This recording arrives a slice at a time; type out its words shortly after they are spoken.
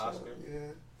Oscar. Yeah.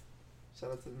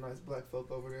 Shout out to the nice black folk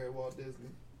over there at Walt Disney.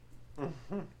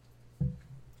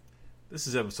 This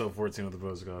is episode 14 of the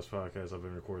Brothers of Gods podcast. I've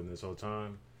been recording this whole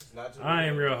time. I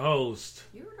am your host.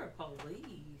 You're the police.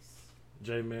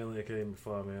 Jay Manley, aka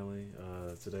McFly Manley.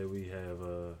 Today we have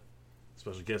a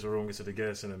special guest. We're going to get to the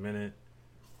guests in a minute.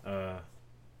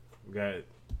 We got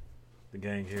the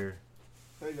gang here.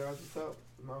 Hey guys, what's up?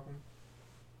 Malcolm.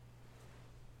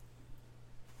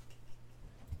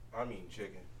 I'm eating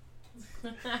chicken.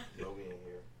 Yogi in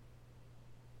here.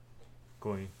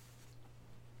 Queen.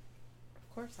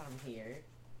 Of course I'm here.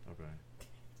 Okay.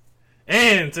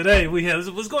 And today we have,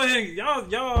 let's go ahead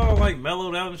and y'all like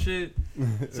mellowed out and shit.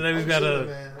 Today we've got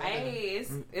a. Hey,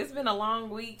 it's been a long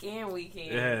week and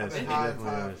weekend. Yeah, I've been high and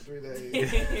tired for 3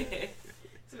 days.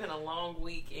 It's been a long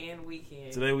week and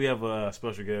weekend. Today we have a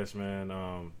special guest, man,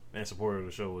 and supporter of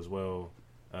the show as well,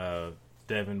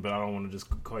 Devin. But I don't want to just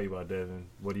call you by Devin.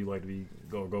 What do you like to be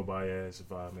go by as,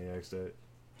 if I may ask that?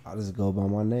 I just go by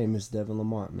my name. It's Devin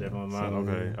Lamont, man. Devin Lamont,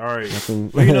 So, okay. All right. Nothing,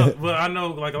 But I know,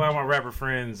 like, a lot of my rapper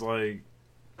friends, like...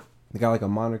 They got, like, a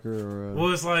moniker or a...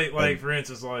 Well, it's like for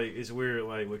instance, like, it's weird,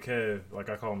 like, with Kev. Like,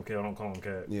 I call him Kev. I don't call him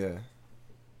Cat. Yeah.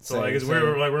 So, like, it's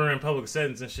weird, like, we're in public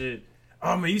settings and shit.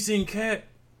 Oh, man, you seen Cat?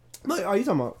 Look, are you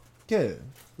talking about Kev?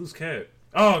 Who's Cat?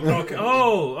 Oh, okay.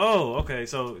 Okay.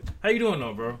 So, how you doing,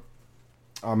 though, bro?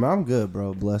 Oh, man, I'm good,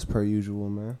 bro. Blessed per usual,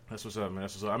 man. That's what's up, man.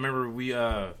 That's what's up. I remember we,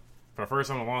 for the first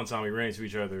time in a long time, we ran into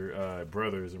each other,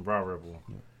 brothers in Broad Rebel.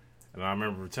 Yeah. And I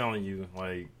remember telling you,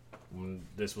 like, when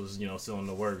this was, you know, still in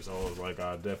the works, I was like,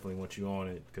 I definitely want you on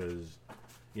it because,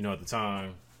 you know, at the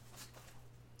time,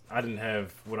 I didn't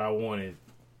have what I wanted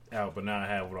out, but now I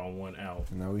have what I want out.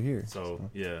 And now we're here. So,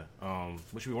 yeah.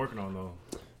 What you been working on, though?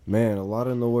 Man, a lot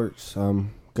in the works.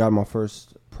 Got my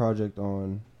first project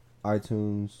on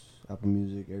iTunes, Apple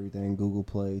Music, everything, Google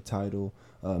Play, Tidal,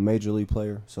 Major League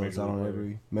Player. So it's out on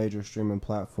every major streaming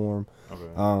platform.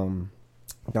 Okay.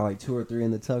 Got like 2 or 3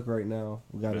 in the tuck right now.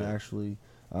 We got to actually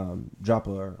drop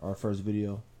our first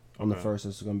video on the first.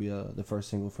 It's going to be the first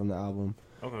single from the album.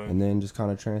 Okay. And then just kind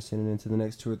of transcending into the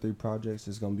next 2 or 3 projects.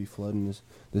 It's going to be flooding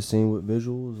the scene with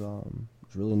visuals.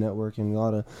 It's really networking.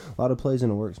 A lot of plays in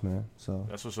the works, man. So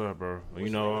that's what's up, bro. What's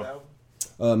you know,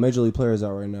 Major League Player is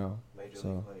out right now. Major So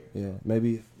League Player. yeah,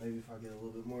 maybe if I get a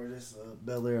little bit more of this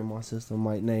Bel Air in my system,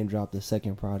 might name drop the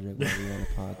second project while we on the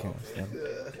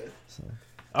podcast. So.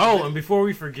 Oh, and before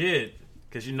we forget,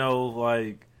 because you know,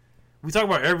 like, we talk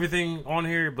about everything on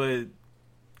here, but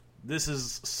this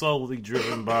is solely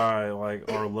driven by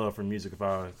like our love for music.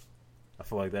 I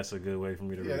feel like that's a good way for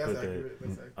me to really put accurate.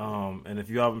 that. And if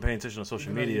you haven't been paying attention on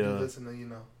social media, you listen, you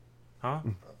know. huh?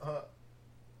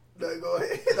 No, go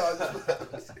ahead.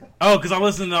 Oh, because I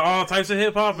listen to all types of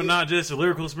hip hop and not just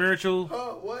lyrical, spiritual.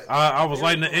 What? I was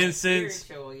lighting the incense.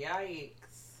 Spiritual, yikes.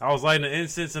 I was lighting the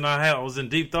incense and I was in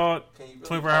deep thought.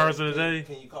 24 hours of the day.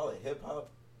 Can you call it hip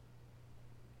hop?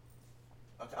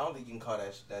 I don't think you can call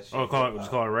that shit. Oh,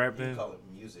 just call it rap then? You can call it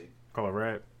music. Call it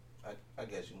rap. I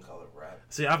guess you can call it rap.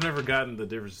 See, I've never gotten the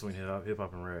difference between hip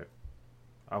hop and rap.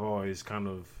 I've always kind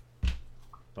of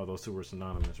thought those two were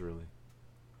synonymous, really.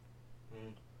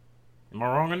 Am I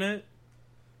wrong on that?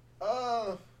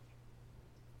 I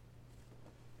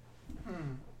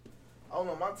don't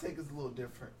know. My take is a little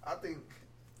different. I think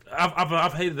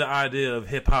I've hated the idea of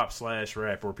hip hop /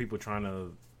 rap, or people trying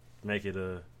to make it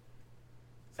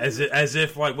as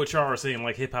if like what y'all are saying,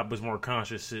 like hip hop is more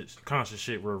conscious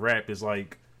shit, where rap is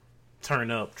like turn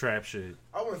up trap shit.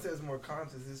 I wouldn't say it's more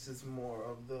conscious. It's just more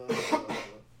of the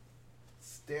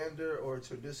standard or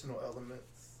traditional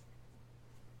elements.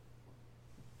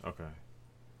 Okay.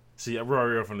 See, we're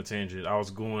already off on the tangent. I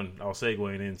was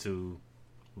segueing into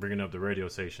bringing up the radio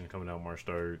station coming out March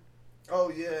 3rd. Oh,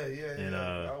 yeah. And,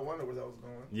 I wonder where that was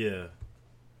going. Yeah.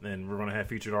 And we're going to have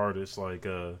featured artists like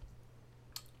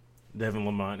Devin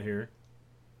Lamont here.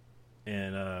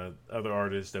 And other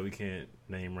artists that we can't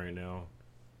name right now.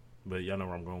 But y'all know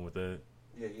where I'm going with that.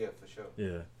 Yeah, for sure.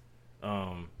 Yeah.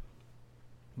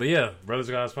 But yeah, Brothers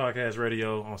of Gods Podcast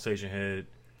Radio on Station Head.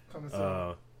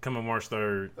 Coming March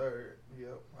 3rd.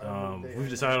 Yep. We've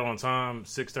decided on time,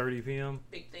 6:30 p.m.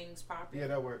 Big things popping. Yeah,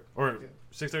 that worked. Or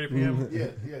 6:30 p.m. Yeah,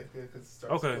 because it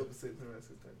starts Okay. at 6:30.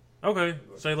 Okay,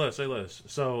 say less.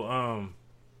 So,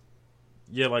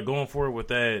 yeah, like going forward with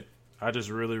that, I just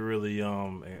really,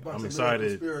 I'm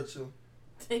excited. Spiritual.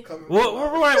 Well,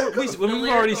 we've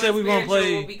already said we're gonna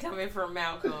play. Will be coming from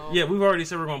Malcolm. Yeah, we've already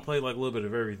said we're gonna play like a little bit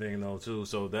of everything though too.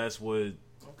 So that's what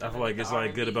I feel like it's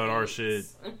like good about our shit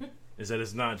is that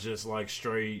it's not just like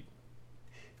straight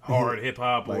hard hip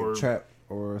hop like or trap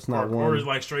or it's not or one. it's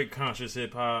like straight conscious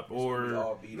hip hop, It's or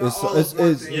all beat Not It's all it's of one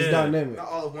it's, thing. it's Yeah. dynamic. Not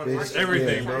all of one. It's Marcus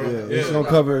everything, said- bro. Yeah. It's Yeah. gonna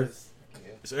cover.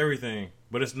 it's everything.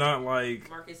 But it's not like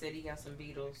Marcus said he got some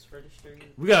Beatles for the street.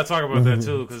 we gotta talk about that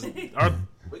too, because our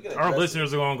We can our address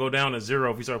listeners are gonna go down to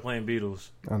zero if we start playing Beatles.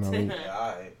 I know. it. Yeah,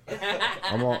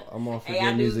 all right. I'm all for Hey,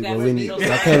 I good do music, got but we some need.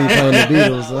 Beatles. I can't be playing the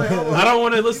Beatles Wait, hold on. I don't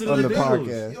want to listen to on the the Beatles.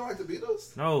 podcast. You don't like the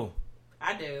Beatles? No,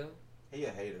 I do. He a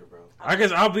hater, bro. I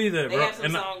guess I'll be there, They bro. have some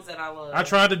And songs that I love. I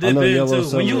tried to I dip know in Yellow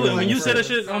too. When you Submarine. when you said that I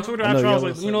shit on Twitter, I I know tried. I was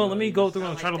Yellow like, you know, let me go through I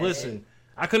and like try to that. listen.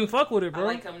 I couldn't fuck with it, I bro.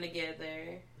 like Coming Together.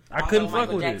 I couldn't Although fuck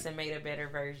Michael with it. Jackson made a better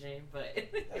version, but That's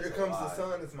Here a Comes the lie.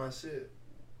 Sun is my shit.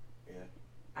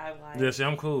 I like. Yeah, see,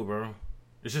 I'm cool, bro.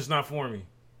 It's just not for me.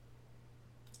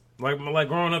 Like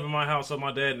growing up in my house, so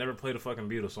my dad never played a fucking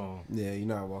Beatles song. Yeah, you're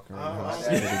not walking around the Oh, house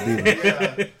okay. with the Beatles.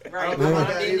 Yeah. Right, I my don't mom like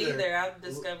that didn't either. either. I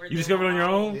discovered. You discovered it on your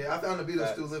own? Yeah, I found the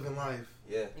Beatles still living life.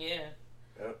 Yeah. Yeah.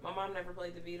 Yep. My mom never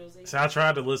played the Beatles either. See, I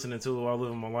tried to listen to it while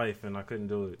living my life, and I couldn't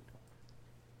do it.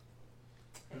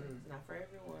 Hey, it's not for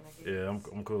everyone. I guess. Yeah,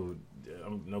 I'm cool. Yeah,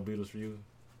 no Beatles for you.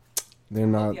 They're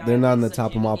Hope not. y'all They're not in the some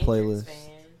top of my Jimi Hendrix playlist. fans.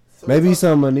 So Maybe we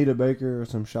some Anita Baker or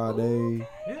some Sade. Ooh,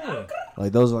 Yeah,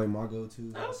 Like those are like my go-to.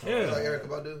 Okay. talk yeah. like Erykah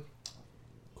Badu. Of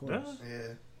course. Yeah. Yeah.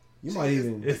 You might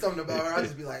even. It's something about her. I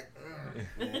just be like,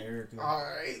 Yeah, Erica. all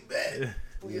right, bet.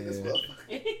 We get this Yeah.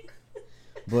 motherfucker.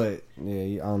 But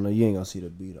yeah, I don't know. You ain't gonna see the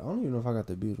Beatles. I don't even know if I got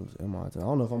the Beatles in my. I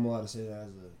don't know if I'm allowed to say that as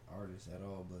an artist at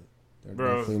all. But they're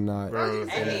Bro, definitely not. bro. You can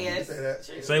say that. You can Yes. say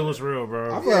that. Say what's real, I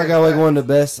bro. feel like I got like one of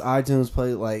the best iTunes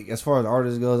play. Like as far as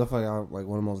artists goes, I feel like I'm like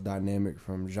one of the most dynamic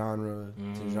from genre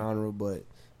to genre. But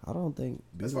I don't think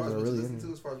As Beatles far as are what you really listen in to,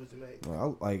 it. as far as what you make.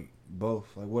 Well, I like both.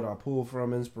 Like what I pull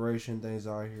from inspiration, things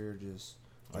I hear, just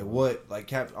like what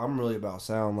like I'm really about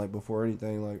sound. Like before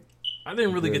anything, like I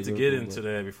didn't really get to get Very into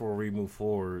that before we move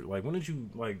forward. Like, when did you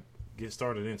like get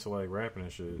started into like rapping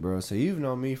and shit? bro. So you've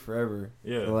known me forever.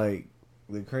 Yeah. Like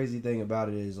the crazy thing about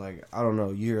it is like I don't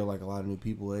know. You hear like a lot of new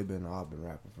people. I've been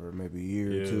rapping for maybe a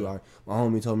year Yeah. or two. My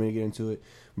homie told me to get into it,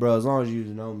 bro. As long as you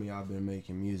know me, I've been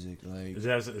making music. Like Is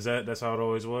that that's how it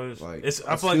always was? Like It's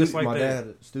I feel like it's like my that. dad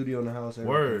had a studio in the house. Everything.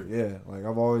 Word. Yeah, like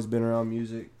I've always been around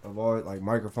music. I've always like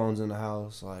microphones in the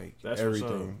house, like That's what's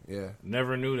everything. Yeah,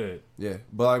 Never knew that. yeah.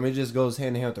 But I mean, it just goes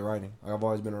hand in hand with the writing. Like I've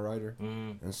always been a writer,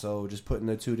 Mm-hmm. and so just putting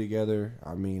the two together.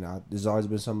 I mean, there's always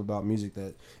been something about music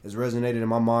that has resonated in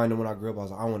my mind. And when I grew up, I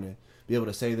was like, I want to be able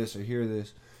to say this or hear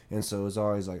this, and so it's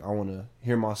always like I want to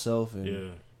hear myself, and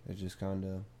Yeah. it just kind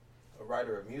of. A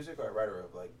writer of music or a writer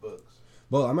of like books?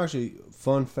 Well, I'm actually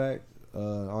fun fact. I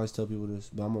always tell people this,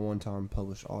 but I'm a one-time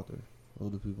published author.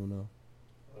 What do people know?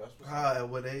 That's what's Ah, at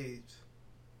what age?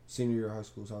 Senior year of high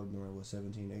school, so I would have been like, what,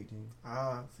 17, 18?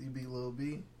 Ah, so you beat Lil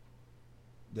B.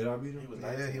 Did I beat him? He was Yeah,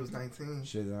 19. he was 19.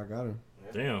 Shit, then I got him.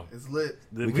 Damn. It's lit.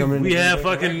 We, We coming we in have to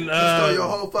fucking Just stole your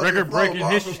whole fucking record breaking flow,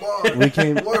 bar history. for bar. We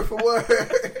came, Word for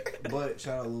word. but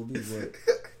shout out Lil B, but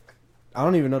I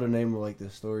don't even know the name of like the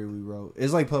story we wrote.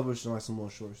 It's like published in like some little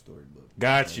short story book.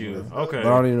 Got you. Okay. But I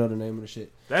don't even know the name of the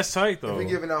shit. That's tight If though. we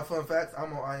giving out fun facts,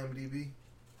 I'm on IMDb.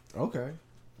 Okay.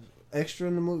 Extra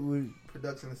in the movie.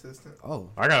 Production assistant. Oh.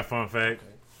 I got a fun fact.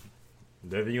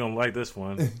 Devin, you gonna like this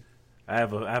one. I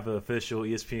have an official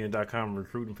ESPN.com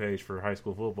recruiting page for high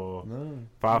school football. No.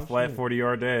 5 no flat, shit.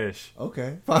 40-yard dash.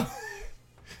 Okay.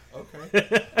 Okay.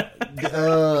 Is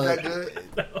that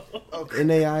good? Okay.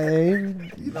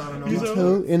 NAIA. You know, I don't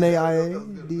know. D2.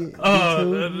 NAIA.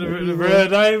 Oh, bro,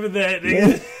 not even that.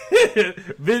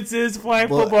 Nigga. Vincent's Flag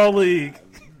Well- Football League.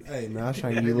 Hey, man, I was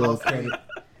trying to give you a little credit.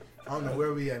 I don't know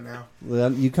where we at now.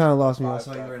 Well, you kind of lost me. I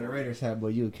saw you wearing a Raiders hat, but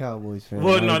you a Cowboys fan.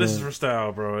 Well, I no, ain't this is gonna- for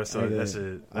style, bro. That's Okay. that's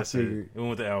it. I That's it. figured. We went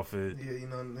with the outfit. Yeah, you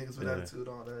know, niggas with Yeah. attitude,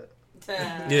 all that.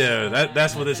 Yeah,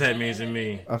 that's what this hat means to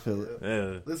me. I feel it.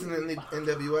 Yeah. Listening to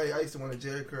NWA, I used to want a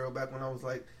Jerry curl back when I was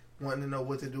like wanting to know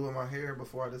what to do with my hair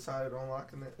before I decided on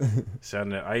locking it.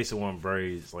 Shouting out, I used to want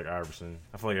braids like Iverson.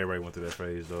 I feel like everybody went through that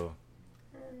phase though.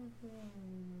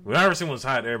 When Iverson was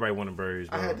hot, everybody wanted braids,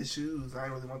 bro. I had the shoes. I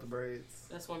didn't really want the braids.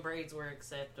 That's when braids were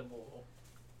acceptable.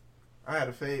 I had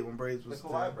a fade when braids The was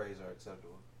Kawhi still. braids are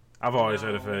acceptable. I've always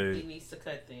had a He fade. needs to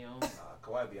cut them.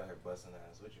 Kawhi be out here busting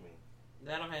ass. What you mean?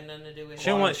 That don't have nothing to do with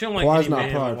She don't like Kawhi's any not man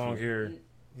with prideful. long hair.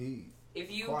 He If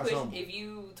you Kawhi's push, humble. if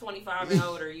you 25 and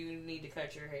older, you need to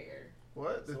cut your hair.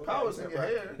 What? There's So powers yeah, in your right.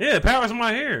 hair. Yeah, power's in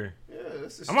my hair. Yeah,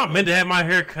 that's just I'm not meant to have my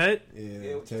hair cut. yeah,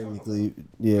 Yeah, what you technically, That's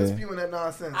yeah. spewing that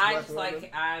nonsense. I Black just women.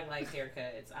 I like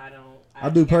haircuts. I don't. I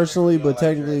do personally, You don't but like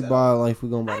technically, dreads at by all? like, if we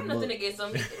going I by have the nothing book. against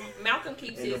them. Malcolm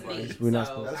keeps Ain't his nobody- neat, We're not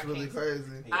so supposed That's I really can't- crazy.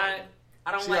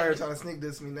 I don't She out here like. trying to sneak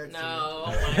this me next No, to me.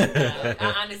 oh my God.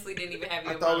 I honestly didn't even have you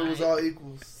I in thought we mind. was all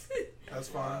equals. That's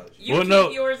fine. You Well, keep no.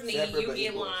 yours neat. Separate You but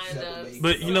get equal. lined Separate up. but equal.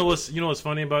 But you know what's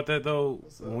funny about that though?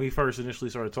 What's up? When we first initially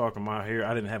started talking, my hair,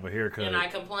 I didn't have a haircut. And I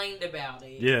complained about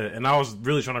it. Yeah, and I was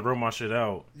really trying to grow my shit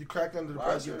out. You cracked under the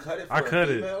Why would you pressure. cut it? For I a cut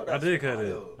it. female? I That's did cut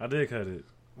it. wild. I did cut it.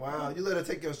 Wow, you let her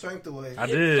take your strength away. I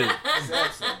did.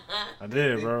 Exactly. I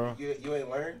did, bro. You ain't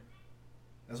learned.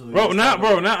 That's what we Bro, was now, talking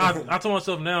bro, about. now I told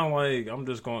myself now, like, I'm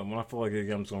just going, when I feel like it,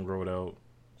 I'm just going to grow it out.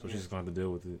 So she's just going to have to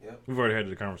deal with it. Yep. We've already had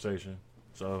the conversation.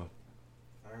 So,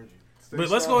 I heard you. Stay but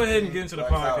let's strong. go ahead and get into the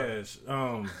Lights out.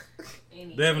 podcast.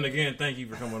 Anyway. Devin, again, thank you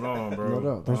for coming on, bro.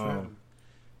 No doubt. Thanks for having me.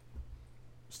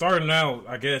 Starting out,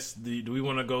 I guess, do we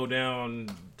want to go down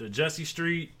the Jesse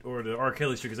Street or the R.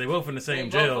 Kelly Street? Because they both in the same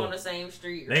they jail. both on the same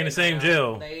street. They in the right same now.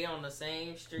 jail. They on the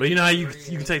same street. But you know how you for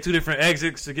can real. take two different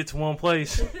exits to get to one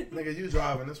place? Nigga, you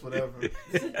driving, it's whatever.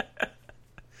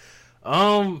 I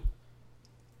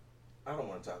don't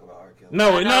want to talk about R. Kelly.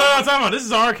 No, I no, know. I'm talking about this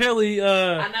is R. Kelly.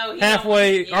 I know he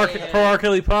Halfway don't- yeah. pro R.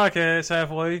 Kelly podcast.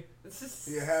 Halfway.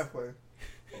 Yeah, halfway.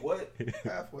 What?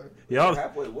 Halfway. Y'all,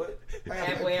 Halfway what?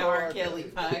 Halfway pro R. Kelly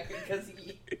podcast because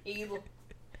he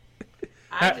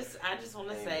I just want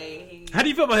to say he. how do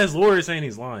you feel about his lawyer saying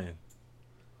he's lying,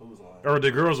 Who's lying? or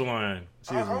the girls are lying?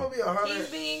 I'm Excuse me. gonna be 100. He's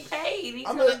being paid. He's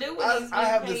I'm gonna gonna- do what he's being I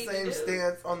have the paid to same do.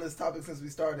 stance on this topic since we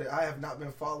started. I have not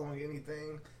been following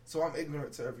anything, so I'm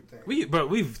ignorant to everything. But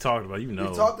we've talked about it, you know.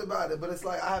 We talked about it, but it's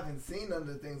like I haven't seen none of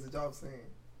the things that y'all have seen.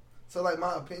 So like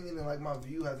my opinion and like my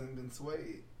view hasn't been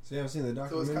swayed. So you haven't seen the So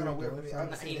documentary? it's kind of weird for me. I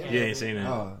haven't seen Yeah, any you of ain't it. seen it.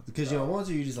 Oh, because you don't want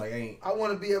to, you just like ain't. I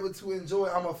want to be able to enjoy.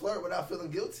 I'm a flirt without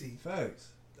feeling guilty. Facts.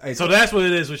 Hey, So that's what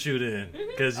it is with you then,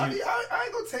 because I you. mean, I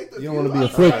ain't gonna take the. You don't view. wanna be I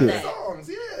afflicted. like the songs,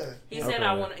 yeah. He Okay. said,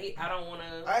 "I don't want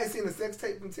to." I ain't seen a sex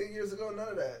tape from 10 years ago. None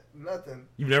of that. Nothing.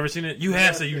 You've never seen it. You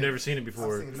have said you've never seen it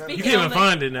before. I've seen nothing. You Speaking can't even on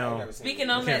find it I ain't now. never seen Speaking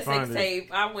it. on You that can't sex find it.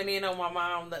 tape, I went in on my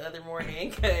mom the other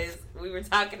morning because we were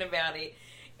talking about it,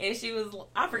 and she was,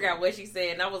 I forgot what she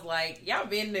said, and I was like, "Y'all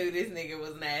been knew this nigga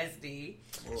was nasty."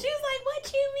 She was like,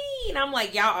 "What you mean?" I'm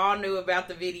like, "Y'all all knew about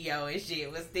the video and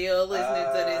shit, was still listening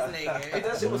to this That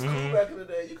nigga." shit was cool Mhm. back in the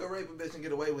day. You could rape a bitch and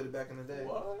get away with it back in the day,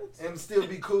 What? and still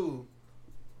be cool.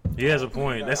 He has a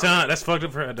point. That's fucked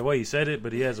up for the way he said it,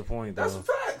 but he has a point That's though.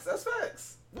 facts. That's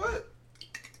facts. What?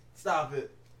 Stop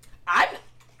it. I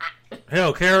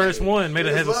Hell, KRS One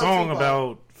Niggas has a love song Tupac.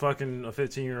 about fucking a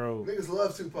 15-year-old. Niggas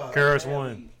love Tupac. KRS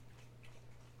One.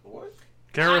 What?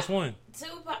 KRS One.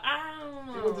 Tupac, I don't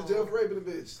He know. went to jail for raping a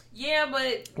bitch. Yeah,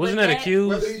 but Wasn't but that accused?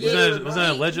 whether he Wasn't did that, or wasn't not,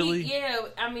 that allegedly? Yeah,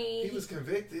 I mean, He was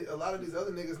convicted. A lot of these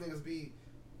other niggas be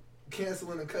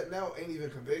canceling and cutting out. Ain't even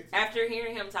convicted. after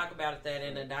hearing him talk about that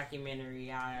in a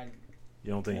documentary, I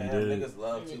You don't think Yeah, he did? niggas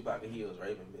love Tupac and he was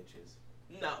raping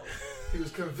bitches. no. He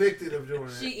was convicted of doing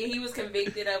that. He was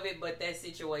convicted of it, but that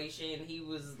situation, he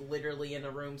was literally in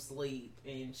the room sleep,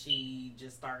 and she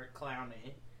just started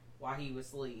clowning while he was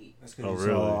asleep. That's Oh, because you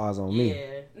really? saw all eyes on me.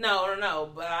 Yeah, no,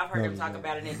 but I've heard him No, talk no.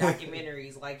 about it in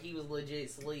documentaries, like he was legit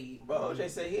asleep. But OJ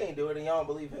said he ain't do it and y'all don't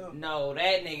believe him. No,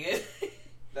 that nigga.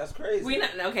 That's crazy. We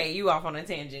not okay. You off on a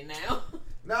tangent now.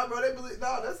 Nah, bro, they believe.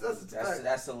 Nah, that's a fact.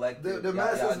 that's selective. The Y'all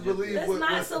masses just- believe That's what,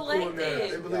 not what's the cool selective. narrative.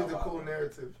 They believe the Yeah, cool wow.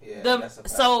 narrative. Yeah, that's a fact.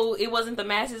 So it wasn't the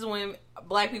masses when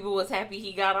black people was happy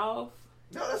he got off.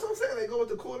 No, that's what I'm saying. They go with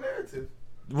the cool narrative.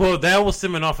 Well, that was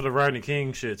stemming off of the Rodney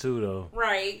King shit too, though.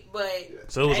 Right, but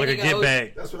So it was That like a nigga get OJ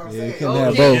back. That's what I'm Yeah, saying. you can Oh,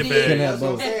 have yeah, both. yeah, You can yeah. have That's what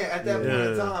I'm both. saying. At that point in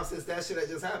Yeah. time, since that shit had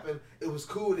just happened, it was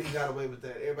cool that he got away with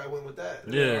that. Everybody went with that.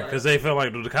 Yeah, because they felt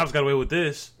like the cops got away with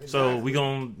this, so Exactly. we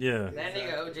gon' yeah. that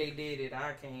nigga OJ did it.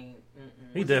 I can't.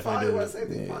 He definitely Probably did what I it. say.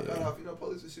 They Yeah. got off. You know,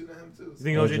 police were shooting at him too. You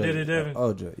think OJ did it, Devin?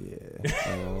 OJ, yeah. I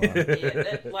ain't gonna lie. Yeah,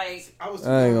 that, like I was too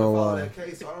I ain't young to gonna follow lie. that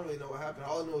case, so I don't really know what happened.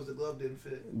 All I know is the glove didn't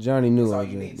fit. Johnny knew That's all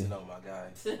you OJ. need to did. know, my guy.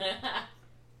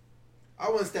 I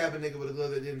wouldn't stab a nigga with a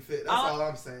glove that didn't fit. That's all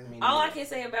I'm saying. I mean, all I can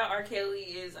say about R. Kelly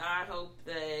is I hope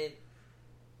that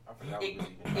I forgot it,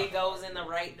 what we it goes in the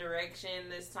right direction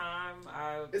this time.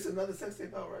 It's another sex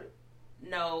tape out, right?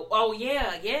 No. Oh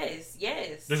yeah. Yes.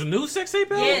 There's a new sex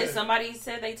tape out? Yes. Somebody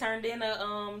said they turned in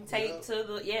a tape Yeah. to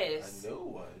the yes. A new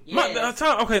one. Yes.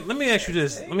 Okay, let me ask you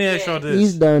this. Let me ask y'all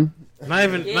He's this. done. Not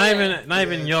even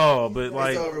Yeah. y'all, but It's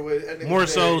like over with. That nigga more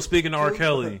so dead. speaking to R.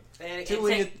 Kelly. And Two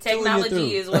when you- two when you're technology through.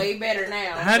 is way better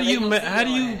now. How so do they you gonna see how do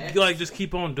your you ass. like just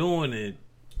keep on doing it?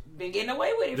 Been getting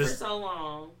away with it Just- for so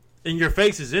long. And your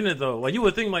face is in it though. Like you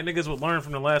would think like niggas would learn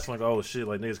from the last one, like, oh shit,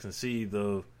 like niggas can see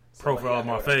the profile of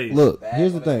my face. Look, Bad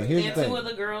here's the on thing. his Here's face. the And two thing.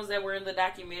 of the girls that were in the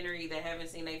documentary that haven't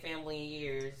seen their family in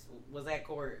years was at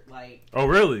court. Like, Oh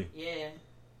really? yeah.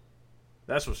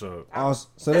 That's what's up. So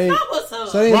That's they, not what's up.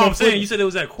 so they- Well, I'm saying you said it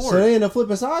was at court. so they ended up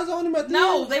flipping sides on him at the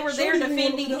No, end? they were there Shorty didn't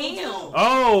defending even him. go to the hotel.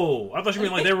 Oh, I thought you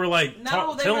meant like they were like No,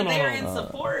 they were telling there on in him.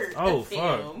 support Oh of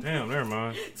fuck! him. Damn, never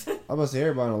mind. I'm about to say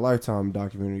everybody in a Lifetime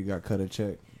documentary got cut a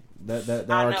check. That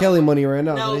I R. know. Kelly money ran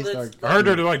out. No, so they that's- start, I heard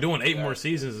they're like doing 8 more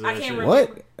seasons of I that can't shit.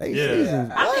 remember. what? 8 Yeah.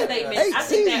 seasons? I think What? they meant. 8 I think that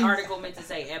seasons? article meant to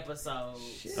say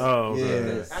episodes. Oh, okay.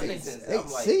 Yeah. I think Seasons. 8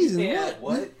 I'm like, seasons? Yeah.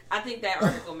 What? I think that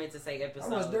article meant to say How episodes.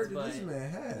 much dirt did But this man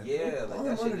have? Yeah, like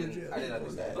that shit I didn't, I didn't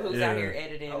understand. who's Yeah. out here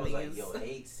editing I was like, these? yo,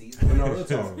 8 But seasons? no, real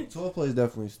talk. 12 plays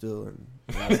definitely still in.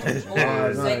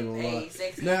 Hey,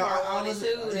 Sexy Now Part I 1 and listen,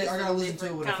 2. I That's gotta some listen to it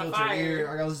different with a kind of filtered ear. fire.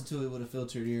 I gotta listen to it with a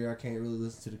filtered ear. I can't really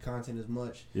listen to the content as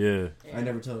much. Yeah, Yeah. I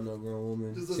never told no grown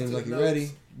woman. Just listen Seems to like the you're notes.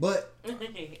 ready, but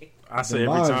I say The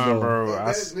every vibes, time, though. bro.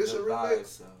 That initial The vibes,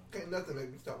 remix, though. can't nothing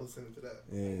make me stop listening to that.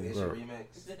 yeah, Initial Bro.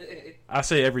 remix. I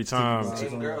say every time. Wow.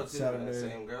 Same on girl, too. Saturday. Man.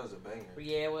 Same girl's a banger.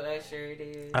 Yeah, with Usher it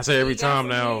is. I say every We got time some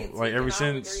now, hits. like We ever can all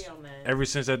since agree on that. ever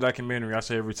since that documentary, I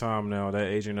say every time now that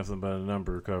Age Ain't Nothing But a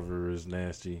Number cover is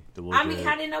nasty to look I mean, at.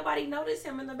 how did nobody notice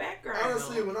him in the background?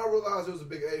 Honestly, when I realized there was a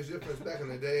big age difference back in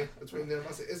the day between them,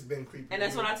 I said it's been creepy. And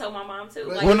that's what I told my mom too.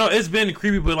 Well, Like, Well, no, it's been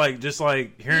creepy, but like just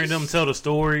like hearing them tell the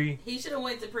story he should have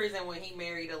went to prison when he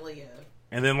married Aaliyah.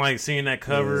 and then like seeing that So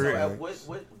cover at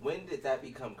when did that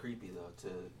become creepy, though,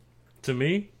 to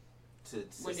me. to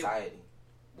When did- society?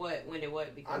 When did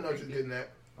what become I know what you're creepy? getting at.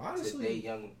 To honestly, date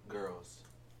young girls?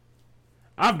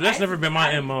 That's never been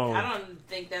my MO. I don't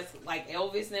think that's like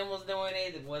Elvis and them was doing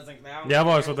it. It wasn't. Yeah, I've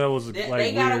always thought that was like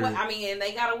They got weird. away. I mean, and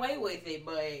they got away with it,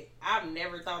 but I've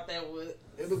never thought that would.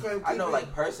 It became creepy. I know,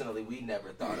 like, personally, we never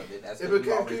thought of it. That's It 'cause we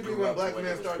became always creepy grew when up black it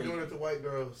men was started creepy. doing it to white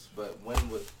girls. But when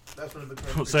would... That's when it became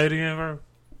creepy. Say it again, bro.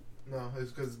 No,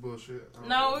 it's because it's bullshit. I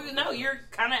don't No, know. you're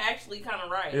kind of actually kind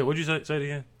of right. Yeah, what'd you say? Say it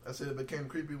again. I said it became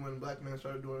creepy when black men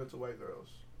started doing it to white girls.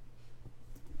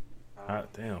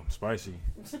 Damn, spicy.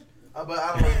 But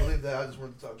I don't really believe that. I just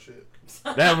wanted to talk shit.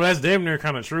 That's damn near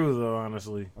kind of true though,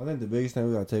 honestly. I think the biggest thing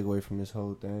we gotta take away from this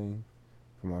whole thing,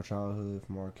 from our childhood,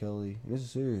 from R. Kelly, and this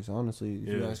is serious, honestly. If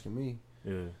you're Yeah. asking me,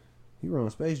 Yeah. he won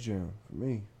Space Jam for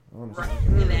me. Honestly, Right.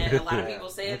 And that, a lot of people I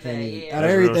said that. can't even- Yeah, out of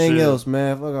That's real everything shit. else,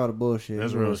 man, fuck all the bullshit.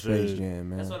 That's He won real Space shit. Jam,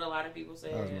 man. that's what a lot of people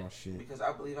said. That was my shit. Because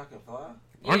I Believe I Can Fly?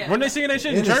 Weren't they singing that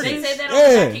shit in Innocent. church? They said that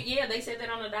Yeah. on the they said that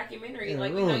on the documentary. Yeah,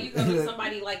 Like, you know, right. you go to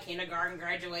somebody like kindergarten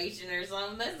graduation or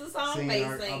something. That's the song Singing they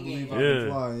I singing. Believe I Yeah. Can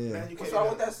Fly, yeah. Man, you What's can't wrong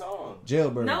even- with that song?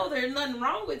 Jailbird. No, there's nothing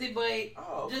wrong with it, but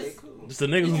Oh, okay, Just- cool. Just the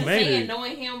nigga it's who just made saying, it.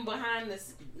 knowing him behind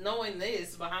this, knowing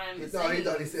this behind the No, he scenes.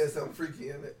 thought he said something freaky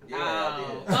in it. Yeah, I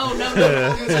did. Oh no,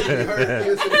 no, He said he heard it.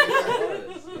 He said he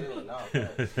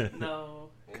heard it. Yeah, no, no.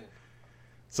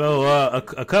 So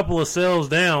a couple of cells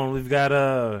down, we've got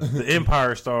the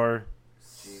Empire Star.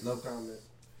 No comment.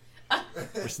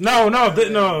 No.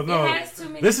 It has too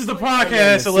many This is the twists.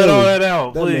 podcast to let all that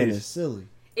out, That man is please. silly.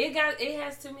 It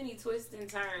has too many twists and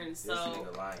turns. This So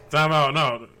nigga lying. Time out.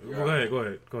 No, You're go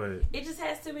right. ahead. it just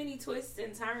has too many twists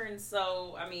and turns.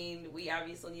 So I mean, we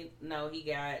obviously know he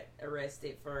got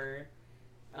arrested for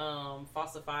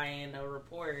falsifying a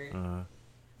report.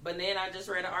 But then I just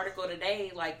read an article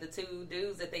today, like the two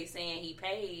dudes that they saying he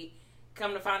paid,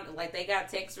 come to find, like they got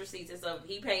text receipts and stuff.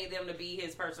 He paid them to be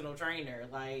his personal trainer.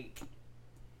 Like,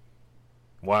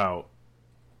 Wow.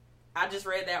 I just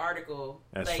read that article.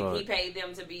 That's like fucked. he paid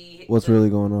them to be. What's really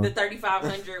going on? The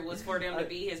 $3,500 was for them to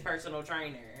be his personal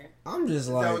trainer. I'm just Is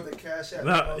that like, what the cash app?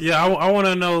 No, yeah, I want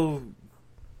to know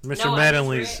Mr. No,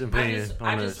 Mattingly's I opinion just on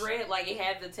I this. just read like it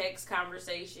had the text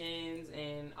conversations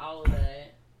and all of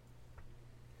that.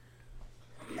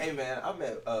 Hey, man, I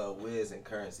met Wiz and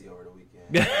Currency over the weekend.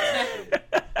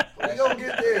 We gonna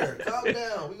get there. Calm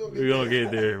down. We We're gonna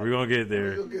get there. We're gonna get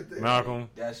there. We gonna get there. Malcolm.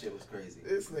 That shit was crazy.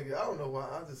 This nigga, I don't know why.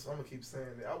 I'm gonna keep saying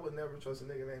it. I would never trust a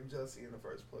nigga named Jussie in the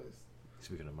first place.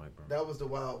 Speaking of Mike, bro. That was the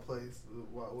wild place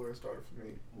where it started for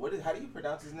me. How do you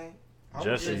pronounce his name? I would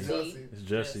Jesse. say Jussie. It's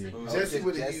Jesse. Oh, Jesse just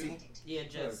with a Jesse? U. Yeah,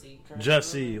 Jesse.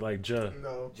 Jussie, like Juh.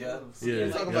 No. Juh. Yeah.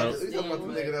 We talking yeah. about the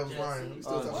nigga that was Jesse. lying. We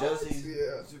still Oh, talking Jesse.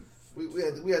 Yeah.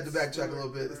 We had to backtrack a little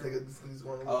bit. This nigga's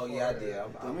going a little Oh, yeah, I far. did.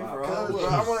 I'm for out. all Cause,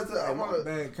 bro, I wanted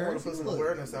to Currency, put some look.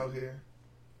 awareness out here.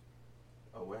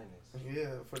 Awareness. Yeah.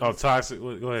 For Oh, this toxic. Go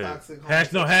ahead. Toxic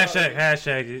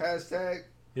Hashtag it. hashtag.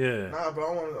 Yeah. Nah,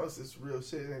 bro, I want to. It's just real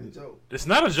shit. It ain't a joke. It's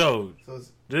not a joke. So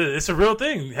it's, It's a real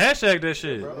thing. Hashtag that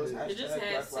shit. bro, it's It just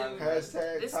has to-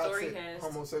 hashtag This story toxic has-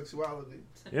 homosexuality.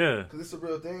 Yeah. Cause it's a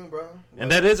real thing, bro. And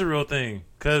that is a real thing.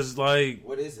 Cause like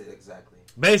What is it exactly?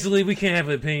 basically we can't have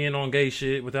an opinion on gay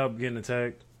shit without getting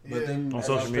attacked but then on As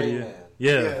social a straight media. man.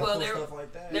 Yeah. Yeah. Well, stuff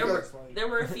like that. there were Because- there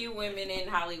were a few women in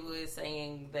Hollywood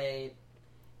saying that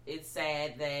it's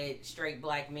sad that straight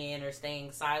black men are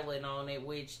staying silent on it,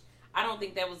 which I don't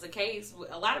think that was the case.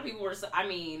 A lot of people were, I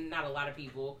mean, not a lot of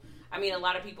people. I mean, a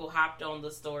lot of people hopped on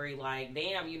the story like,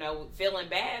 damn, you know, feeling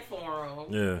bad for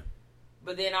them. Yeah.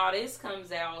 But then all this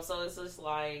comes out, so it's just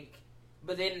like,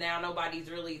 but then now nobody's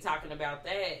really talking about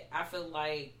that. I feel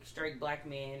like straight black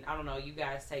men, I don't know, you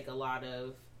guys take a lot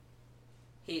of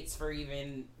hits for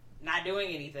even not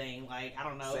doing anything. Like, I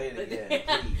don't know. Say it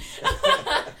again, please.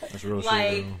 That's real Like,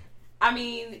 shit, though. I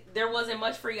mean, there wasn't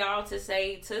much for y'all to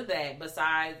say to that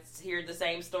besides hear the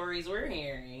same stories we're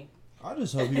hearing. I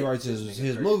just hope he writes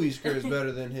his movie scripts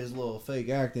better than his little fake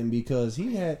acting, because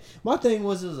he had, my thing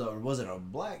was it a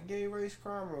black gay race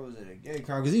crime or was it a gay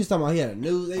crime? Because he was talking about he had a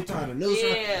news, they tried to news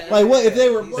Yeah. like what if they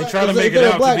were They black, try to if make they it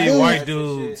were out black to be dudes, white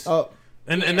dudes.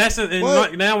 And that's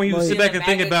What? now when you Like- sit back In and the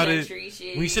think back about of it, country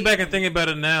shit. when you sit back and think about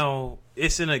it now,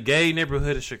 it's in a gay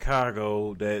neighborhood of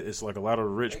Chicago that it's like a lot of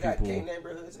rich They got people. gay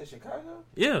neighborhoods in Chicago?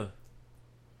 Yeah,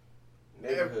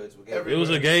 Neighborhoods with gay Everywhere. it was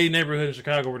a gay neighborhood in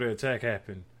Chicago where the attack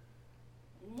happened.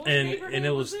 What and neighborhood it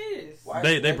was- this? Why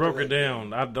They is the broke it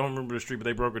neighborhood down. I don't remember the street, but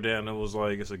they broke it down. It was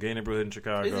like it's a gay neighborhood in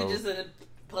Chicago. Is it just a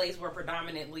place where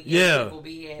predominantly gay Yeah. people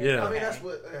be at? Yeah. I Okay. mean, that's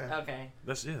what. Okay.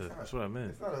 That's what I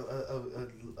meant. It's not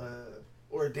a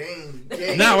ordained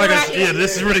gay. Not like Right.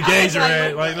 this is where the gays are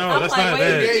at. Like no, I'm that's like, not wait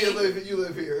a that. Gay, you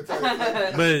live here. type of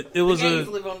thing. But it was The gays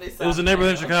a live on this it was a side.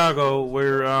 neighborhood in Chicago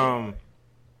where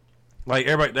like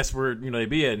everybody, that's where they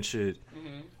be at and shit.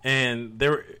 Mhm. And they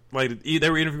were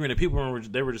interviewing the people and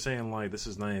they were just saying like this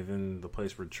is not even the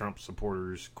place where Trump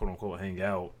supporters quote unquote hang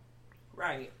out.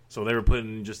 Right. So they were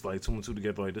putting just like two and two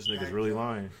together like this nigga's really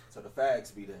lying. So the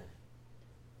facts be there.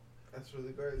 That's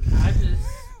really crazy.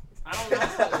 I don't know.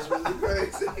 That's really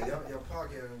crazy. Your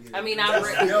pocket. I mean, I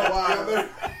read. Yo, wow.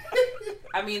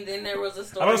 I mean, then there was a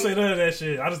story. I don't say none of that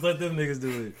shit. I just let them niggas do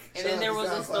it. And then there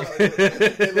was a story.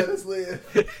 They let us live.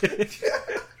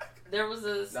 There was a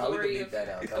No, we can story beat of that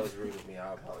out. That was rude of me.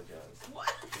 I apologize. what?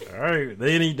 All right,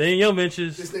 they ain't your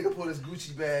mentions. This nigga pull his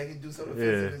Gucci bag and do something Yeah,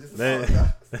 offensive and just that-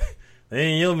 apologize. They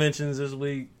ain't your mentions this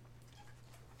week.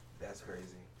 That's crazy.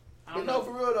 I But don't no, know.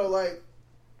 for real though, like,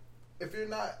 if you're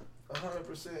not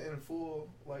 100% in full,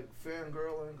 like,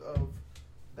 fangirling of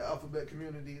the alphabet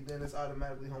community, then it's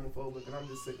automatically homophobic, and I'm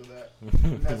just sick of that.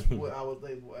 And that's what I would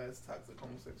label as toxic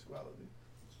homosexuality.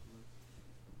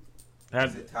 How,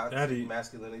 Is it how toxic do you,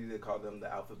 masculinity to call them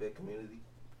the alphabet community?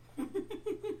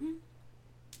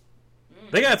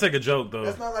 they gotta take a joke though.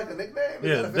 That's not like a nickname? Is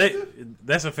Yeah, that they offensive?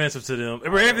 that's offensive to them.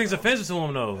 Everything's offensive to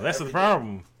them though. That's the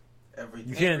problem. Everything.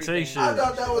 You can't say Everything. shit. I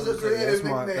thought that was a creative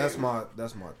nickname. That's my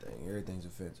thing. Everything's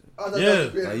offensive. I thought Yeah. that was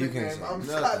a creative Like you can't nickname. say I'm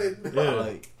nothing. excited. Yeah.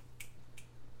 Like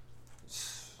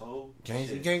Oh, you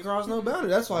shit. can't cross no boundary.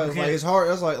 That's why it's You like can't- it's hard.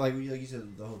 That's like you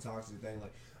said, the whole toxic thing.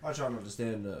 Like I try to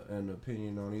understand an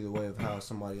opinion on either way of how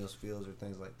somebody else feels or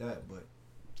things like that. But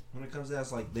when it comes to that,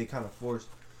 it's like they kind of force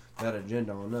that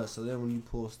agenda on us. So then when you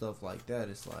pull stuff like that,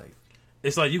 it's like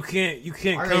It's like you can't I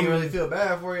come. can't really feel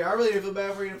bad for you. I really didn't feel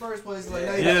bad for you in the first place. Like,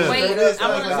 now you Yeah. gotta Wait, do this, I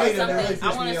like, want to like, say that really something. I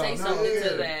pissed want to me say off. something yeah.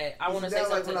 to that. I want to say That's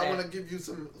like something when to I that. want to give you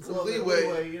some A little bit of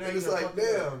leeway. you know, It's you like, fuck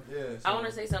damn. Yeah, I want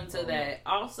to say something to that.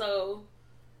 Also,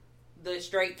 the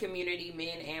straight community,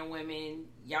 men and women,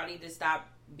 y'all need to stop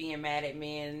being mad at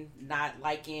men not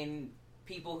liking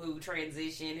people who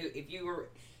transition. Who, if you were,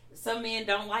 some men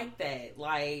don't like that.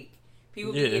 Like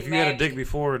people. Yeah, be if getting you had a mad dick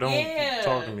before, don't Yeah.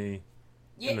 talk to me.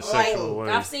 Yeah, in a like sexual way.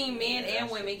 I've seen men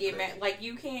and women get mad. Like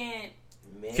you can't.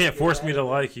 Men You can't get force me mad to at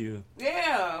like you.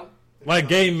 Yeah. Like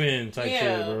gay men type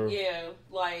yeah, shit, bro. yeah,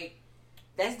 like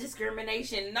that's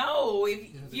discrimination. No, if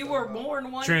you were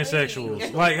born one Transsexuals.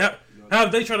 thing. Like how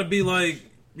they try to be like,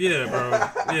 yeah,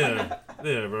 bro.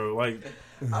 Yeah, bro. Like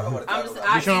I don't want to I'm talk just, about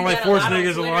I You trying to, see like, that a force lot on niggas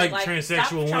to Twitter, like stop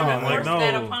transsexual trying to women, like, force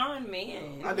that no. upon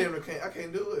men. I damn near can't. I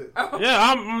can't do it. yeah,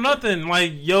 I'm nothing.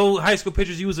 Like yo, high school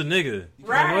pictures, you was a nigga. Like,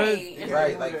 Right. it.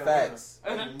 Right, like facts.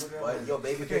 Uh-huh. But your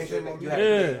baby You can't picture, say you my had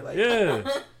a dick, like,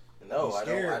 yeah. No, I'm I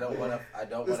scared, don't want to. I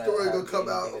don't The want to. story gonna come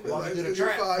out. Anything to do Walk Like, into the in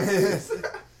trap. 5 years.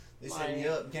 They set me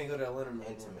up. You can't go to Atlanta no more.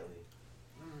 intimately.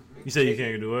 You say you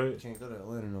can't do You it. can't go to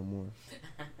Atlanta no more.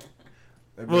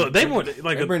 Well, they want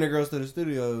like they a, bring the girls to the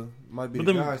studio. Might be But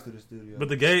the them- guys to the studio. but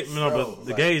the gay no, Bro, but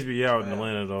the like, gays be out in man.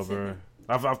 Atlanta though, bro.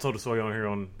 I've told the story on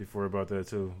here before about that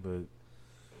too. But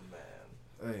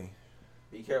Man, hey,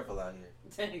 be careful out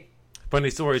here. funny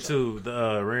story too.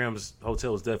 The Rams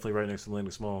hotel is definitely right next to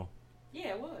Lennox Mall. Yeah,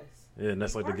 it was. Yeah, and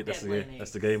that's We like worked that's at the Lennox.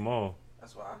 that's the gay mall.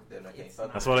 That's why I can't It's fuck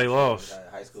not. That's with why they her. lost. She got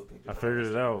high school pictures I on figured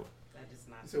it Instagram. out. That is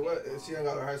not. So what? If she ain't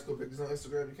got her high school pictures on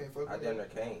Instagram, you can't fuck I with damn her? near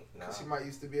can't. Nah. 'Cause she might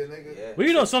used to be a nigga. Yeah. Well,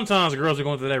 you know, sometimes girls are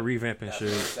going through that revamping That's what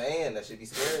I'm shit. saying. That should be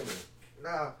scaring me.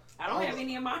 Nah. I don't have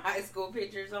any of my high school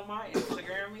pictures on my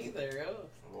Instagram either. Ugh.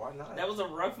 Why not? That was a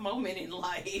rough moment in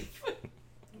life.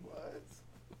 What?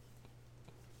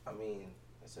 I mean,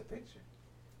 it's a picture.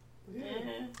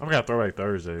 Yeah. I've got Throwback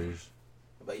Thursdays.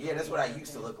 But yeah, that's what I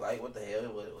used to look like. What the hell?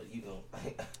 What you gonna?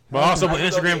 But also I when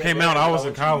just don't Instagram get came mad out, I about was in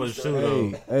what you college used too,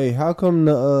 to- though. Hey, how come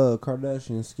the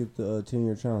Kardashians skipped the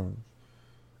 10-year challenge?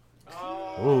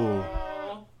 Ooh.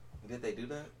 Did they do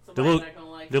that?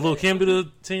 Did Lil Kim do the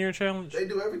 10-year challenge? They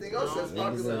do everything else that's I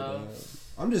don't think popular. so.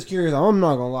 I'm just curious. I'm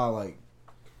not gonna lie. Like,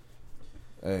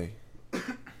 hey,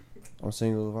 I'm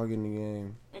single. If I get in the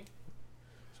game,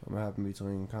 something happen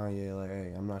between Kanye. Like,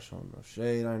 hey, I'm not showing no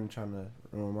shade. I ain't trying to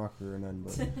ruin my career or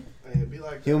nothing. But Hey, be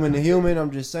like human to human,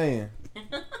 I'm just saying.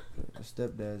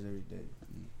 Stepdads every day.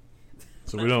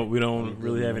 So we don't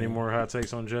really have any more hot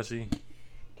takes on Jesse.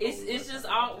 It's just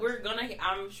all we're gonna.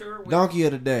 I'm sure Donkey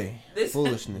of the day. This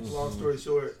Foolishness. Long story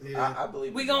short, yeah. I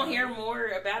believe we he's gonna lying. hear more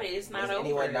about it. It's not Does over.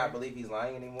 anyone not believe he's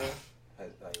lying anymore?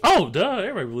 Like, Oh, duh!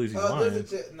 Everybody believes he's There's lying. a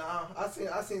chick, nah,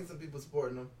 I seen some people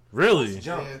supporting him. Really?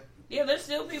 Jump. Yeah. Yeah, there's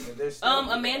still people. there's still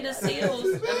Amanda people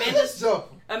like Seals. So,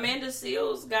 Amanda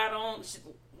Seals got on,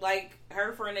 like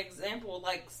her for an example,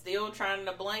 like still trying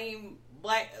to blame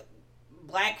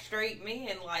black straight men.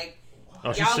 Like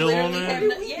Oh, she's y'all still on literally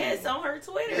that? have yes on her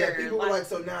Twitter. yeah, people were like,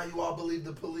 so now you all believe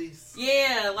the police.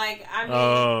 yeah, like I mean,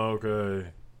 Oh, okay.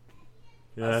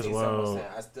 Yeah, I that's seen someone wild.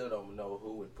 saying, I still don't know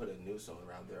who would put a noose on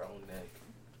around their own neck.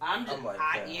 I'm just, I'm like,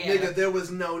 yeah, Nigga, there was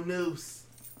no noose.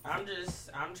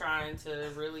 I'm trying to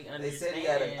really understand. They said he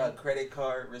had a credit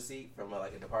card receipt from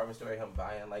like a department store. Him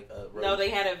buying like a robe. No, they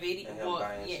had a video. And him Well,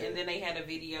 buying yeah, shit. and then they had a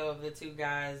video of the two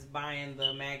guys buying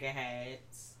the MAGA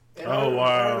hats. And Oh, I heard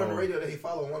wow. on the radio that he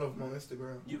followed one of them on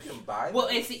Instagram. You can buy. Well,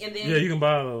 them? and see, and then Yeah, you can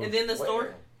buy those. and then the store.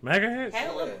 Where? MAGA hats?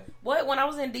 Hell, Yeah. what? When I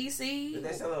was in Did they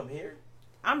DC, sell them here?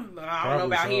 I don't know Probably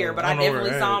about so. here, but I I don't know where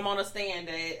definitely at. saw them on a stand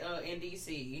at in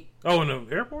DC. Oh, in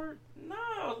the airport?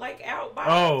 No, like out by.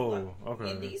 Oh, like,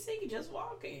 okay. in DC, just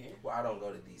walking. Well, I don't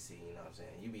go to DC. You know what I'm saying?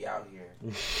 You be out here.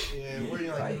 Yeah, were you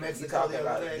like Like in you Mexico talking the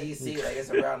about other day? DC like it's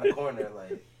around the corner.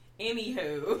 Like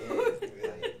Anywho, yeah,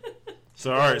 like,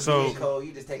 So, all right, Be so cold,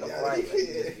 you just take a Yeah. flight. Like,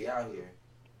 you just be out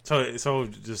here. so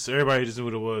just everybody just knew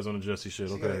what it was on the Jesse shit,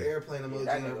 She got an okay? airplane emoji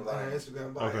That on her nigga lying.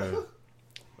 Instagram bio. Okay.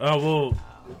 Well,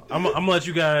 I'm gonna let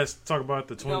you guys talk about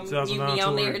the you gonna mute 2009 me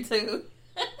on tour. there too.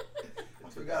 I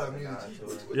forgot I muted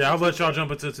you. Yeah, I'll let y'all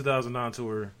jump into 2009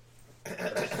 tour.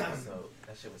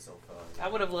 That shit was so fun. I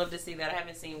would have loved to see that. I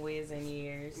haven't seen Wiz in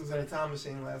years. I was in a time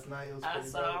machine last night. It was I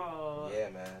pretty dope. saw. Yeah,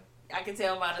 man. I can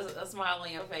tell by a smile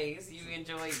on your face. You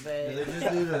enjoyed Did they that.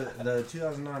 just do the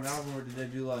 2009 album, or did they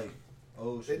do like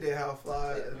They did How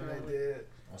Fly, and they did.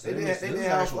 They did- did they an did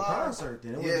actual How Fly. concert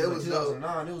then. It Yeah, it was was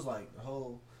 2009. It was like the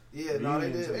whole. Yeah, no,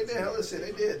 they did. They did hella shit.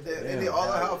 They did all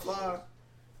the How Fly.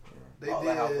 They all did.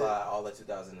 the How Fly, all the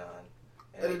 2009.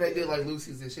 And then they did like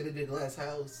Lucy's and shit. They did Glass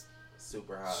House,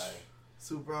 Super High.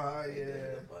 Super High. They did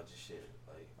Yeah. a bunch of shit.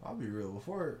 Like I'll be real.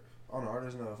 Before on the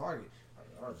artist know if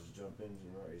I'll just jump in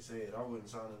and already say it. I wouldn't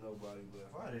sign to nobody, but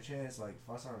if I had a chance, like if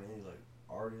I signed to any like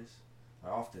artist,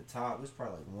 like off the top, it's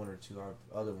probably like one or two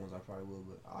other ones I probably would,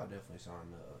 but I'll definitely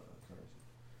sign Currency.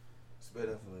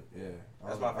 Spitter. Yeah,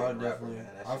 That's I my would favorite rapper, definitely. man.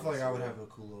 That I shit feel like was I would so have a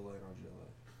cool little lane on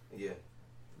GLA Yeah.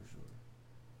 for sure.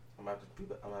 I'm gonna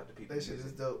have to peep. That shit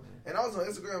is dope. And I was on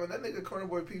Instagram, and that nigga Corner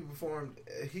Boy P performed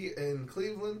he in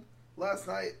Cleveland last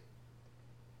night.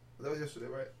 That was yesterday,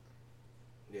 right?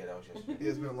 Yeah, that was yesterday. Yeah,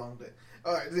 it's been a long day.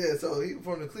 All right, yeah. So he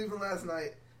performed in Cleveland last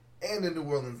night and in New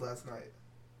Orleans last night.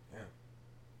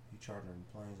 You chartering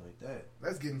planes like that?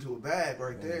 That's getting to a bag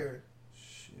right Yeah. there.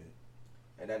 Shit.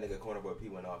 And that nigga Corner Boy P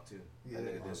went off too. Yeah. That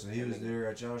nigga Oh, did- so he that was nigga- there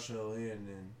at y'all show and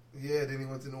then. Yeah, then he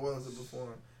went to New Orleans to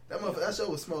perform. That show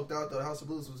was smoked out though. House of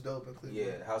Blues was dope in Cleveland.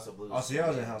 Yeah, House of Blues. Oh, so y'all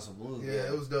was in House of Blues. Yeah,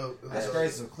 it was dope. It was That's dope.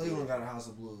 crazy. So Cleveland got a House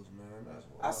of Blues, man. That's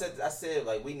wild. I said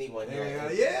like we need one here.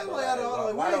 Yeah, But,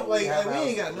 like, why don't we have we House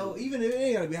ain't of got no. Blues? Even if it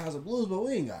ain't gotta be House of Blues, but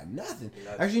we ain't got nothing. You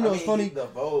know, Actually, you know, I it's mean, funny. The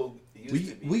Vogue used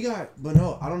to be. We got, but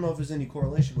no, I don't know if there's any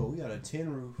correlation, but we got a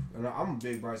tin roof, and I'm a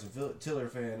big Bryson Tiller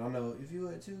fan. I know if you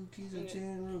had two keys of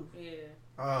tin roof, Yeah.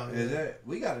 Oh, yeah. is that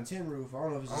we got a tin roof? I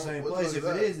don't know if it's the Oh, same what place. is If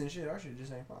that? it is, then shit, our shit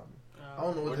just ain't popping. I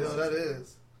don't know what the hell that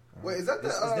is. Wait, is that the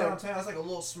It's downtown? It's like a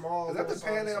little small. is that the little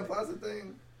Pan side- Am Plaza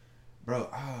thing? Bro,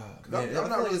 'Cause man, I'm I not feel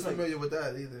like really it's like, familiar with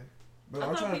that either. bro, I I'm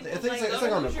thought trying to. people I think like it's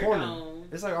like on the Hoosier corner. Dome.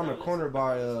 It's like on the corner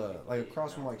by like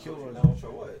across from like Kilroy. No,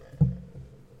 sure what?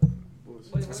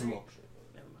 Wait, That's where? more.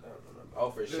 Never mind. Oh,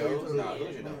 for shows? Nah,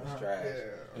 Hoosier Dome was trash.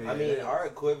 Yeah. I mean, our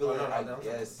equivalent, Oh, no, I that was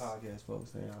guess. podcast,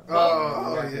 folks.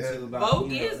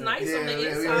 Vogue is nice on the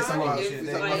inside. It's like,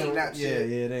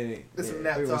 This some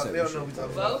nap talk. They don't know what we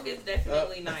talking about. Vogue is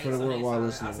definitely nice For the on the worldwide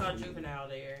inside. I listeners. saw Juvenile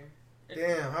there.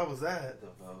 Damn, how was that? The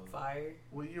Vogue. Fire.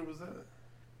 What year was that?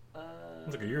 It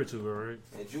was like a year or two ago, right?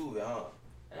 And Juve, huh?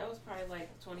 That was probably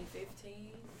like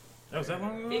 2015. That was that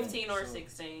long ago? 15 or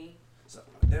 16. So,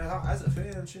 as a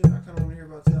fan, shit, I kind of want to hear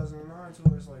about 2009 too.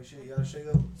 Where it's like, shit, you gotta shake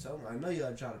up something. I know you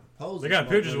gotta try to propose. They to got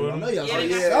pictures somebody, with but I know them. you Yeah, gotta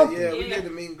they say got- Yeah, something. we Yeah. did the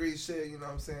meet and greet shit, you know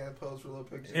what I'm saying? Post for a little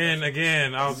picture. And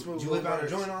again, I'll Did you live out a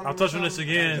joint on I'll touch on this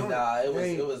again. Nah, it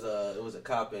was a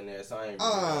cop in there, so I ain't.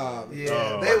 Yeah,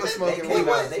 Oh. they was They smoking came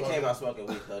weed. out. They came out smoking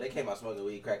weed though. They came out smoking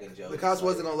weed, cracking jokes. The cops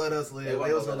wasn't gonna let us live. They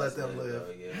wasn't was gonna let us them live.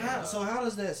 though, yeah. So how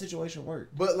does that situation work?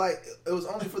 But like, it was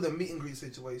only for the meet and greet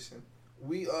situation.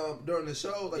 We during the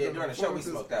show, like Yeah, during the show we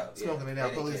smoked out. Yeah. smoking it They out.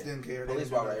 didn't Police care. didn't care. Police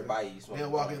They walking didn't right do by you. nothing. Smoking They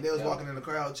walking. They was yeah. walking in the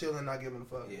crowd, chilling, not giving a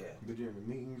fuck. Yeah. But during the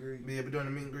meet and greet, Yeah, but during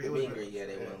the meet and greet, The it meet was and greet, yeah,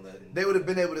 they wouldn't let it. they would have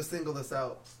been able to single us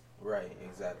out, Right,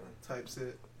 exactly. type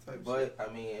shit. Type shit. But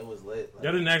I mean, it was lit. Like,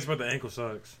 Y'all didn't ask about the ankle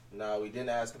socks. nah, we didn't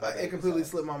ask about that. It completely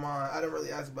slipped my mind. I didn't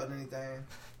really ask about anything.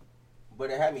 But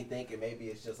it had me thinking maybe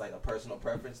it's just like a personal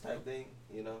preference type thing,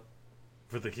 you know?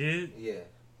 For the kid? Yeah.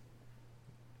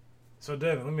 So,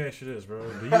 Devin, let me ask you this, bro.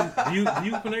 Do you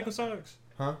hoop in ankle socks?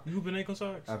 Huh? You hoop in ankle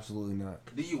socks? absolutely not.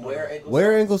 Do you wear ankle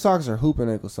Wear socks? ankle socks or hooping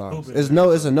ankle socks? Hooping It's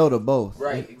ankle it's a no to both.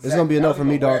 Right, It's gonna be a no for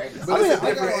me, dog. But I mean, it's a I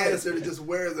different got- answer to just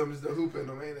wear them as the hooping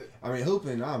them, ain't it? I mean,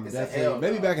 hooping. I'm It's a definitely hell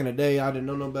maybe no. back in the day I didn't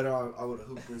know no better. I would have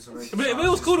hooped in some ankle But it socks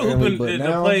was cool to hoop sparingly, in, but and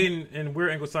now, play and wear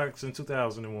ankle socks in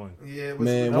 2001. Yeah, it was,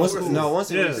 Man, it once was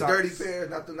it Yeah. was the dirty pair,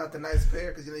 not the nice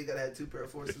pair, because you know you gotta have two pair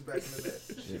of forces back in the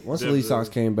day. once Elite socks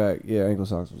came back, yeah, ankle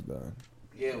socks was done.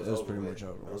 Yeah, it was, It was over pretty with. much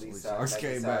over. Elite Elite socks, socks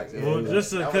Nike came socks, back. yeah. Well, just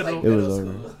to That cut was like the- It was middle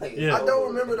over. school. Like, Yeah. I don't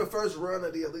remember the first run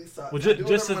of the Elite socks. Well, I do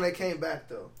just remember when they came back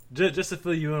though. Just to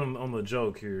fill you in on the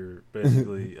joke here,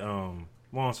 basically, long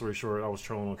story short, I was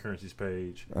trolling on Currency's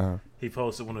page. He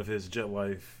posted one of his Jet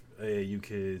Life AAU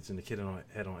kids, and the kid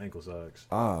had on ankle socks.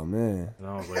 Oh man, And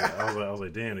I was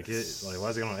like, damn, the kid, like, why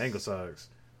is he on ankle socks?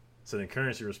 So then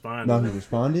Currency responded. no, he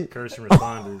responded. Currency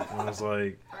responded, and I was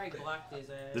like, Probably blocked his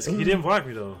ass. this, he didn't block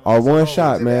me though. Our one Oh,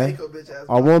 shot, Jimmy man. Ankle, bitch ass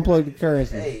Our boy. one plug the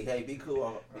currency. Hey, be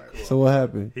cool. Be cool. So what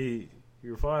happened? He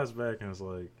replies back and was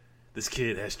like, this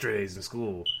kid has strays in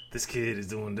school. This kid is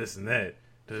doing this and that.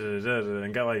 Da, da, da, da,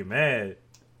 and got like mad.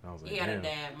 I was like, He had a damn.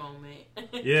 dad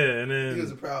moment. Yeah, and He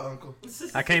was a then proud uncle.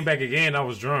 I came back again. I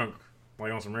was drunk,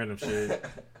 like on some random shit.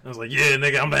 I was like, yeah,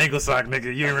 nigga, I'm the ankle sock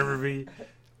nigga. You remember me?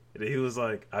 And then he was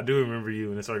like, I do remember you.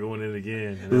 And then started going in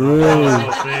again. And then all Really?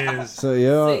 those fans. So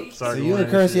yeah, See? so started you going and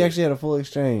in currency shit. actually had a full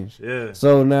exchange. Yeah.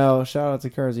 So now, shout out to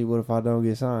currency. What if I don't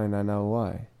get signed? I know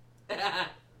why.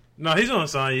 No, he's gonna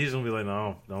sign you. He's gonna be like,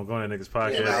 no, don't go on that nigga's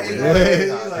podcast.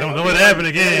 Yeah, Don't know what happened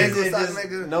again. Ankle sock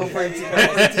nigga. No free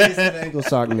tickets to the ankle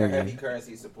sock We're heavy nigga.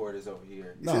 currency supporters over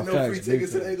here. He No, said no facts, free big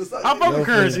tickets to the facts. ankle sock I nigga. fuck No with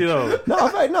currency though. No,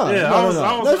 in fact, no. Yeah, no, I was- no.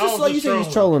 I was- That's I just was like you just said,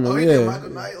 he's trolling. trolling Oh, him. he did Yeah. Michael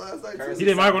Knight last night too. He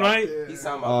did Michael Knight? Yeah. He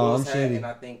signed my Oh, Bulls I'm hat, shitty. and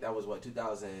I think that was what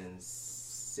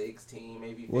 2016,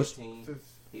 maybe What's- 15.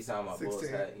 He signed my Bulls 16.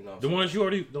 hat. You know, what The I'm ones you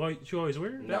always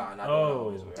wear? saying? Nah, not the one I Oh.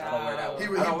 always wear. I don't wear that one. He I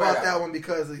don't wear bought that one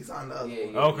because he's on the other Yeah,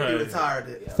 one. yeah, Okay. He retired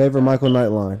it. Yeah. Favorite Michael Knight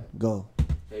line. Go.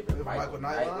 Favorite Michael Michael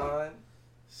Knight Knight line.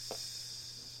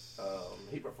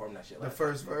 He performed that shit. The Like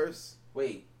first verse.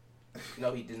 Wait,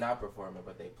 no, he did not perform it,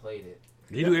 but they played it.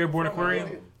 Did he do Airborne Aquarium?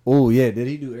 Oh yeah, did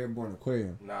he do Airborne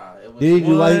Aquarium? Nah, it was. Did he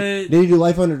do What? life? Did he do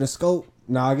life under the scope?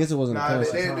 Nah, I guess it wasn't. Nah, a they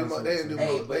currency didn't do concert, much. They didn't do so-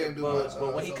 Hey, much. They didn't do much.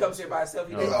 but when he comes here by himself,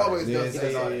 he He does He all always that. does He that.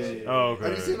 does all Yeah, that yeah, shit. yeah. Oh, Have you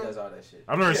okay. seen He him? does all that shit.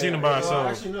 I've never seen him by No, himself.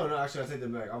 actually, no. Actually, I take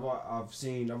that back. I've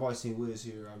always seen Wiz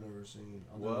here. I've never seen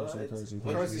What? currency.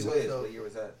 When Currency was was Wiz? dope. What year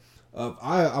was that?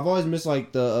 I've always missed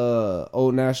like the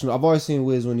old national. I've always seen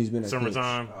Wiz when he's been at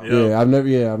Summertime. Coach. Yeah. Yeah, I've never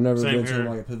Same been here. to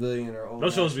like a pavilion or old.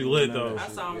 Those shows be National, lit, none of though. that I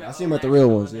shit. saw him. Yeah, at I see him at the Old real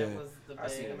National, ones. and Yeah. that was the I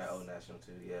seen him best. at Old National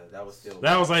too. Yeah, that was still.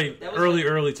 That was like That was early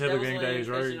when- Tether that was Gang when days,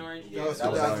 Fish and right? Orange Yeah, Juice.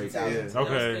 that was like- like yeah. yeah. That was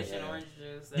Okay. Fish and Orange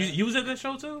Juice. You was at that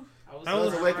show too? I was That That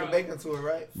was was a Wake and Bacon tour,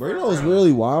 right? Bro, you know what's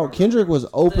really wild? Kendrick was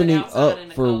opening up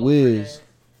for Wiz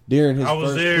during his I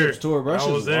was first there. Clips tour. Bro, that I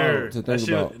shit was there. wild to That think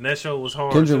shit, about. that show was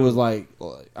hard. Kendrick too. was like,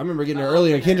 I remember getting there Oh,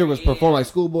 earlier. Kendrick was yeah. performing like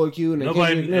Schoolboy Q, and then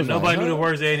nobody Kendrick, and it was nobody like, knew the huh?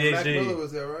 words to Mac Miller ADHD.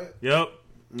 was there, right? Yep.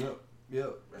 Yep.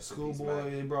 Rest in peace, Schoolboy,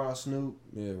 Mac. they brought out Snoop.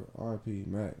 Yeah, R.I.P.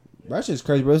 Mac. That shit's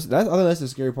crazy, bro. I think that's the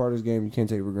scary part of this game. You can't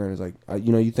take it for granted. It's like,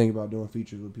 you think about doing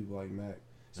features with people like Mac.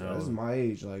 So No. this is my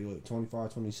age, like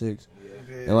 25, 26. Yeah.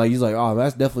 Yeah. And like he's like, oh,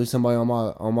 that's definitely somebody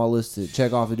on my list to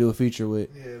check off to do a feature with.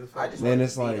 Yeah, the I just Man, wanted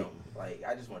it's to meet like- him. Like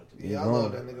I just wanted to be. Yeah, I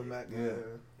love that nigga Mac. Yeah.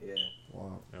 Yeah.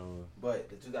 Wow. But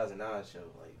the 2009 show,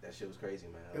 like that shit was crazy,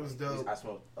 man. It was Like, dope. I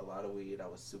smoked a lot of weed. I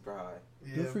was super high.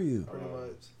 Yeah, Good for you. pretty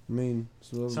much. I mean,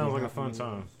 so Sounds like a fun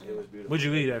time. It was beautiful. What'd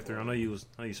you eat after? I know you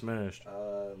smashed.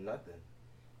 Nothing.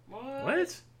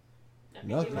 What? That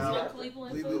means you was Nothing. on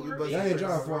Cleveland We food bust- Y'all review. ain't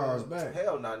drive 4 hours back.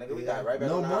 Hell no, nigga. We Yeah. got right back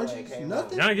No on the island munchies, and came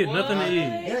nothing? Y'all ain't get nothing to What?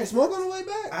 eat. You ain't smoke on the way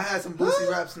back. I had some Boosie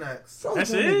rap snacks.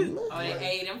 That's it? Oh, they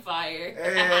ate and fired.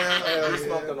 Yeah, We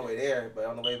smoked on the way there, but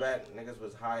on the way back, niggas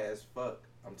was high as fuck.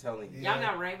 I'm telling you. Yeah. Y'all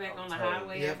got right back on the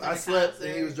highway. Yep, after I the slept concert.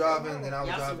 and he was driving, and I was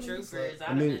Y'all some driving. troopers. I'd I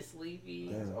have mean- been sleepy.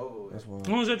 Damn, It's over with. that's wild.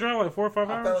 How long was that drive? Like 4 or 5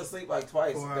 I fell hours? asleep like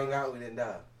twice. 4 Thank hours. God we didn't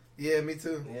die. Yeah, me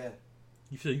too. Yeah.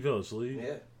 You fell asleep?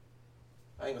 Yeah.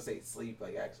 I ain't gonna say sleep,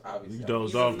 like actually, obviously. You I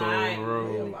dozed You off was though on the not- yeah,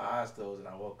 road. my eyes closed and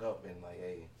I woke up and like,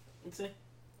 hey,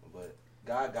 but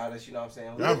God got us, you know what I'm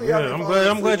saying? Yeah, Lately, I've been I'm falling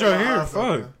glad asleep y'all with my here. eyes Fuck.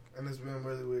 open, and it's been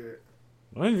really weird.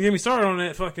 Don't even get me started on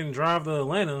that fucking drive to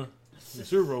Atlanta, the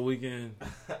Super Bowl weekend.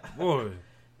 Boy,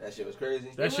 That shit was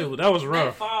crazy. that was- was That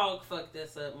rough. fog fucked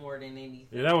us up more than anything.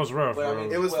 Yeah, that was rough, But I bro.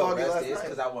 mean, It was well foggy last rested. It's night.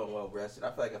 because I wasn't well rested.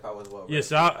 I feel like if I was well rested,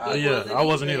 Yes, I I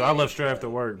wasn't either. I left straight after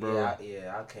work, bro.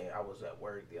 Yeah, I can't. I was at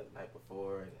work the other night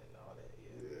before and all that.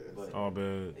 Yeah, but All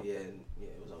bad. yeah,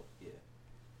 it was. Yeah,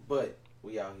 but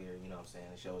we out here. You know what I'm saying?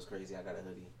 The show was crazy. I got a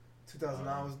hoodie.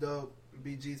 2009 was dope.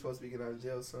 BG supposed to be getting out of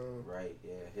jail soon. Right?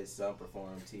 Yeah, his son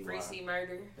performed. Ty. Free C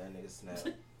murder. That nigga snapped.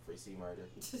 Free C murder.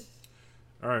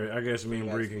 All right, I guess me and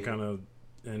Bree can kind of,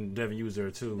 and Devin, you was there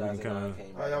too. We can kind of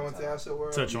Oh, y'all went to Astro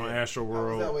World? touch on Astro How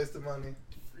was that World. waste of money?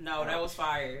 No, that was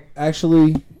fire.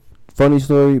 Actually, funny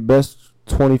story. Best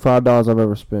 $25 I've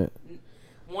ever spent.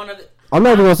 One of the. I'm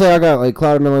not even gonna say I got like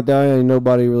clouded man like that. Ain't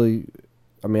nobody really.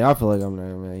 I mean, I feel like I'm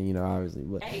there, man. You know, obviously,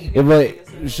 but Hey, you if gotta like, take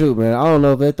us in. shoot, man, I don't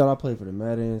know if they thought I played for the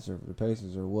Madden or for the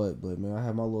Pacers or what, but man, I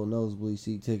had my little nosebleed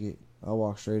seat ticket. I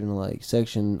walked straight into like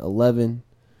section 11.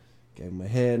 Gave him a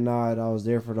head nod. I was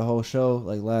there for the whole show,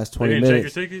 like last They 20 didn't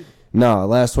minutes. check your ticket? No,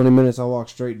 last 20 minutes I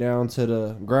walked straight down to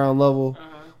the ground level.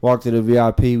 Walked to the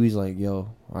VIP. He's like, "Yo,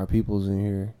 our people's in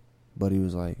here," but he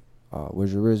was like,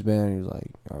 "Where's your wristband?" He was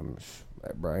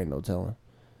like, "Bro, ain't no telling."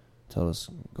 Tell us,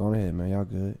 go on ahead, man. Y'all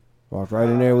good. Walked right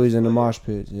in there. We was in the mosh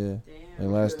pits. Yeah,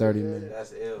 Damn. like last 30 Yeah. minutes.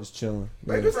 That's ill. Just chilling.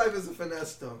 Vegas life is a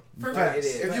finesse though. For It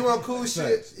is. If you want cool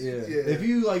shit, Facts, yeah. If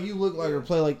you like, you look like or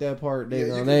play like that part, they,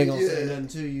 Yeah, you they ain't can- gonna say yeah. nothing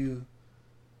to you.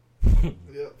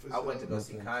 Yep, for I went to sure. go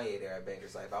see Kanye there at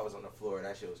Bankers Life. I was on the floor.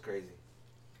 That shit was crazy.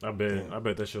 I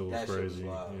bet that show was That shit was crazy.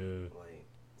 wild. Yeah.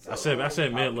 Like, I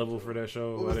said mid level for that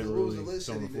show. What I was didn't what was really list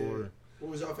sit on the that he did? floor.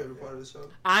 What was your favorite part of the show?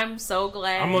 I'm so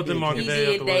glad I'm with them all he day did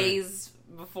after work. days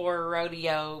before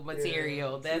rodeo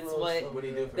material. Yeah. That's what. What do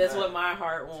you do for That's that? what my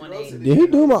heart wanted. Did he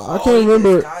do my? I Oh, can't he did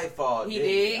remember. Skyfall. He didn't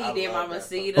did. He I did love my that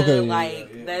Masita. Okay, yeah, Like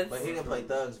Yeah, that's but he didn't play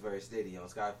Thug's verse, did he, on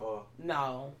Skyfall?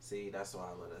 no. See, that's why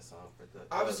I love that song for Thug.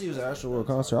 Obviously, it was an Astro World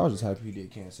concert. I was just happy he did.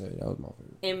 Can't say that was my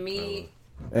favorite. And me,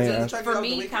 And Did he Astro- check for out the me,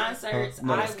 weekend? concerts. Huh?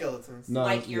 No. I Skeletons. No.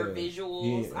 like your yeah.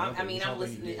 visuals. Yeah, I mean, I'm something he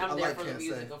listening. did. I'm I there like for the Can't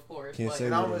music, Say. of course. Can't but say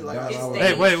And I don't what really it like is. his I- I- stage.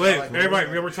 Hey, wait, Like,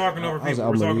 everybody, we're talking over I was people.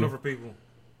 We're out talking with over people.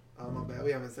 Oh my bad.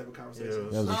 We having separate conversations.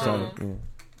 Yeah. That was Um, exciting.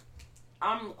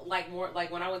 I'm like more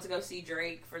like when I went to go see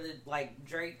Drake for the like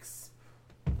Drake's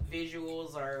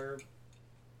visuals are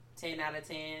 10 out of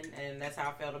 10, and that's how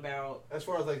I felt about. As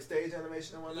far as like stage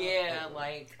animation and whatnot. Yeah,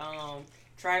 like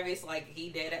Travis, like he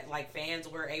did it. Like fans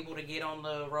were able to get on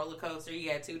the roller coaster. He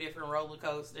had 2 different roller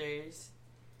coasters,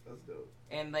 That's dope.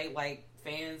 and they like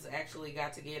fans actually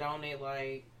got to get on it.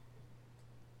 Like,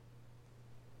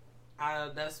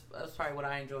 that's probably what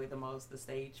I enjoyed the most, the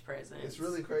stage presence. It's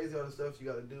really crazy all the stuff you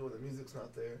got to do when the music's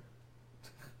not there.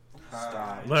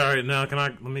 Stop. All right, now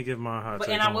let me give my hot But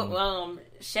take and I on- would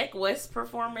Sheck West's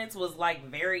performance was like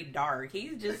very dark.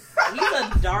 He's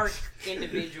a dark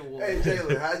individual. Hey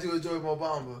Jalen, how'd you enjoy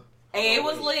Mobamba? Hey, it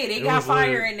was lit. It It got was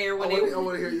fire lit. in there I when want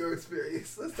to it. hear your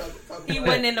experience. Let's talk He about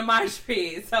wasn't in the mosh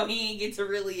pit, so he didn't get to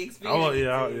really experience.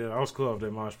 I was cool off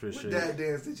that mosh pit What shit. dad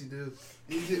dance did you do?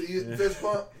 You did fist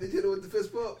pump? Did you hit it with the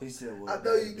fist pump? He said, I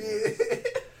know you did.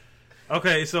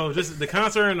 Okay, so just the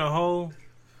concert in the whole.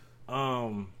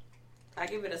 I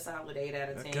give it a solid 8 out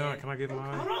of 10. Can I give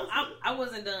mine? Hold on, I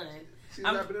wasn't done. She's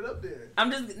I'm- wrapping it up there.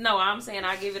 I'm saying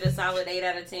I give it a solid 8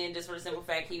 out of 10 just for the simple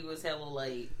fact he was hella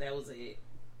late. That was it.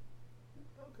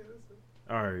 Okay, that's it.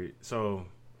 All right, so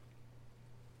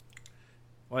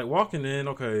like walking in,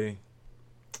 okay,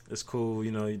 it's cool.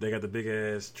 You know, they got the big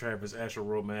ass Travis Astro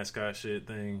World mascot shit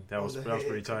thing. That Oh, was the pretty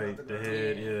head coming tight. out The the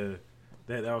head, ground.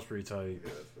 yeah, that was pretty tight. Yeah,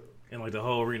 that's it. And like the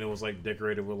whole arena was like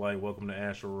decorated with like "Welcome to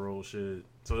Astro World" shit.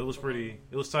 So it was pretty.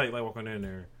 It was tight, like walking in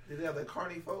there. Did they have the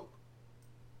Carney folk?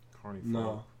 Carney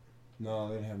No, No,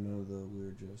 they didn't have none of the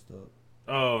weird dressed up.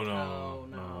 Oh Oh, no.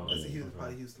 no. That's a Houston,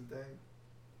 probably Houston thing.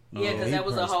 Yeah, because he that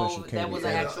was a probably whole, special that was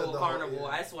an catered. actual Yeah, the carnival. whole-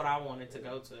 yeah. That's what I wanted to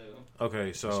go to. Okay,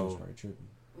 That shit was so probably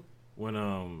trippy.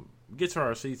 when we get to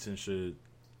our seats and shit,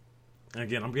 and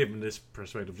again, I'm giving this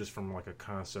perspective just from like a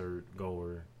concert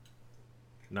goer,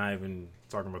 not even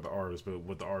talking about the artist, but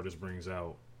what the artist brings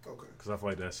out. Okay. Because I feel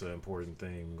like that's an important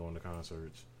thing going to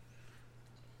concerts.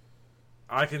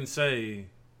 I can say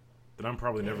that I'm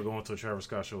probably never going to a Travis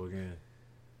Scott show again.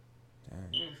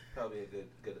 Dang. Probably a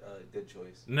good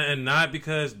choice. And not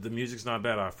because the music's not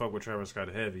bad. I fuck with Travis Scott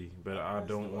heavy, but I That's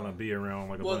don't the want to vibe. be around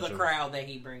like a Well, bunch the of crowd that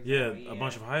he brings. yeah, out, a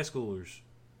bunch of high schoolers,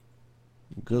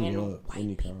 Good And luck. white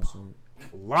Any people. concert.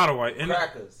 a lot of white. And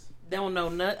Crackers. don't know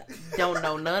none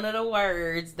of the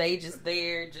words. They just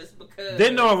there just because.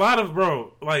 didn't know a lot of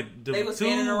like the They was two.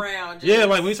 standing around. Just, Yeah,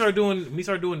 like we started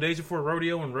doing Days Before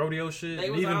Rodeo and rodeo shit, They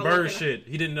and was even all bird looking- shit.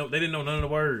 They didn't know none of the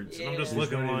words. And I'm just Yeah.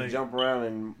 looking ready to like jump around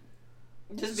and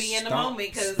just be in the stomp-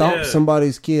 moment because stomp Yeah.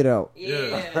 somebody's kid out.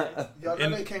 yeah. Y'all know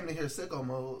And- they came to hear Sicko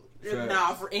Mode.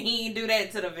 Nah, and he didn't do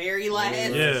that to the very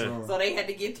last. Yeah. So they had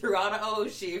to get through all the old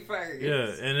shit first.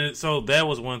 yeah, and so that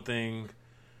was one thing.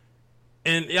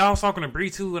 And I was talking to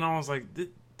Bree too, and I was like, did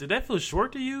that feel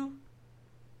short to you?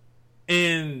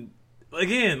 And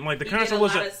again, like the He concert did a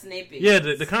was lot of snippets. yeah,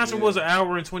 the concert Yeah. was an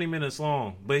hour and 20 minutes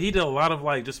long, but he did a lot of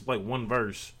like just like one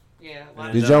verse. Yeah. A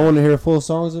lot Did of, y'all want to hear full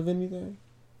songs of anything?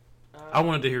 I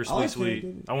wanted to hear Sweet like Sweet.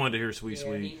 it. I wanted to hear Sweet yeah,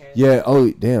 Sweet. he had- Yeah.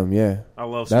 Oh, damn. Yeah. I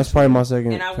love That's Sweet probably my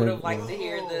second. And I would have favorite liked one. to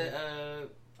hear the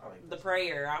I like the this.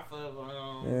 prayer off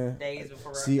of Yeah. Days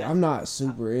Before. See, That's- I'm not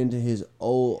super into his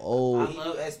old. Did he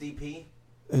do SDP?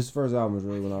 His first album was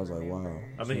really when I was like, wow.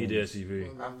 I think he did SCP.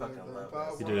 I fucking love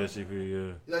that. He did SCP, yeah.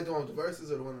 You like the one with the verses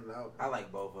or the one in the album? I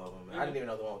like both of them. I didn't even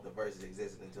know the one with the verses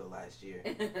existed until last year.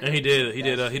 And he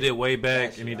did Way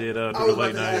Back, and he did I Through was the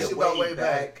Late about to ask Night. you about Way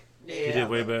Back. Yeah. He did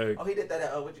Way Back. Oh, he did that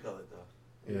at, what you call it,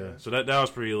 though? Yeah, so that was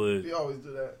pretty lit. You always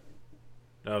do that.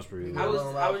 That was pretty I lit.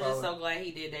 was just so glad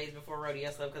he did Days Before Rodeo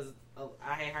stuff because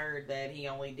I had heard that he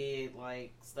only did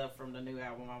like stuff from the new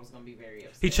album. I was gonna be very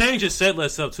upset. He changed his set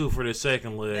list up too for the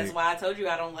second leg. That's why I told you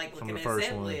I don't like From looking the at first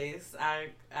set one. lists. I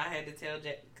had to tell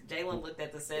Jalen looked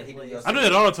at the set He did list. I do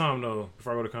that all the time though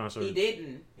before I go to concerts. He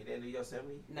didn't. He didn't do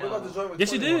Yosemite? No. What about the joint with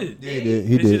Yes, he 21? did. Yeah, he did.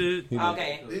 He Yes, he did. did. He did.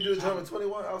 Okay. Did you do the joint with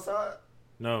 21 outside?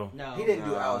 No. No. He didn't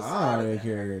do I outside. didn't I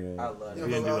care. love You it.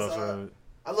 He didn't do outside? outside.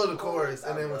 I love the chorus,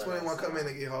 and then when I love 21 outside. come in,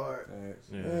 it get hard.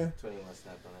 Yeah. Yeah. 21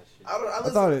 snapped on that shit. I I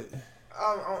thought it.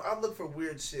 I look for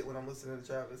weird shit when I'm listening to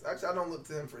Travis. Actually, I don't look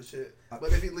to him for shit.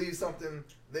 But if he leaves something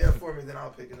there for me, then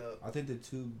I'll pick it up. I think the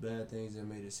two bad things that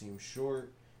made it seem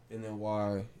short, and then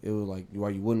why it was like why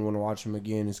you wouldn't want to watch him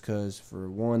again is because for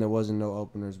one, there wasn't no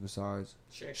openers besides.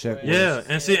 Check West. Yeah,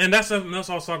 and see, and that's something else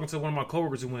I was talking to one of my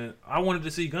coworkers who went, I wanted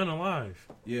to see Gunna live.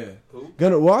 Yeah. Who?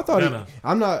 Gunna. Well, I thought Gunna.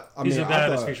 I'm not. I He's mean, the guy I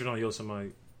that's thought, featured on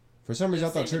Yosemite. for some reason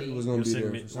I thought Yosemite. Trippie was gonna be there.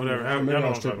 Yosemite, For some whatever. reason. I Maybe know I what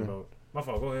was I'm talking tripping. about. My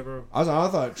fault. Go ahead, bro. I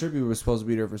thought Trippie was supposed to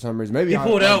be there for some reason. Maybe He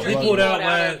pulled out. He I- pulled out of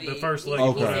last it. the first He- leg. He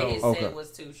He pulled said out. his Okay. set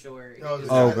was too short. Y'all was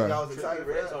Oh, excited, okay. y'all was excited Trippie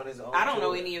for Red's that? on his own I don't know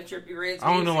tour. any of Trippie Red's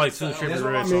I don't know, like, two music, so- Trippie That's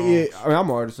what Red I mean. Yeah, songs. I mean, I'm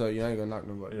an artist, so you ain't gonna knock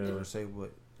nobody Yeah. or say,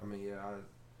 but I mean, yeah,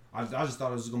 I just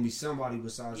thought it was gonna be somebody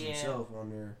besides Yeah. himself on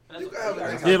there. You can have Yeah,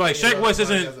 next Yeah, like, opinion Shaq West about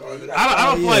somebody isn't- as an artist. I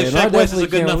don't feel like Yeah, and I Shaq West is a definitely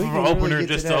good enough can't- of we an can really opener get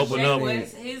to just to that open shit. up. Shaq Shaq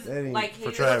West, his That ain't- like For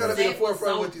his Travis. Gotta be set was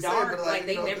forefront so what you say, dark, but, like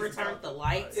they you know, never this is turned not- the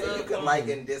lights Yeah, you up. can like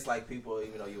and dislike people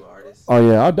even though you're an artist. Oh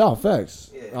yeah, I doubt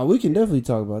facts. Yeah. We can definitely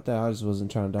talk about that. I just wasn't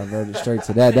trying to divert it straight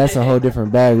to that. That's a whole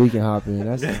different bag we can hop in.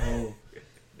 That's a whole.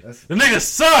 The nigga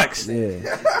sucks. Yeah.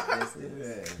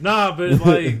 Nah, but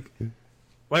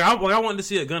like I wanted to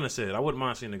see a Gunna set. I wouldn't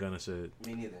mind seeing a Gunna set.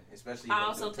 Me neither. Especially I when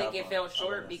also the think top it one. fell I love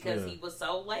short that because Yeah. he was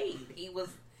so late. He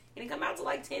didn't come out till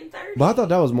like 10:30. But I thought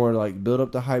that was more like build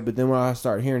up the hype. But then when I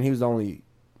started hearing he was the only,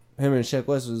 him and Shaq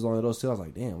West was only those two, I was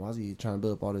like, damn, why is he trying to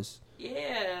build up all this? Yeah,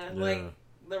 Yeah. like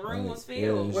the room Like, was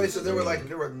filled. yeah, Wait, so there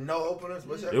were no openers?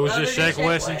 But It was Other just than Shaq Shaq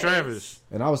West and West. Travis.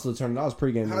 And I was still turning. I was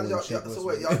pregame. How did y'all? Shaq So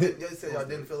West wait, was- y'all said y'all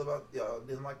didn't feel about y'all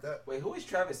didn't like that? Wait, who is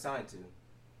Travis signed to?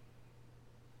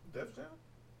 Def Jam?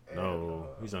 And, No,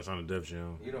 he's not signed to Def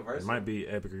Jam. It Universal? might be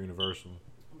Epic or Universal.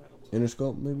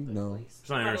 Interscope maybe no. It's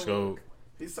not Interscope.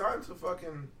 He signed to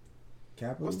fucking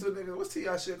Capital. what's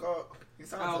T.I. shit called? He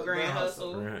signed to Grand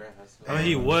Hustle. Grand Hustle. I mean,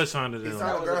 he was signed to He them.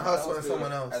 signed- That Grand was Hustle and good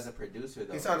someone else. As a producer,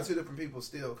 though. He signed to two different people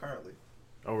still currently.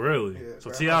 Oh, really? Yeah, So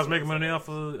Grand T.I.'s Hustle making was money on off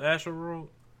of Astro World?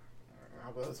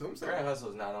 I would assume so. Grand Hustle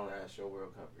is not on that show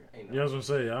World Cup. Ain't no. Yeah, I was gonna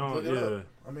say. I don't. Look it Yeah. up.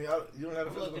 I mean, you don't have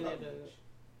to I'm looking physical at knowledge.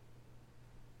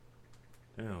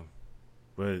 Damn.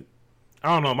 But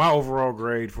I don't know. My overall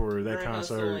grade for that Grand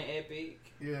Hustle concert. and Epic.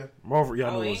 Yeah, My over, yeah, I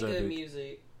Oh, know it ain't was good epic.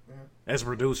 music. As a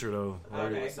producer though.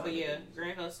 Okay, but yeah,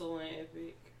 Grand Hustle and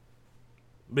Epic.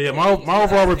 But yeah, my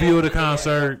overall review of the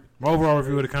concert. My overall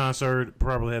review of the concert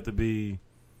probably had to be.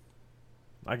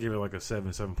 I give it like a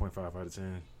 7.5 out of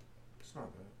 10. It's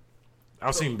not bad.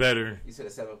 I've seen better. You said a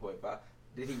 7.5.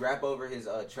 Did he rap over his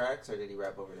tracks or did he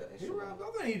rap over the He instrument? rapped.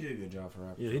 I think he did a good job for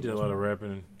rapping. Yeah, he did a lot of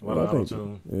rapping, a lot Well, of I think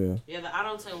auto-tune. Yeah. Yeah, the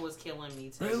auto-tune was killing me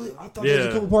too. Really? I thought there was Yeah.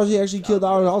 a couple parts he actually killed the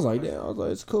auto. I was like, damn. I was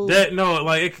like, it's cool. That no,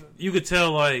 like you could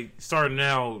tell, like starting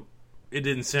out, it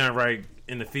didn't sound right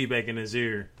in the feedback in his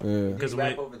ear. Yeah. Did Because he when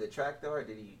rap over the track though, or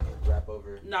did he rap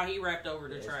over? No, he rapped over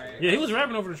the track. yeah, he was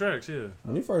rapping over the tracks. Yeah,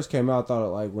 When he first came out, I thought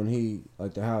like when he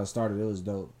like the how it started, it was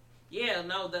dope. Yeah,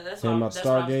 no, that's Saying what, about that's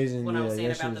what, stargazing, what I was yeah, saying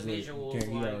that about shit the was like, visuals.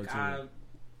 can't get out Like, too.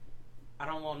 I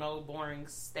don't want no boring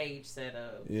stage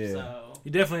setup. Yeah. So he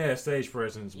definitely had stage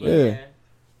presence. But Yeah.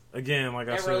 again, like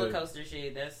I That roller said, coaster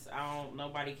shit,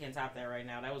 nobody can top that right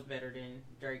now. That was better than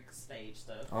Drake's stage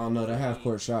stuff. I don't know that half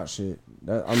court shot shit.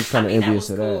 That, I'm just kind of I mean, that envious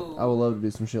was of that. cool. I would love to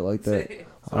do some shit like that.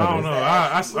 I don't know.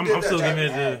 I'm still That giving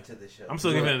it add to. to the show. I'm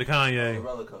still giving it to The Kanye.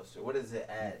 roller coaster. What does it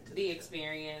add to The show?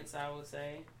 experience, I would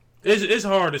say. It's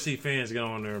hard to see fans get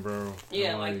on there, bro.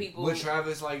 Yeah, like people. With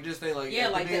Travis, like just they like Yeah,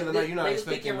 at like the end of the night, you're not they was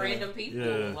expecting picking that. random people.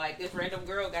 Yeah. Like this random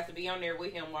girl got to be on there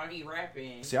with him while he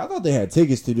rapping. See, I thought they had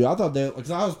tickets to do. I thought they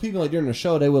because I was people like during the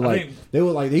show they would I like think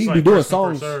he'd It's be like doing first come,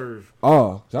 songs. first serve.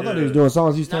 Oh, 'cause I thought he was Yeah. doing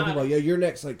songs. He was telling Nah. people like, "Yeah, you're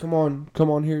next. Like, come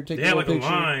on here, take They a had little like a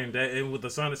picture." line with the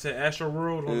sign that said Astro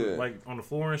World, Yeah. like on the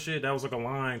floor and shit. That was like a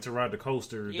line to ride the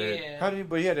coaster. That, Yeah. How do you?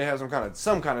 But he had to have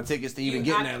some kind of tickets to even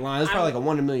You- get in I- that line. It's probably like a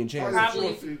 1 in a million chance.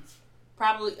 Probably-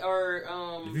 Probably or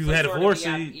if you some had a sort of floor VIP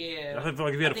seat, yeah. I feel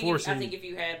like if you had a floor I seat, think if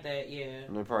you had that, yeah,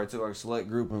 And they probably took like a select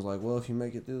group and was like, "Well, if you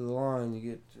make it through the line, you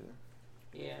get to."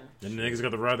 yeah. and the niggas got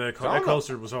to ride that. I don't That know.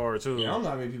 coaster was hard too. Yeah, I don't know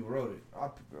how many people wrote it. I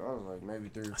was like maybe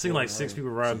 3. I seen like 6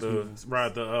 people ride the one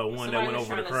Somebody that went was over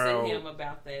trying the to send crowd. him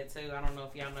about that too. I don't know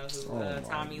if y'all know who Oh my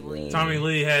Tommy God. Lee. Tommy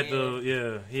Lee had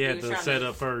Yeah. he had was the trying to-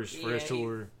 setup first for his yeah, he-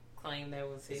 tour. claimed that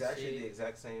was his It's actually the shit.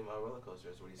 exact same roller coaster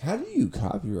as what he said. How do you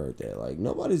copyright that? Like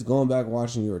nobody's going back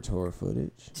watching your tour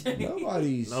footage.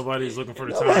 Nobody's looking for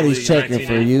the Nobody's Tommy Lee checking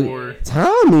for you.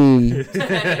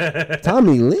 1984.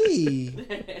 Tommy Lee,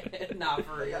 Nah,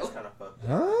 for Like, that's real. kind of fucked up.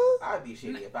 huh? I'd be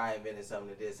shitty if I invented something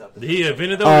that did something. He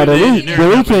invented those. Oh, the we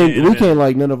engineering company can't invented.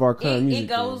 like none of our current It music.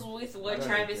 goes things. with what I don't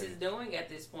Travis get is it. doing at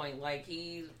this point. Like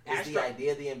he's Is the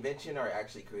idea the invention or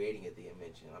actually creating it the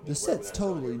invention? I mean, The set's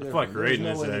totally different. like creating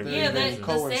There's no this way act. that yeah, they're that the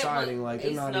coinciding. set Like is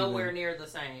they're not nowhere even. near the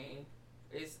same.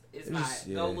 It's not. just-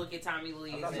 Go yeah. look at Tommy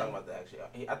Lee. I'm not talking about the actual.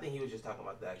 I think he was just talking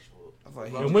about the actual. I thought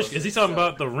he roller And which coaster is he talking itself.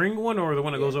 about the ring one or the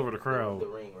one that goes over the The crowd?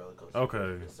 ring roller coaster.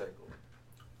 Okay. The circle.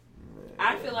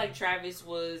 I feel like Travis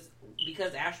was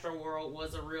because Astro World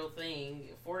was a real thing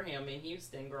for him in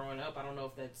Houston growing up. I don't know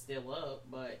if that's still up,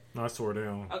 but No, it's tore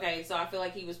down. okay. So I feel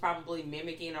like he was probably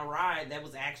mimicking a ride that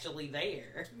was actually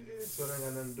there. So that ain't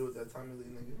got nothing to do with that Tommy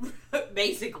Lee nigga.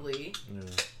 Basically, Yeah.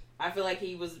 I feel like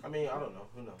he was. I mean, I don't know.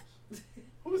 Who knows?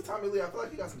 Who is Tommy Lee? I feel like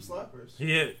he got some slappers.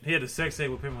 He had a sex tape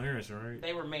with Pamela Anderson, right?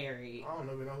 They were married. I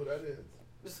don't even know who that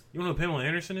is. You know who Pamela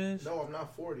Anderson is? No, I'm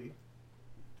not 40.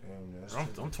 Damn, that's I'm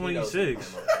He knows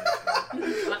 26.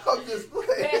 I'm just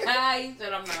playing. He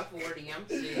said I'm not 40. I'm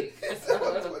sick. That's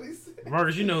what he said.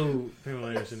 Marcus, you know who Pamela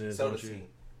Anderson is, So don't does you?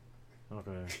 he.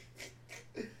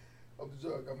 Okay. I'm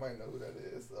drunk. I might know who that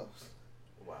is. So.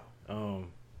 Wow.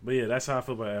 But yeah, that's how I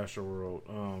feel about Astro World.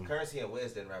 Currency and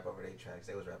Wiz didn't rap over their tracks.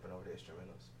 They was rapping over the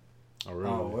instrumentals. Oh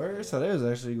really? Oh, where? So they was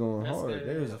actually going That's hard. good.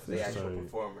 They was They official. actual Sorry.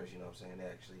 performers, you know what I'm saying? They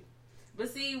actually. But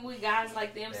see, with guys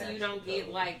like them, so They you don't actually get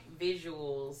go. like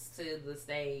visuals to the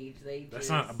stage. They That's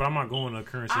just, not. But I'm not going to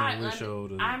Currency and Wiz show.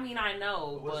 I mean, I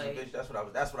know, What's the but visual?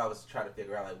 That's what I was trying to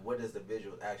figure out. Like, what does the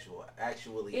visual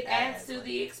actually it add? adds to Like,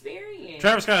 the experience.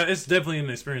 Travis Scott, it's definitely an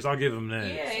experience. I'll give him that.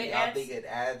 Yeah, so it y'all adds. think it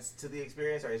adds to the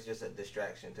experience, or it's just a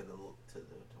distraction to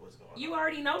what's going on? You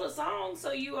already know the song,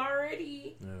 so you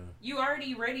already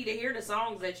ready to hear the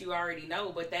songs that you already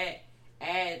know. But that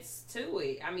adds to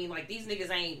it. I mean, like these niggas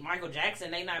ain't Michael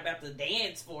Jackson. They not about to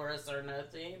dance for us or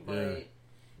nothing. But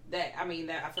that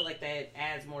I feel like that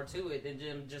adds more to it than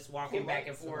them just walking back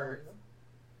and forth.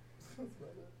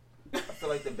 I feel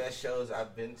like the best shows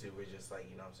I've been to were just like,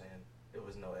 you know what I'm saying? There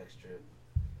was no extra.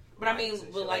 But I mean, lights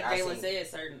and but shit. like I Jalen seen- said,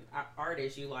 certain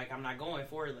artists, you like, I'm not going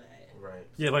for that. Right.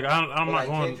 Yeah, like I'm But not like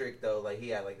going. Kendrick though, like he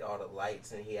had like all the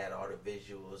lights and he had all the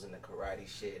visuals and the karate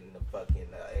shit and the fucking.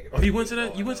 Oh, you went to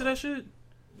that? You went to that shit?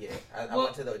 Yeah, I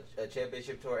went to the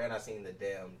championship tour and I seen the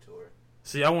damn tour.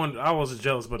 See, I wasn't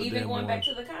jealous about the Even damn going one. back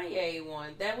to the Kanye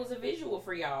one, that was a visual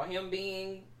for y'all. Him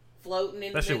being floating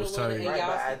in That the shit middle was of tight. it. Right, And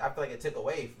but y'all, I feel like it took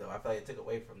away though. I feel like it took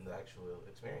away from the actual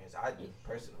experience. I do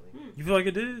personally. You feel like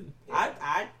it did? Yeah.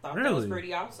 I thought that was Really?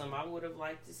 pretty awesome. I would have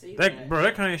liked to see That that. bro,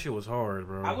 that kind of shit was hard,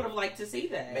 bro. I would have liked to see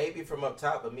that. Maybe from up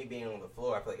top, but me being on the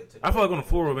floor, I feel like it took. I feel like on the away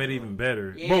floor from would made it even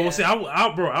better. Yeah. Bro, well, see, I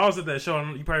was at that show,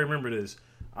 and you probably remember this.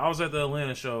 I was at the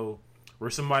Atlanta show where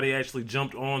somebody actually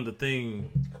jumped on the thing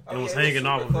Oh, and was yeah, it hanging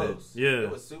off super of it. close. Yeah. It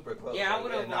was super close. Yeah, I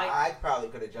would've no, liked- I probably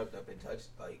could have jumped up and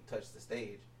touched the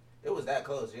stage. It was that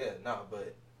close. Yeah, no,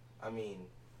 but I mean,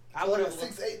 I So would like a have.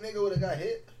 6'8" nigga would have got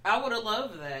hit. I would have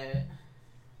loved that.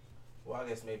 well, I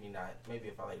guess maybe not. Maybe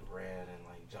if I like ran and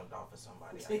like jumped off of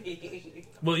somebody. I could touch it, you know?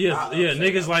 Well, yeah, I'll yeah. upset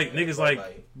Niggas them, like yeah, niggas but,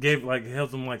 like gave like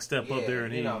helped them like step yeah, up there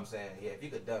and you he. know what I'm saying? Yeah, if you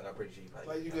could dunk, I'm pretty sure you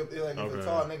probably. Like you could could, like if Okay. a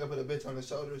tall nigga put a bitch on the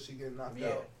shoulder, she get knocked Yeah.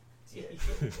 out. Yeah.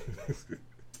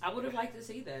 I would have liked to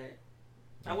see that.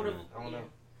 I would have. I don't know.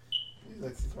 You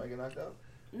like see somebody get knocked out?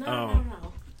 No, Um,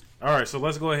 no. All right, so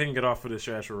let's go ahead and get off of this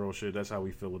trash roll shit. That's how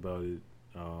we feel about it.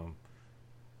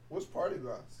 What's party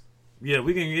glass? Yeah,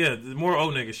 we can. Yeah, more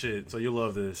old nigga shit. So you'll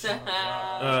love this.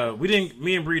 no. We didn't.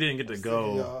 Me and Bree didn't get to I'm sick go.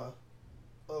 of y'all.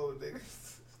 Oh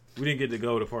niggas. We didn't get to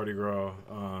go to Party Girl.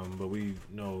 But we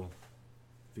know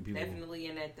a few people. Definitely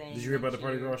in that thing. Did you hear about the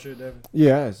Party Girl shit, Devin?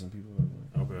 Yeah, I had some people.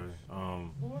 Okay.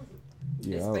 What was it?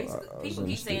 Yeah, It's I basically, was people in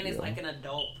the keep saying it's studio. like an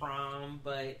adult prom,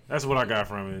 but That's what I got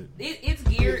from it. it's You get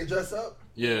to geared. dress up?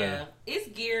 Yeah. It's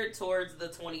geared towards the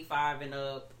 25 and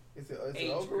up. Is it Age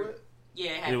over group. with? Yeah,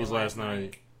 it, It happened was last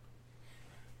night.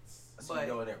 So But-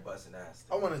 you go in there busting ass.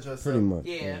 I want to dress Pretty up. much.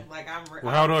 Yeah, like I'm.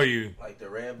 Well, how old are you? Like the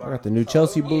red I bar. got the new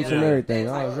Chelsea Oh, boots yeah. and everything.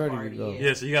 That's I like was a ready party, to go. yeah.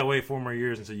 Yeah, so you gotta wait 4 more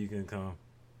years until you can come.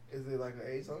 Is it like an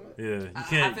age limit? Yeah, you I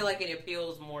can't. feel like it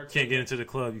appeals more. To Can't get into the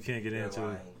club. You can't get They're into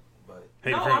lying, it. but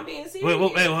Hey, No, Chris- I'm being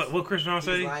serious. what Chris Brown he's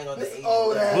say? lying on the This age.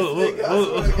 old ass What- what- nigga. I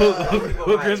what- swear to God.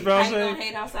 what Chris Brown I ain't gonna say?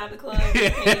 hate outside the club. You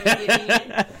can't even get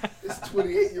in. This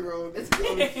 28-year-old. This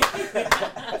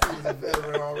he's a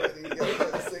veteran already. He got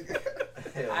a second.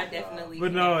 Hell I no. definitely.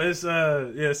 But no, it's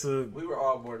yeah. So We were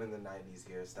all born in the '90s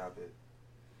here. Stop it.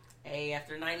 Hey,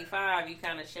 after 95, you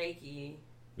kind of shaky.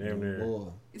 damn near. Boy.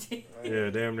 Yeah,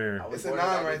 damn near. I was It's a born in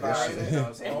 9 right there, 95, ain't it? you know what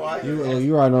I'm saying? Oh, I-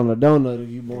 You riding on a donut if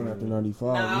you born after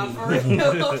 95. Nah, you- for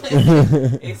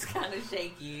real. It's kind of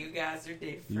shaky. You guys are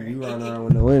different. You riding around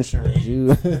with no insurance.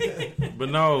 You. But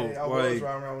no, Hey, I was like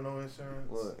riding around with no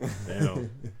insurance.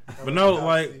 damn. But no,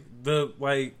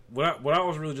 like what I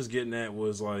was really just getting at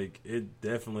was like it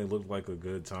definitely looked like a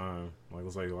good time. Like it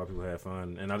was like a lot of people had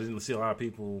fun, and I didn't see a lot of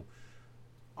people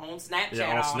On Snapchat.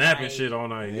 on all Snap and night. shit all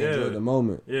night. Enjoy Yeah, the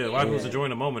moment. yeah, a lot of people was Yeah. enjoying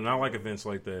the moment. And I like events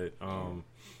like that.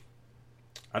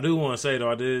 I do want to say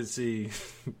though, I did see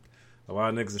a lot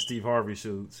of niggas in Steve Harvey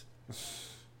suits.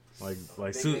 Like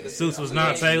Big suits, niggas. suits was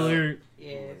not Yeah. tailored.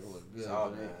 Yes. It's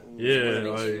all good. Yeah,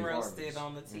 Chicken like roasted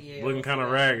on the TL. looking kind of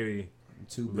raggedy.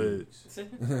 Two But- bigs.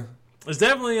 It's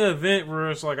definitely an event where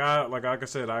it's like I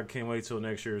said, I can't wait till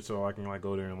next year so I can like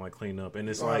go there and like clean up. And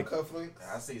it's like cufflinks.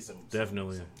 I see some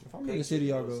Definitely. If I'm in the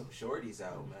city, I'll pictures, go. some shorties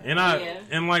out, man. and I Yeah.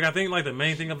 and like I think like the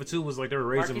main thing of it too was like they were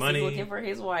raising Marcus is looking money. for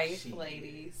his wife, Shit.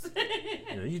 ladies.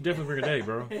 Yeah, you definitely bring a day,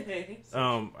 bro.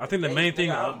 I think the Hey, main nigga,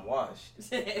 thing. I'm washed.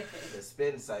 The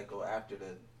spin cycle after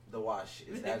the wash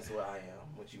is that's what I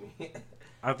am. What you mean?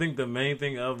 I think the main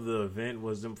thing of the event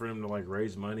was for them to like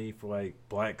raise money for like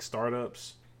black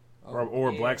startups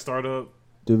or Yeah. black startup.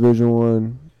 Division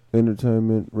One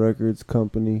Entertainment Records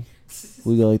Company.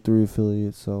 We got like 3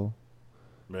 affiliates, so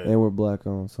Bet, and we're black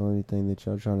owned. So anything that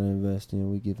y'all trying to invest in,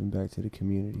 we giving back to the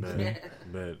community.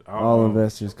 bet. All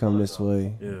investors come this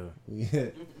way. Yeah,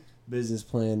 Business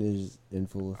plan is in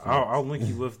full effect. I'll link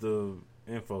you with the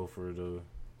info for the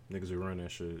niggas who run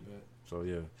that shit. So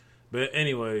yeah, but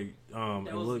anyway, That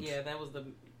it was looks that was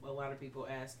a lot of people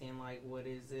asking like, what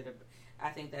is it? I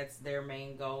think that's their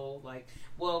main goal. Like,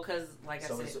 well, because like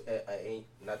So I it's said,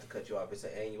 not to cut you off. It's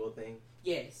an annual thing.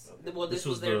 yes. Okay. Well, this This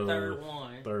was was their the third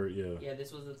one. third. Yeah, Yeah,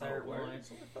 this was the third Oh, word. one.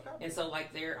 So what the fuck I And so,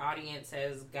 like, their audience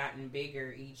has gotten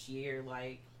bigger each year.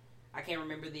 Like, I can't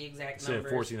remember the exact said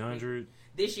numbers. 1,400.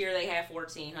 This year they had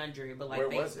 1,400, but like Where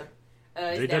they was it?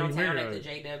 it's JW downtown at Marriott. the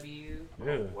JW.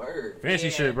 Yeah, Word. fancy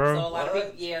Yeah, shit, bro. So a lot of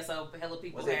What? people, yeah. So hella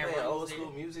people Was they have playing rooms old there.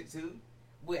 school music too?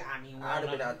 Well, I mean, I'd have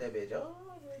been well, out that bitch. Oh,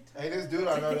 Hey, this dude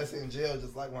I know that's in jail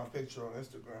just like my picture on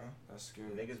Instagram. That's scary.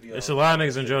 niggas be It's on- a lot of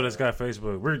niggas in jail that's got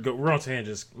Facebook. We're on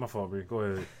tangents. My fault, Bree. Go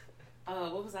ahead.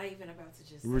 what was I even about to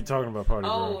just? We were say? talking about party.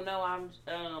 Oh Bro. no,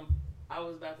 I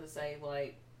was about to say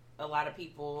like a lot of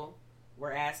people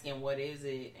were asking what is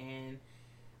it, and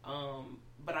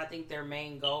but I think their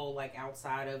main goal, like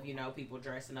outside of people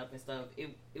dressing up and stuff,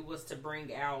 it was to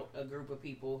bring out a group of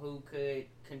people who could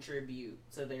contribute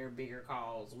to their bigger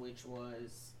cause, which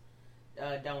was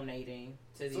donating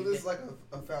to these. So this is like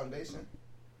a foundation.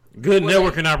 Good Well,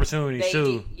 networking opportunities they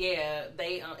too.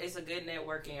 they it's a good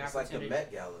networking It's like the opportunity.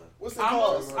 Met Gala. What's it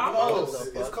Almost, called?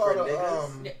 almost. It's called For a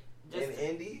niggas? Just- In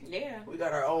Indy, yeah, we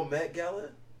got our own Met Gala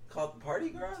called the Party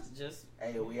Girls. just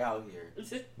Hey, we out here.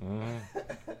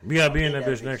 We gotta be in that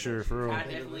That bitch next year for real. I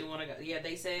definitely want to go. Yeah,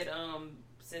 they said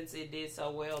since it did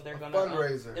so well, they're A gonna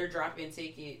fundraiser. they're dropping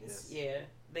tickets. Yes. Yeah,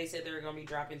 they said they're gonna be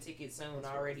dropping tickets soon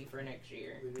already for next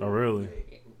year. Oh really?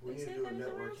 We They need to said do a that at the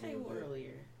round networking table event.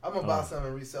 earlier. I'm gonna buy some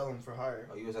and resell them for hire.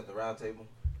 Oh, you was at the round table?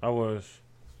 I was.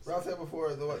 Round table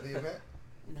for the event?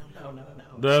 No.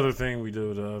 The other thing we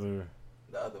do, the other.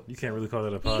 The other. You can't really call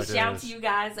that a He shouts podcast. you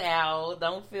guys out.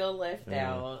 Don't feel left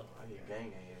Yeah. out. I hear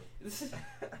gang in here.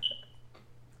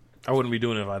 I wouldn't be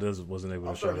doing it if I just wasn't able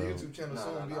I'm to shout starting a out. YouTube channel Nah,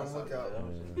 soon. nah, Be nah, on the something lookout.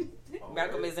 else. Oh,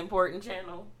 Malcolm word. is important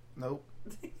channel. Nope.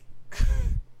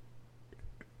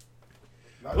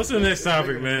 What's the next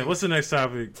topic, man? What's the next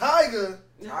topic? Tiger?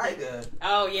 Tiger.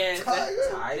 Oh yes, Tiger?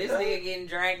 this nigga getting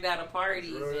dragged out of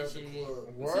parties Word and at the shit.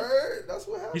 club. Word? That's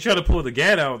what He happened? tried to pull the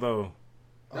gat out though.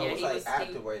 That Yeah, was he like was- he-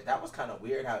 afterwards. That was kind of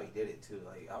weird how he did it too.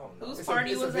 Like I don't know. Whose It's a-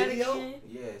 party it's a was that video? again?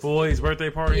 Yes. Floyd's birthday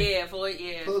party. Yeah, Floyd.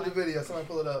 Yeah. Pull up the video. Somebody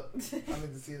pull it up. I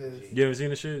need to see this. You haven't seen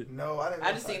the shit? No, I didn't know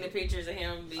I just seen the Tiger. pictures of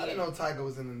him I didn't being, know Tiger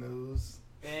was in the news.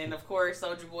 and of course,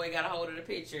 Soldier Boy got a hold of the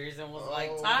pictures and was like,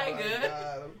 Oh, "Tiger." my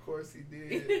God, of course he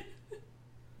did.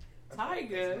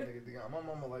 Tiger. That's my nigga thing. My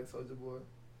mama likes Soulja Boy.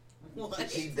 What?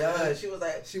 She does. She was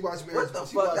like, She watched Marriage. "What the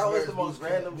she fuck? watched That was Marriage the most Boot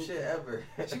Camp. random shit ever."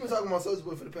 She been talking about Soulja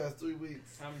Boy for the past 3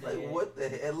 weeks. I'm Like dead. what the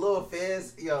hell? And Lil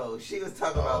Fizz, yo, she was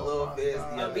talking about Oh, Lil my Fizz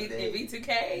God. the other B- day. in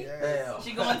B2K. Yes. Damn.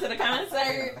 She going to the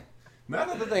concert. Man, I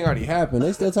thought the thing already happened.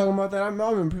 They still talking about that. I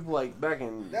remember people like back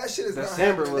in That shit is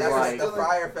December not was That happening. was like- the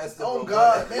Fire Festival. Oh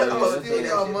God, but- man, but you that steal shit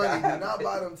y'all not money. Do happening. not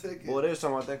buy them tickets. Well, they was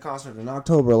talking about that concert in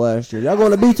October last year. Y'all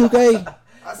going to B2K?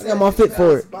 I got my fit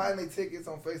for guys it. Buying their tickets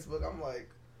on Facebook. I'm like,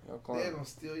 they're gonna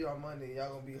steal y'all money. Y'all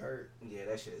gonna be hurt. Yeah,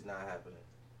 that shit is not happening.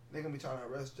 They're gonna be trying to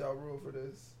arrest Ja Rule for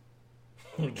this.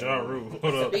 Ja Rule,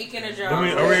 hold up. Speaking of Are Ja we,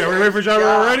 Rule, are we ready for Ja Rule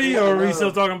Ja already, or are we Rule.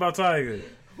 still talking about Tiger?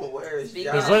 But where is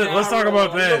Speaking Ja? of Let's talk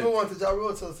about We that. don't move on to Ja Rule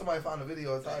until somebody found a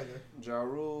video of Tiger. Ja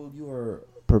Rule, you are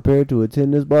prepared to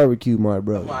attend this barbecue, my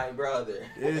brother. My brother.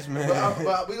 This man.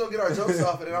 But we gonna get our jokes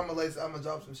off, and then I'm gonna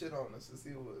drop some shit on us to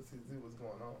see what's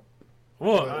going on.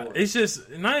 Well, it's just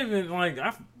not even like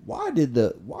Why did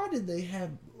the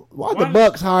Why-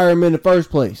 Bucks hire him in the first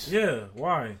place? yeah.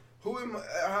 Why?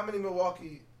 How many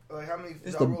Milwaukee? Like how many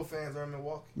It's Ja the- Rule fans are in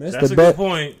Milwaukee? Man, That's the a good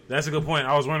point. That's a good point.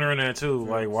 I was wondering that too.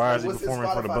 Like, why is he What's his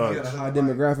performing for the Spotify Bucks? music? high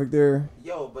demographic there.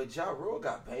 Yo, but Ja Rule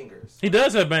got bangers. He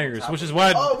does have bangers, which is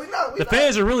why Oh, the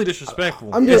fans are really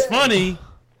disrespectful. I'm It's just- funny,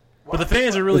 but the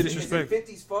fans are really Is it disrespectful.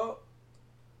 50's fault?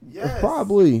 Yes,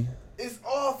 Probably. It's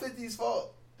all 50's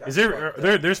fault. Is That's there fucked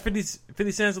up. there's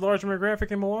 50 cents a large demographic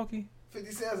in Milwaukee?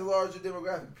 50 Cent's a larger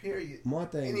demographic. Period. My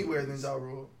thing Anywhere than is, Ja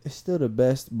Rule. it's still the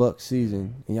best Bucks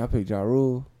season, and y'all picked Ja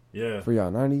Rule Yeah. for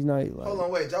y'all '90s night. Like, Hold on,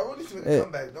 wait. Ja Rule needs to make Hey. a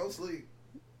comeback. Don't sleep.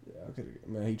 yeah,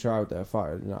 man, he tried with that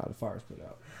fire. Nah, the fire's put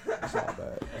out. It's all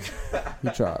bad. He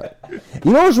tried.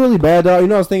 You know what's really bad, though? You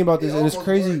know, I was thinking about this, He and it's almost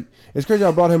crazy. worked. It's crazy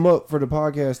I brought him up for the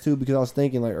podcast too, because I was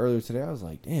thinking like earlier today. I was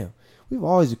like, damn, we've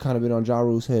always kind of been on Ja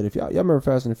Rule's head. If y'all remember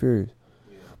Fast and the Furious,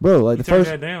 bro, like He the turned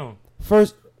first. that down.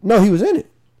 No, he was in it.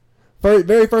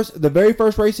 The very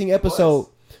first racing episode,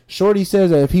 Shorty says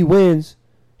that if he wins,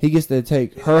 he gets to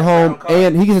take He's her in that home brown car?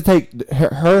 and he gets to take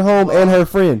her home and her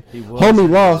friend. He was. Homie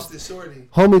lost. The shorty.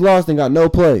 Homie lost and got no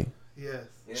play. Yes.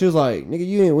 Yeah. She was like, "Nigga,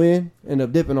 you didn't win." End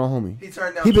up dipping on homie. He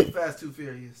turned down He Too been- Fast, Too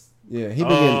Furious. Yeah, he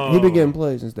been Oh. getting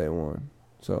plays since day one.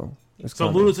 So it's So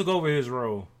kinda- Luda took over his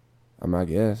role. I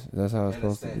guess that's how it's In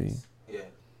a supposed to be. sense. Yeah.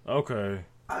 Okay,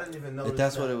 I didn't even know If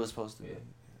that's what it was supposed to be. Yeah.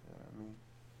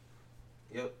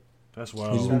 Yep. that's He's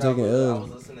wild. been Shout out taking to- I L's.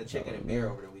 was listening to Chicken and Beer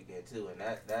over the weekend too, and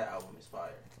that album is fire.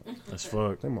 That's I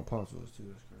fuck. think my pops was too.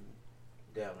 That's crazy.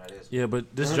 Damn, that is. Yeah,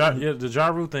 but this the Ja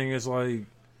Rule thing is like,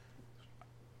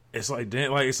 it's like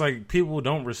damn, like it's like people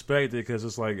don't respect it because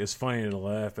it's like it's funny to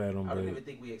laugh at them. I don't But even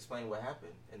think we explained what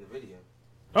happened in the video.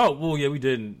 oh well, yeah, we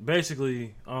didn't. Basically,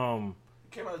 It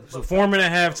came out of the so book. forming a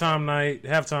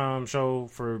halftime show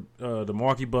for the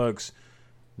Milwaukee Bucks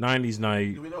 '90s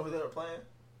night. Do we know who they were playing?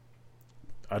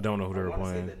 I don't know who they I were wanna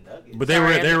say playing, the Nuggets. but they were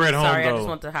at home Sorry, I though. just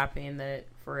want to hop in that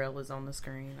Pharrell is on the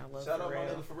screen. I love Shout out my Pharrell.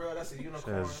 nigga Pharrell. That's a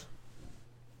unicorn. Says-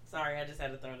 Sorry, I just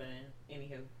had to throw that in.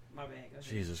 Anywho, my bad. Go ahead.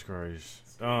 Jesus Christ.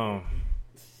 Boy, about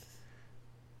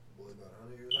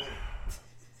 100 years old.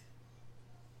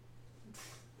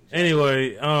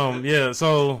 Anyway, yeah.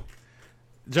 So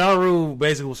Ja Rule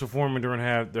basically was performing during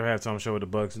their halftime show at the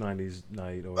Bucks '90s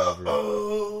night or whatever.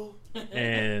 Oh,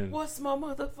 and what's my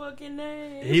motherfucking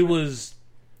name? he was,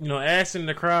 asking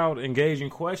the crowd, engaging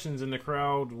questions, and the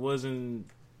crowd wasn't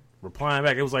replying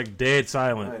back. It was like dead I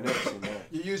silent. ain't never seen that.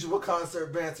 Your usual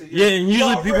concert banter. Yeah, and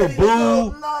usually Y'all people ready to go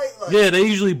boo. tonight? Like, Yeah, they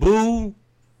usually boo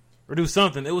or do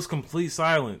something. It was complete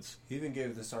silence. He even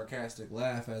gave the sarcastic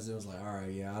laugh as it was like, all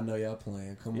right, yeah, I know y'all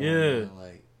playing. Come on, Yeah. man.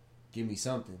 Like, give me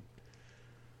something.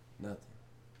 Nothing.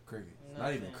 Crickets. Not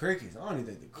Nothing. even crickets. I don't even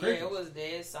think the Yeah, crickets. it was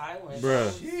dead silent. Bruh.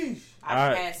 Sheesh.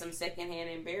 I've I- had some secondhand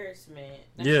embarrassment.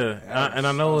 Yeah, and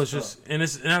I know it's That's just, and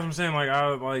that's what I'm saying. Like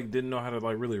I didn't know how to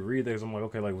really read that. Cause I'm like,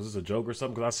 okay, like was this a joke or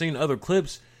something? Because I seen other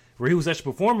clips where he was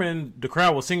actually performing, and the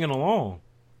crowd was singing along.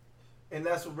 And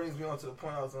that's what brings me on to the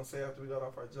point I was gonna say after we got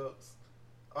off our jokes.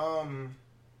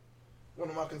 One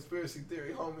of my conspiracy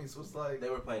theory homies was like, They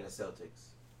were playing the Celtics.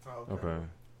 oh, Okay.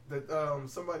 that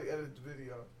somebody edited the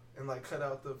video and like cut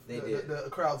out They the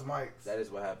did. crowd's mics. That is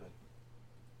what happened.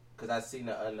 Because I seen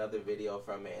another video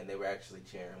from it, and they were actually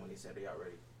cheering when he said, "Are y'all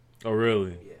ready?" Oh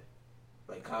really? Yeah.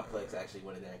 Like Complex actually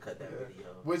went in there and cut that Yeah. video.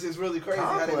 Which is really crazy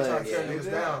how they were trying to tear Complex,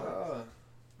 niggas yeah. down,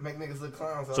 make niggas look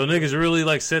clowns. So niggas really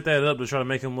like set that up to try to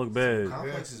make him look bad.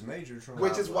 Complex is major. Trump.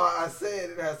 Which is why I said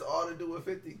it has all to do with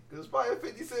 50. Because it's probably a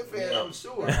 50 Cent fan, I'm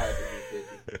sure. It had to be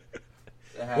 50.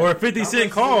 It had Or a to be. 50 Cent Complex is in New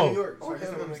call. York, so Or I guess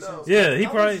him that makes himself. sense. Yeah, he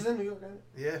Complex probably. is in New York, ain't it?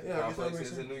 Yeah. Yeah, I guess that Complex makes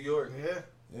is in sense. New York.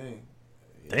 Yeah. Dang.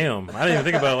 Damn, I didn't even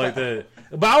think about it like that.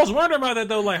 But I was wondering about that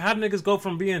though. Like, how do niggas go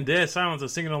from being dead silent to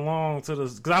singing along to the?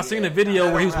 Because I seen the video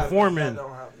That where he was don't happen. performing. That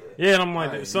don't happen. Yeah, and I'm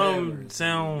like, I ain't some never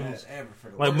sounds seen that ever for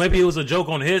the like worst. maybe it was a joke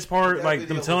on his part, That like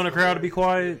video them telling the was crowd to be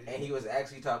quiet. And he was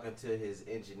actually talking to his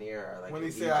engineer. Or like When the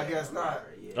he said, DJ "I guess or not."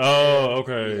 whatever, yeah. Oh,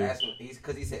 He okay. asked him,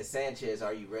 because he said, "Sanchez,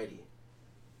 are you ready?"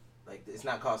 Like, it's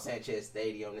not called Sanchez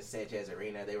Stadium, it's Sanchez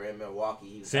Arena. They were in Milwaukee.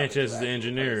 He was Sanchez talking is to the an actual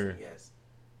engineer. person. Yes.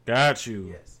 Got you.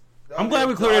 Yes. I'm glad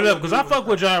we cleared it up because I fuck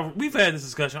with Ja. We've had this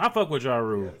discussion. I fuck with Ja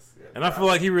Rule, Yes, yes. and I feel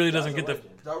like he really doesn't get the.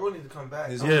 Ja Rule need to come back.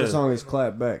 His Yeah. only song is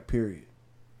Clap Back, period.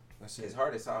 That's His it.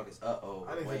 hardest song is "Uh-Oh."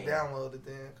 I need Wayne. to download it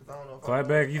then because I don't know if Clap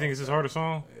back. You think it's his hardest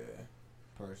song? Yeah.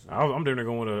 Personally. I'm doing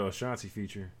going with a Ashanti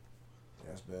feature.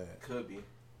 That's bad. Could be.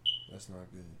 That's not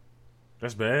good.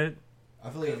 That's bad. I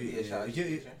feel like Could be a Ashanti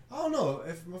feature. I don't know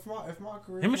if my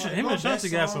career Him and if my Ashanti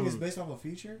best got song some- is based off a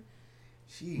feature.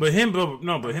 Sheesh. But him and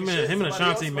Shit, him and somebody else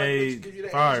Ashanti might made give you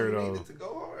that fire energy you though. needed to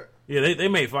go hard. Yeah, they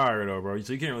made fire though, bro.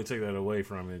 So you can't really take that away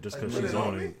from it just because Like, she's Put It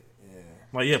on On it. Me? Yeah.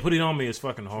 Like, yeah, Put It On Me is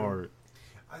fucking hard.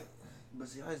 But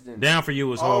see, I just didn't. Down for You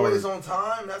was Always hard. on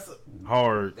time. That's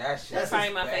Hard. That shit That's is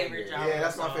probably my banger. favorite Ja yeah.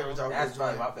 That's my song. favorite Ja Rule That's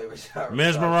probably joint. my favorite genre.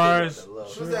 Mesmerize. She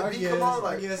was Sure, that I beat guess, come on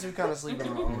like I guess we kind of sleeping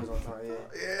on Always on Time. Yeah.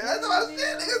 yeah. That's what I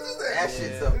said. Niggas was That that.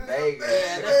 shit's a banger.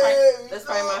 Yeah, that's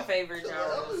probably my favorite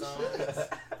Ja Rule song.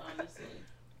 Honestly.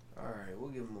 All right, we'll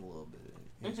give him a little bit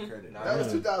of his credit. Nah, That was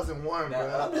Yeah. 2001, That-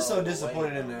 bro. I'm just so Wayne,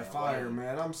 disappointed in man, that fire, Wayne.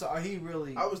 man. I'm sorry. He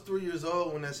really. I was 3 years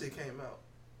old when that shit came out.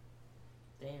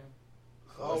 Damn.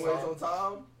 Always on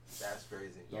time. That's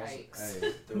crazy. Yikes.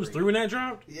 Hey, He was 3 when that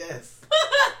dropped. Yes.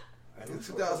 in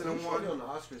 2001. on the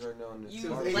Oscars right now. On this You She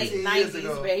was late 18 years 90s,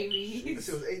 ago. baby. This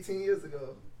shit was 18 years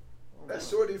ago. That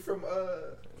shorty from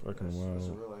Fucking That's a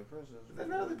wild. real life princess. is that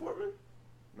Natalie Portman?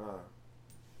 Nah.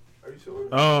 Are you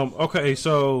sure? Okay,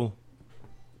 so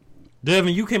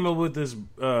Devin, you came up with this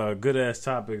good ass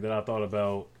topic that I thought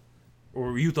about,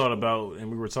 or you thought about,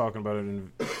 and we were talking about it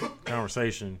in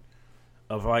conversation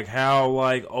of like how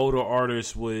like older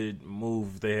artists would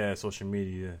move if they had social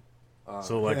media.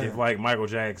 So like if like Michael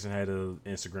Jackson had a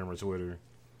Instagram or Twitter.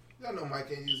 I know Mike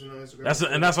ain't using on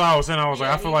Instagram. That's why I was saying I was Yeah,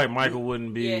 like I feel he- like Michael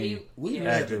wouldn't be. Yeah, he. We yeah. would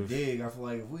have to active. dig. I feel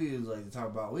like if we was like to talk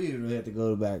about, we would have to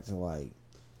go back to like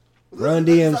Let's Run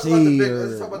talk about the DMC big- or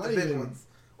let's talk about the not big even- ones,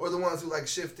 or the ones who like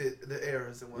shifted the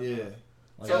eras and whatnot. yeah.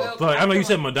 Like, So- Like, I know you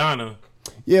said Madonna.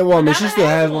 yeah, well, I mean, she Madonna still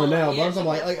has has one one. now, Yeah, but I'm she talking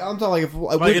like, has like one. I'm talking like if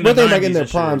Like in what the they like in 90s their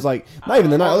and primes, shit. like not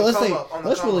even the night. On the Let's come say up, on the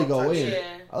let's come really up go type in. shit.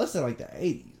 Yeah. Let's say like the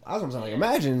 80s. I was saying like Yeah.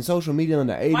 imagine social media in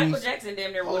the 80s. Michael Jackson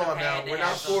damn near Hold would have on now, had to we're have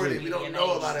not social 40, we media don't in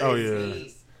know a the lot of 80s.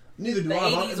 80s. Neither do The I.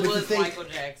 80s But you was think, Michael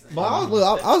Jackson. but I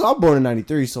was born in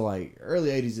 '93, so like early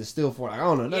 '80s is still for. Like, I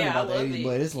don't know nothing Yeah, I about the love '80s, it.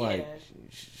 but it's like Yeah.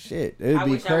 shit. It'd I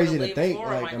be wish I crazy would've to lived think.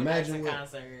 before a Like Michael imagine Jackson what.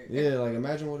 concert. Yeah, like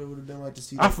imagine what it would have been like to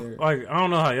see I that there. I don't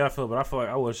know how y'all feel, but I feel like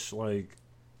I wish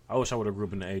I would have grew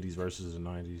up in the 80s versus the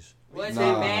 90s. Was Nah,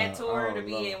 that Mad I Tour to don't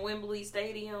be know. in Wembley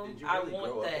Stadium? Did you I really want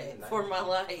grow up in that the for my 90s?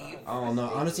 life. I don't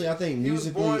know. Honestly, I think He was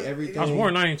musically born- everything. I was born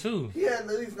in 92. He had at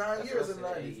least 9 That's years what in the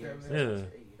I said, 90s. 8 years. damn near. Yeah.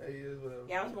 years, whatever.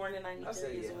 Yeah, I was born in I said,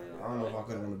 93 as yeah. well. I don't know if I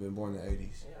could have been born in the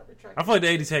 80s. Yeah, I retract I feel like the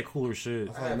 80s had cooler shit.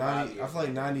 I feel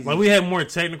like 90s. Like we had more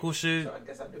technical shit. So I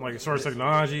guess I do Like, agree as far as with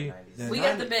technology. the 90s. We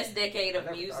got the best decade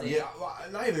of music. Yeah, well,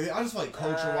 not even. I just feel like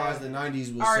culture wise, the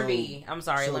 90s was R&B. I'm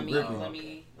sorry. so let me.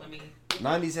 gripping.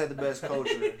 90s had the best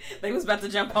culture. They was about to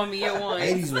jump on me at once.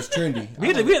 80s was trendy. We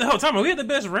had the whole time. We had the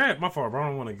best rap. My fault, bro. I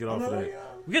don't want to get off of that.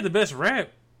 We had the best rap.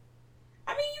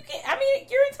 I mean, you can. I mean,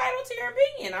 you're entitled to your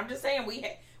opinion. I'm just saying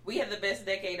we had the best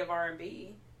decade of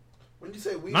R&B. When you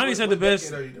say we, 90s had the best.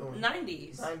 decade are you doing?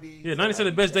 90s. 90s. Yeah, 90s had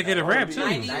the best decade of rap too.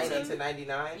 90s. 90 to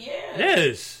 99? Yeah.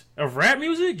 Yes, of rap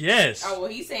music. Yes. Oh well,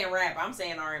 he's saying rap. I'm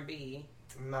saying R&B.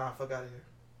 Nah, fuck out of here.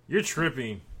 You're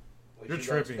tripping. Would You're you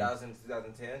go tripping. 2000 to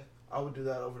 2010? I would do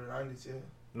that over the 90s, yeah.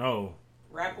 No.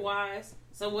 Rap wise.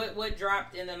 So what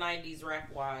dropped in the 90s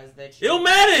rap wise that you?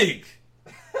 Illmatic.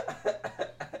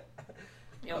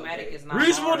 Illmatic is not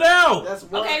Reasonable hard. Doubt. That's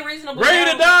one. Okay, reasonable.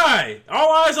 Ready to Doubt. Die.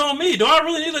 All eyes on me. Do I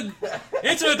really need to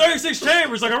enter the 36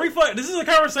 chambers? Like, are we? This is a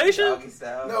conversation. Doggy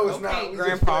style. No, it's Okay, not. We just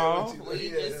Grandpa. playing with What you.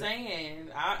 you Yeah, just yeah. saying?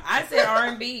 I said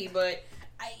R&B, but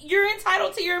you're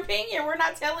entitled to your opinion. We're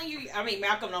not telling you. I mean,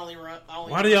 Malcolm only.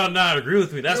 Why do y'all not agree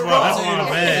with me? That's You're why. That's wrong. why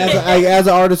I'm As mad. an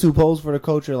artist who posed for the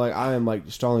culture, like I am like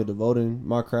strongly devoting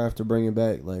my craft to bringing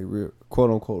back like real,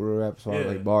 quote unquote real rap, as far as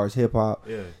Yeah. like bars, hip hop,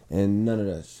 Yeah. and none of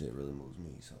that shit really moves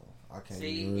me. So I can't See?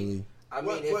 even really. I mean,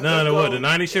 What- if what- you No, no, go- what? The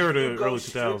 90s shit or if the you go early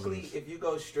strictly- 2000s? If you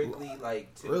go strictly like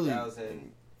Really?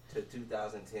 2000 to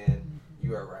 2010,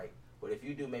 you are right. But if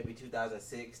you do maybe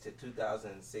 2006 to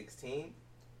 2016,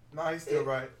 Nah, he's still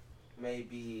right.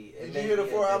 maybe. Did you hear the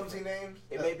 4 albums he named?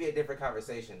 It may be a different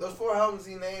conversation. Those 4 albums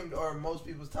he named are most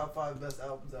people's top 5 best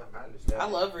albums ever. I understand. I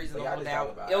love But Reasonable y'all just Doubt.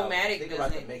 talk about Illmatic albums. Think about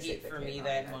the doesn't mixtape hit for came me out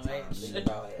that time. much. Think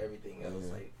about like everything else.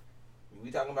 Yeah. Like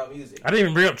we talking about music. I didn't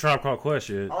even bring up Tribe Called Quest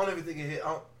yet. I don't even think it hit.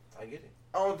 I get it.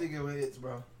 I don't think it hits,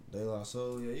 bro. De La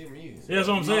Soul, yeah, even you. Yeah, that's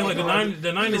what I'm saying. Like the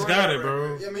 90s got it,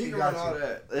 bro. Yeah, I mean, He you can got run all you.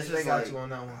 that. It's They just got like you on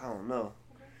that one. I don't know.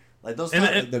 Like those, And-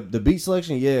 type- and- like, the beat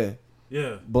selection, yeah.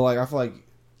 Yeah. But like I feel like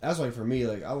that's like for me,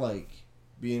 like I like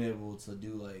being able to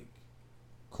do like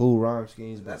cool rhyme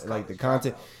schemes, but That's like the college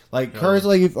content, dropout. like Yeah.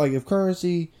 currency, like if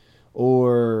Currency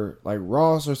or like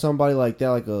Ross or somebody like that,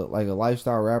 like a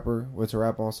lifestyle rapper were to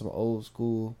rap on some old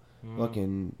school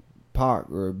fucking Pac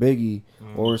or Biggie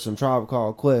or some Tribe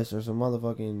Called Quest or some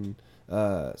motherfucking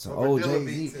some Over old Dilla Jay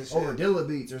beats Z and shit. over Dilla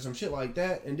beats or some shit like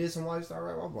that, and did some lifestyle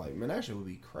rap. I'm like, man, that shit would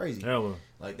be crazy. Hella.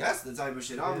 Like that's the type of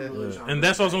shit I'm Yeah. really Yeah. trying. And to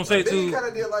that's what I was gonna say Biggie too. kind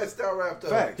of did lifestyle rap though.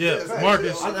 Facts. Yeah, facts.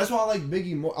 Marcus. That's why I like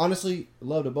Biggie more. Honestly,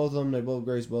 love to both of them. They both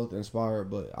great, both inspired.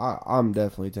 But I'm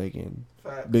definitely taking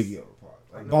Facts. Biggie over Pac.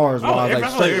 Like I know. bars Oh, wise, every- like I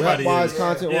feel like straight rap everybody wise, is.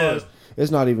 content Yeah. wise,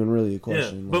 it's not even really a Yeah,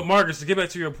 question. but Like, Marcus, to get back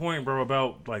to your point, bro,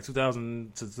 about like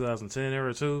 2000 to 2010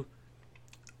 era too,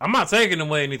 I'm not taking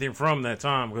away anything from that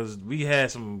time because we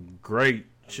had some great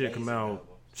shit come Amazing out. album.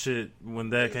 Shit, when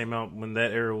that came out, when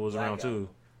that era was Black around too. Album.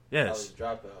 Yes,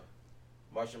 Dropout.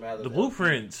 Marshall Mathers. the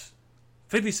Blueprints,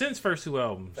 50 Cent's first 2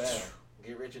 albums. Bam.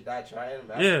 Get Rich or Die Trying.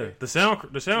 Yeah, the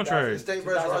soundtrack. State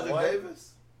versus Roger 2001. Davis.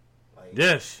 Like,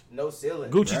 Yes, No ceiling.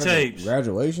 Gucci tapes.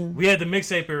 graduation. We had the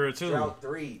mixtape era too. Drought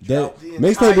 3. That Drought the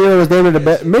mixtape entire era was damn near the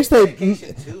best. Dedication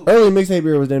Mixtape 2. early mixtape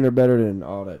era was damn near better than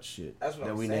all that shit That's what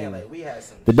that I'm we saying. named. Like we had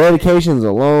some. The shit. dedications I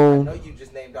alone. know you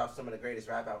just named off some of the greatest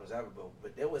rap albums ever,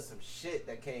 but there was some shit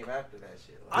that came after that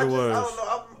shit. I It was. don't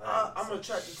know. I'm Some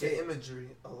attracted shit. to imagery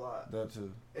a lot That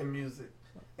too. in music,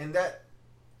 and that,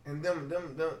 and them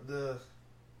the.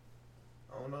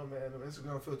 I don't know, man. The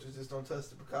Instagram filters just don't touch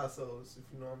the Picassos, if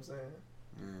you know what I'm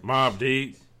saying. Mobb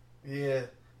Deep. Yeah,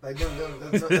 like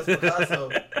that's Picasso.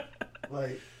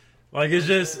 Like Like it's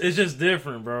just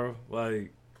different, bro.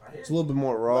 Like I hear It's a little bit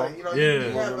more raw. Like, you know, Yeah.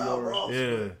 you have Al Ross,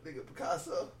 Yeah. but nigga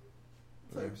Picasso.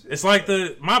 Type shit. it's like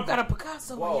the Got a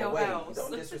Picasso in Whoa, your wait! house.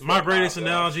 Don't disrespect my greatest Bob Ross.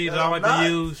 analogy that I like Not- to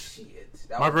use. Shit,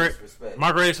 that My was great- disrespect.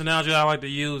 My greatest analogy I like to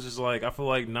use is like I feel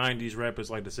like 90s rap is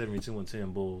like the 72 and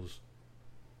 10 Bulls.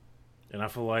 And I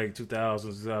feel like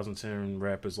 2010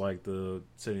 rap is like the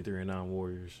 73 and 9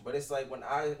 Warriors. But it's like when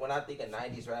I think of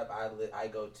 '90s rap, I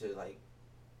go to like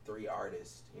 3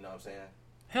 artists. You know what I'm saying?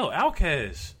 Hell,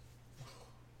 Outkast.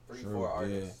 3, Sure, 4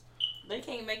 artists. They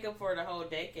can't make up for the whole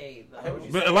decade I heard though. what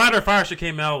you But said. a lot of their fire shit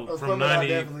came out Oh, from some of that 90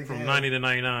 definitely from can. 90 to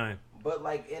 99. But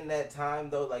like in that time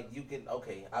though, like you can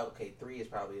okay, 3 is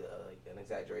probably like an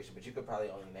exaggeration, but you could probably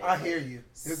only name. I like, hear you.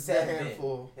 It's a 7.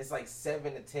 handful. It's like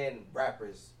 7 to 10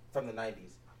 rappers from the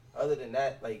 '90s. Other than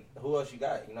that, like who else you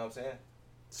got? You know what I'm saying?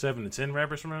 7 to 10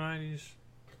 rappers from the 90s.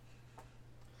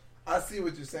 I see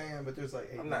what you're saying, but there's like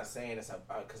 8. I'm not saying it's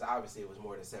because obviously it was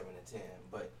more than 7 to 10,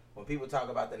 but when people talk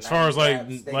about the As far as 90s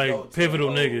raps, they go to pivotal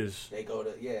Hov, niggas. they go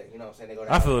to you know what I'm saying. They go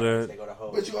to I feel Outkast, that. They go to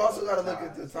Hov, But you they also go got to to look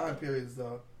at the Nas. time periods,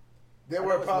 though. There I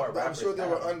were know it's more I'm rappers sure there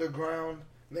were now. underground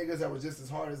niggas that were just as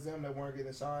hard as them that weren't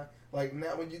getting shine. Like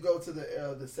now, when you go to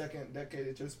the second decade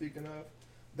that you're speaking of,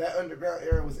 that underground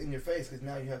era was in your face because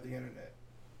now you have the internet.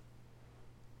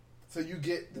 So you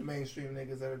get the mainstream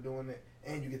niggas that are doing it,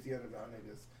 and you get the underground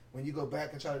niggas. When you go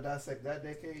back and try to dissect that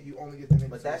decade, you only get the niggas.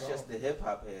 But that's just the hip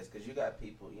hop heads, because you got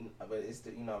people. But it's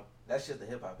still, that's just the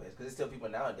hip hop heads, because there's still people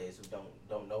nowadays who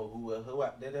don't know who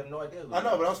they have no idea who. I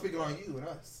know, but I'm speaking on you and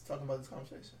us talking about this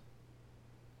conversation,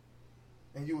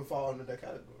 and you would fall under that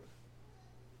category.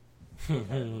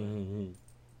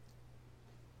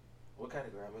 What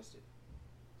category? I missed it.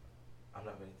 I'm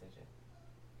not paying attention.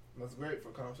 That's great for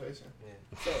conversation.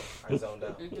 Yeah, So I zoned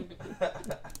out.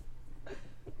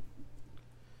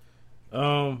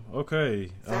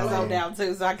 Okay. I zoned down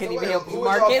too, so I couldn't So even wait, help who you,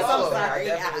 was y'all Marcus. I'm following? I sorry.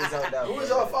 definitely zoned out. who would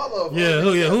y'all follow?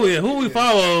 Yeah, who we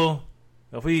follow?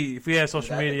 If we had social Is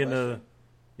that the media in the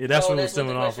question? that's Oh, what we're that's what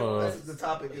the stemming off question of. This is the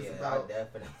topic. It's Yeah, I about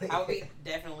definitely. I would be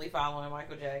definitely following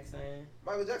Michael Jackson.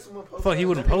 Michael Jackson. Wouldn't post Fuck, he that.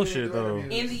 wouldn't That nigga post didn't shit, do though.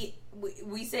 interviews.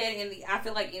 We said I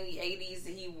feel like in the 80s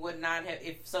he would not have,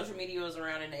 if social media was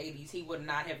around in the 80s, he would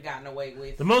not have gotten away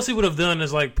with. The most he would have done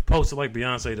is like posted like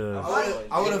Beyonce I'm does. following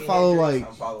I would've Jimi followed, Hendrix, like-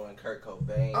 I'm following Kurt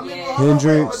Cobain. I mean, Yeah. well, hold on,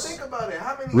 Hendrix, but think about it.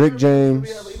 How many Rick interviews do we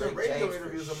James. have? Even Rick radio James,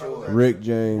 interviews for of Michael sure. Jackson. Rick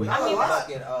James. I mean,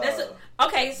 fucking,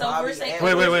 Okay, so if Bobby we're saying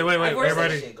Emmons. Wait, if we're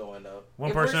everybody. Shit going up One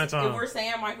if person we're, at a time. If we're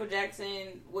saying Michael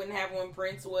Jackson wouldn't have one,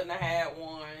 Prince wouldn't have had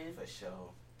one, for sure.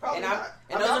 Probably and not.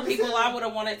 and I'm those are just people saying, I would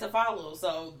have wanted to follow.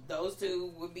 So those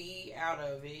two would be out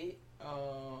of it.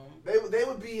 They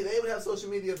would have social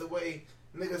media the way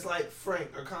niggas like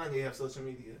Frank or Kanye have social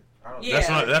media. I don't.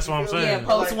 Yeah. That's what I'm Yeah, saying. Yeah,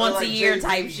 post Like- once like a year Jay-Z.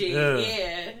 type shit. Yeah.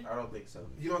 Yeah. I don't think so.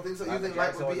 You don't think so? You Michael think Mike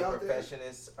Jackson would be was out there?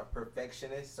 a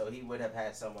perfectionist, so he would have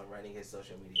had someone running his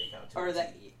social media account to Or a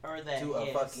that. T. Or that. To a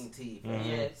yes. fucking T. Mhm.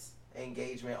 Yes.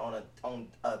 Engagement on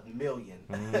a million.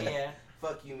 Mhm. Yeah.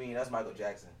 Fuck you mean? That's Michael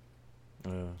Jackson.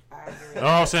 Yeah. I agree.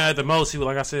 I'm saying at the most he would,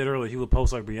 like I said earlier, he would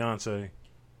post like Beyonce.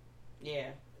 Yeah.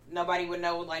 Nobody would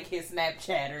know like his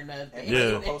Snapchat or nothing. And Yeah.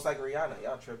 he would post like Rihanna.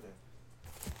 Y'all tripping.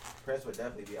 Prince would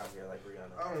definitely be out here like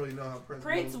Rihanna. I don't really know how Prince.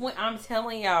 Prince moves. went. I'm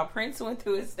telling y'all, Prince went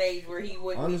through a stage where he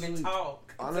wouldn't even Honestly-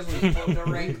 talk honestly, to people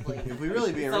directly. If we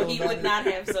really being So real he about would it, not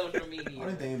have social I don't media.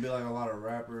 think it'd be like a lot of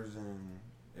rappers and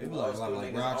it'd be like a Old lot of school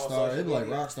like niggas rock on stars. social It'd be like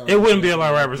media. rock stars. It wouldn't be a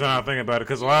lot of rappers now I think about it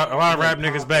because a lot of rap Like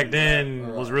niggas Pop back would then rap,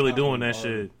 or was really Pop doing would that hard.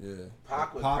 shit. Yeah,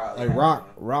 Pac would Pop, probably like have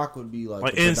rock would be like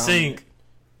Like the NSYNC. predominant-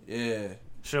 Yeah,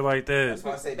 Shit like that. That's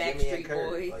why I say Jimmy Backstreet and Kurt.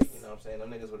 Boys. Like, you know what I'm saying? Them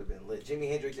niggas would have been lit. Jimi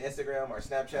Hendrix Instagram or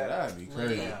Snapchat. that'd be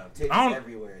crazy. Yeah. Damn, I don't- titties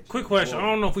everywhere. Quick Jimmy. question. I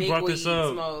don't know if we Big brought weed this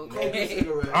up. smoke. Smoking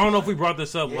cigarettes. I don't know if we brought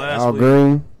this up Yeah. last Al week.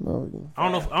 Green. Oh, yeah. I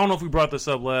don't know if we brought this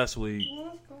up last week.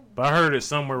 But I heard it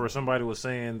somewhere where somebody was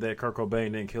saying that Kurt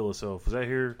Cobain didn't kill himself. Was that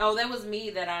here? Oh, that was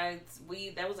me. That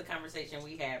was a conversation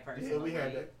we had personally. Yeah, we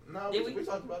had that. No, Did we? we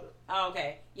talked about it. Oh,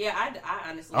 okay. Yeah, I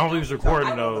honestly. I don't think he was You talking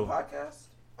recording about it on the though. podcast?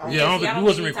 Yeah, I don't Yeah, think see, I he don't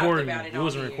wasn't think we talked recording. about it He on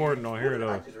wasn't here. recording on here I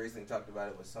though. just recently talked about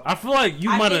it with something. I feel like you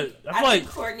might have. I feel like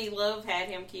think Courtney Love had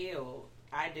him killed.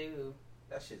 I do.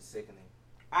 That shit's sickening.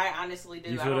 I honestly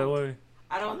do. you I feel that don't. way.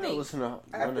 I I don't never think. listen to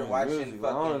After none of his watching music. I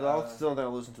don't fucking, know. I still don't think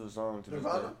I listen to a song to this day.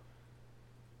 Nirvana.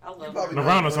 I love You her. probably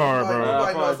Nirvana's know. hard, bro. Nobody I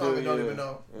knows probably something do, don't yeah. even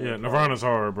know. Yeah, Nirvana's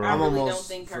hard, I bro. really I'm don't almost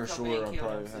think for Kurt sure Cobain I killed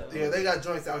probably himself. have. Yeah, they got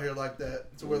joints out here like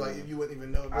that to where like you wouldn't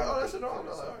even know. Like, oh, that's an all.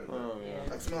 Oh, yeah.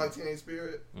 Yeah. Like Smell Like Teenage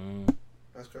Spirit. Mm.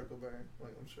 That's Kurt Cobain.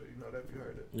 Like I'm sure you know that if you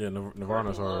heard it. Yeah,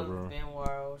 Nirvana's Courtney hard, Love's bro. Been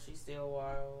wild. She's still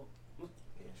wild.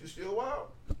 She's still wild.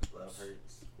 Love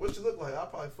hurts. What you look like? I'll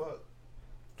probably fuck.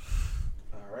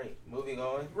 All right, moving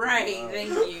on. Right. Um, Thank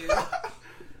you. I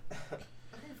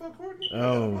can't fuck Courtney.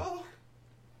 Oh.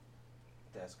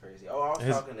 That's crazy. Oh, I was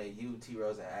His- talking to you, T.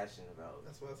 Rose, and Ashton about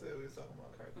That's what I said we was talking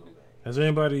about. Kurt Cobain. Has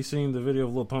anybody seen the video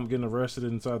of Lil Pump getting arrested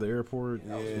inside the airport?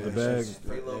 Yeah, with the that bag? shit's-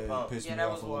 Free Lil Pump. pissed Yeah, me that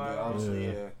off was a little bit, wild. honestly,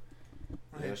 Yeah. yeah. I Yeah,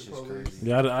 hate that the shit's police. crazy.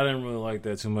 Yeah, I didn't really like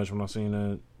that too much when I seen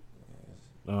that.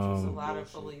 There's a Um, lot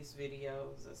of bullshit. police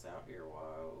videos that's out here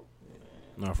wild.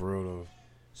 not for real though.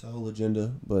 It's a whole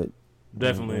agenda, but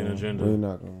Definitely an agenda. We're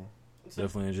not gonna.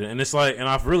 Definitely an agenda. And it's like, and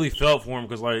I've really felt for him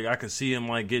because like I could see him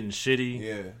like getting shitty.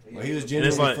 Yeah, like, he was it's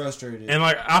genuinely like- frustrated. And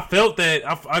like I felt that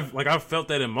I felt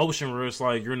that emotion where it's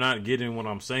like you're not getting what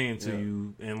I'm saying to Yeah.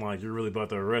 you, and like you're really about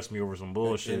to arrest me over some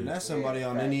bullshit. And that's somebody Yeah,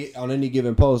 on facts. any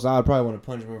given post. I'd probably want to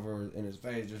punch him over in his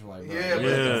face, just like, bro, Yeah, but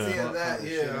Yeah. seeing that,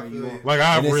 Shit, yeah, I you feel want- you. Like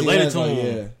I And then see related that's to like,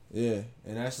 him. yeah. Yeah,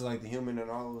 and that's like the human in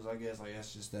all of us, I guess. Like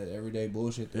that's just that everyday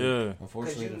bullshit. That, Yeah.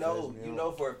 unfortunately, Because you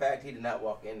know for a fact he did not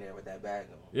walk in there with that bag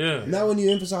on. Yeah. not when you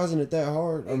emphasizing it that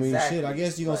hard. I mean, Exactly. shit. I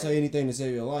guess you gonna say anything to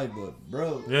save your life, but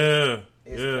bro, Yeah.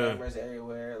 It's Yeah. cameras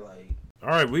everywhere. Like, All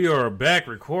right, we are back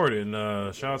recording.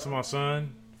 Shout out to my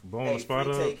son for blowing hey, the spot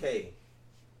up. TK.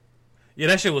 Yeah,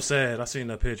 that shit was sad. I seen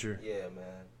that picture. Yeah, man.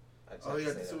 I just Oh, had you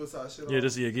to got the say that. suicide shit Yeah, on?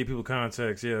 just give people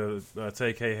context. Yeah,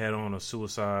 TK had on a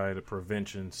suicide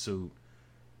prevention suit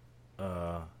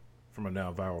from a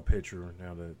now viral picture.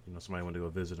 Now that somebody went to go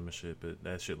visit him and shit, but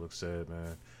that shit looks sad,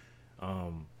 man.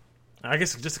 I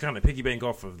guess just to kind of piggyback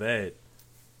off of that,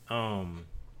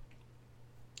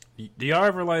 do y'all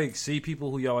ever like see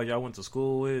people who y'all went to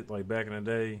school with like back in the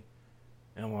day,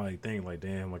 and like think like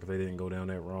damn, like if they didn't go down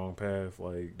that wrong path,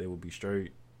 like they would be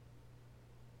straight?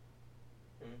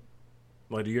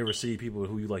 Like, do you ever see people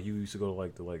who you used to go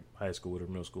to like high school with or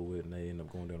middle school with, and they end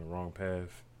up going down the wrong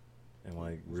path and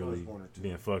like There's really always one or two.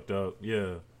 being fucked up?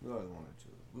 Yeah, we always wanted to.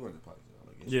 We went to Pikes,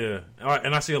 I guess. yeah.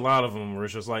 And I see a lot of them where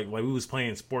it's just like we was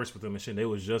playing sports with them and shit. They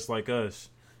was just like us,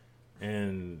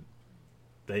 and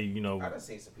they I done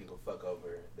seen some people fuck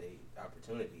over their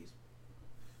opportunities,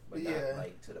 but Yeah. not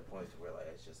like to the point where like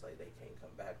it's just like they can't come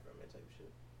back from it type shit.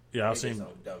 yeah I've They get seen.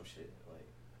 some dumb shit. Like,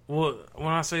 Well, when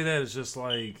I say that, it's just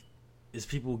like it's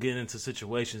people getting into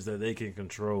situations that they can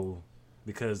control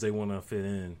because they want to fit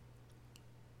in.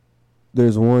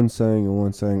 There's one saying and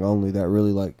one saying only that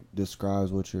really like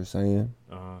describes what you're saying,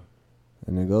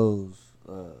 and it goes,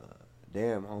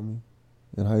 "Damn, homie,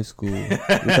 in high school, we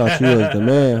thought you was the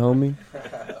man, homie.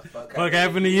 Fuck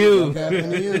happened to you? What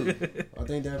happened to you?" I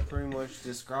think that pretty much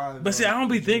describes. But see, I don't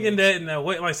be thinking that in that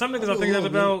way. Like some niggas, I think that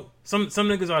about some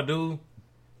niggas I do,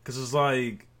 because it's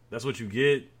like that's what you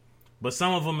get. But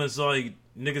some of them is like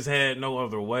niggas had no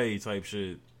other way type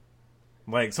shit.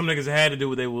 Like some niggas had to do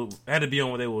what they had to be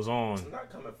on what they was on. I'm not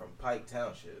coming from Pike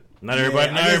Township. Not everybody.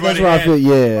 Not That's everybody. where I Had, feel.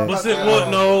 Yeah, What's it? What?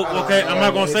 No. Okay, I'm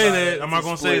not gonna say that. I'm not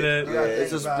gonna say You that. gotta think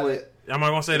it's a about split. it. I'm not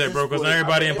gonna say that, It's bro, because split. not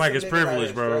everybody in It's Pike some is niggas out privileged,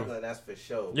 here bro. struggling, that's for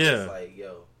sure. Yeah. It's like,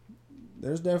 yo,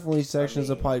 there's definitely sections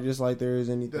of Pike just like there is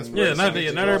anything. That's Yeah,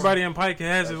 right. not everybody in Pike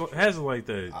has it like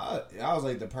that. I was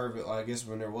like the perfect. I guess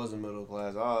when there was a middle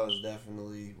class, I was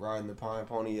definitely riding the pine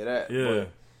pony of that. Yeah.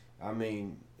 But, I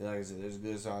mean, like I said, there's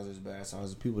good sides, there's bad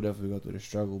sides. People definitely go through the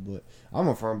struggle, but I'm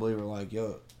a firm believer. Like,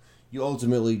 yo, you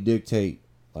ultimately dictate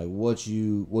like what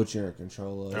you're in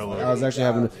control of. Like, I was actually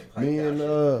having me and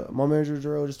my manager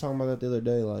Jarrell just talking about that the other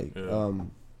day. Like,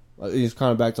 like, it's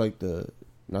kind of back to like the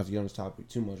not to get on this topic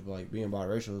too much, but like being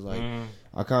biracial is like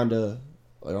I kind of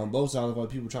like on both sides. Like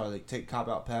people try to like take cop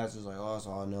out passes, like oh, that's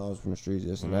all I know. I was from the streets,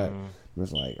 this and that. And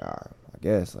it's like I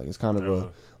guess like it's kind of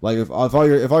a like if all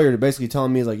you're basically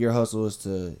telling me is like your hustle is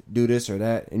to do this or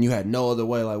that, and you had no other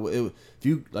way. Like if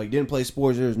you like didn't play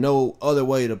sports, there's no other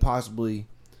way to possibly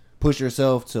push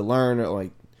yourself to learn or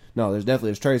like no.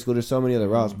 There's trade school. There's so many other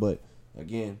routes, but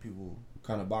again, people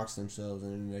kind of box themselves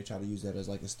and then they try to use that as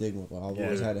like a stigma. But I've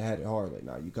always had it hard. Like,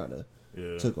 nah, you kind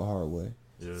of took a hard way.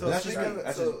 Yeah. So That's speaking,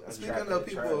 just- speaking of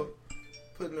people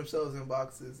putting themselves in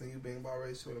boxes and you being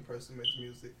biracial and a person makes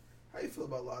music, how you feel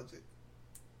about Logic?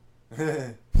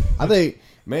 I think,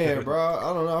 man, bro,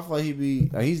 I don't know. I feel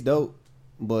like he's dope,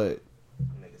 but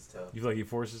niggas tough. You feel like he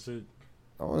forces it?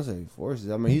 I want to say he forces.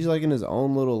 I mean, he's like in his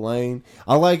own little lane.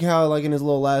 I like how, like in his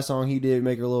little last song, he did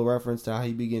make a little reference to how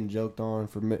he be getting joked on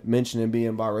for mentioning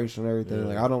being biracial and everything. Yeah.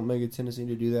 Like, I don't make a tendency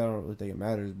to do that. I don't really think it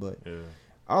matters, but Yeah.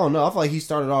 I don't know. I feel like he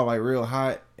started off like real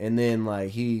hot, and then like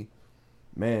I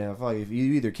feel like if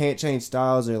you either can't change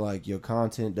styles or like your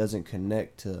content doesn't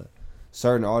connect to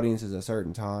certain audiences at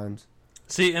certain times.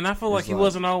 See, and I feel like It's he like-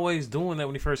 wasn't always doing that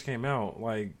when he first came out,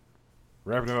 like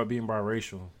rapping about being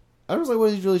biracial. I was like, what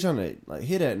is he really trying to like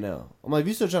hit at now? I'm like, if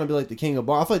you're still trying to be like the king of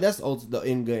bars, I feel like that's the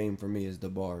end game for me is the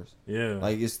bars. Yeah.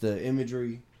 Like it's the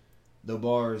imagery, the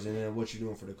bars, and then what you're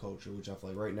doing for the culture. Which I feel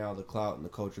like right now the clout and the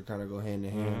culture kind of go hand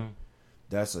in hand. Mhm.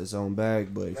 That's its own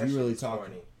bag. But if That you really shit's talking,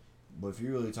 corny. but if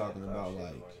you're really talking That about shit's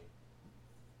like corny.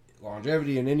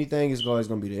 longevity and anything, it's always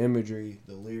going to be the imagery,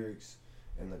 the lyrics,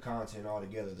 and the content all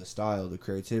together, the style, the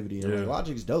creativity. And like,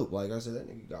 Logic's dope. Like I said, that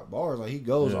nigga got bars. Like he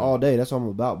goes all day. That's what I'm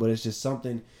about. But it's just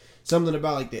something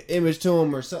about like the image to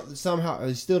him or something. Somehow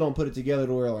he still don't put it together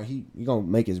to where like he gonna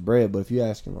make his bread. But if you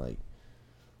asking like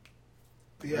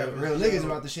real niggas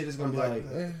about the shit, it's gonna be like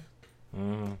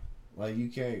like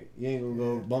you ain't gonna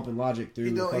go bumping Logic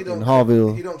through fucking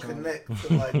Hallville. He don't connect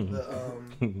to like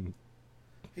the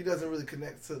he doesn't really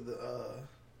connect to the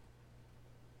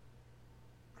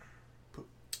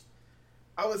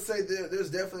I would say there's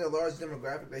definitely a large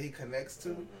demographic that he connects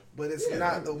to, but it's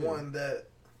not the one that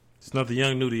It's not the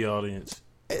young nudie audience.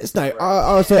 It's not.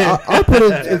 I'll say. I'll put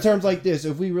it in terms like this.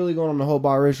 If we really going on the whole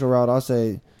biracial route, I'll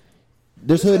say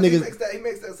there's hood niggas. He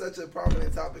makes that such a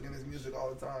prominent topic in his music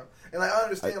all the time. And like I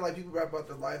understand, like people rap about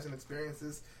their lives and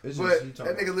experiences, but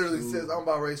that nigga literally says I'm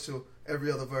biracial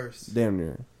every other verse. Damn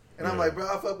near. And I'm like, bro,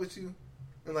 I fuck with you.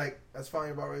 And like, that's fine,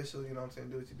 you're biracial, you know what I'm saying?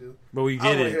 Do what you do. But we I get don't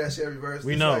want to it. hear that shit every verse.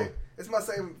 We It's know. like, it's my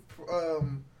same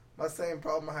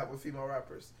problem I have with female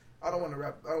rappers. I don't want to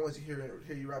rap. I don't want you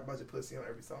hear you rap about your pussy on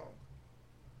every song.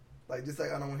 Like just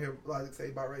like I don't want to hear Logic say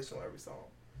biracial on every song.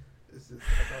 It's just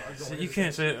I don't See, hear you the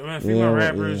can't same say shit. man. Female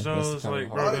rappers, that's those kinda like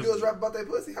hard. All bro. they do is rap about their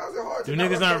pussy. How's it hard? Do to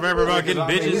niggas not about rap their about pussy? getting I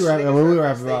mean, bitches? we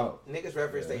rap about. Niggas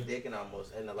reference they dick in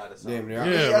almost in a lot of songs. Damn near.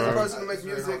 Me, Yeah, as a bro. person who makes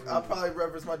music, I probably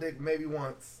reference my dick maybe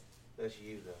once. That's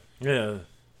you though. Yeah.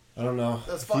 I don't know.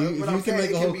 That's If fine, you, but if I'm you can saying make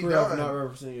it a can whole be career off done. not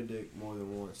representing your dick more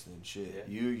than once, then shit.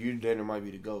 Yeah. You then might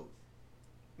be the GOAT.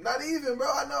 Not even, bro.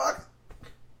 I know.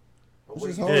 But Which what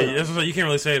is you- hard. Yeah, that's what I'm saying. You can't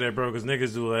really say that, bro, because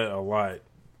niggas do that a lot.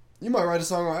 You might write a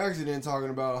song on accident talking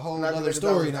about a whole Not the other niggas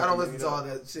story. I don't listen to all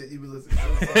that shit you be listening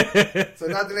to. So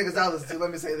not the niggas I listen to.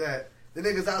 Let me say that. The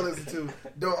niggas I listen to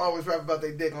don't always rap about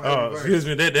their dick on every Oh, verse. excuse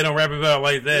me. They don't rap about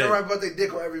like They don't that. rap about their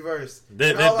dick on every verse.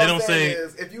 They And all I'm don't saying say,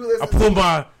 is, if you listen I pulled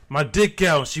to my dick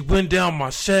out. She went down my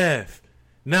shaft.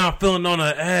 Now I'm feeling on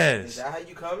her Is ass. that how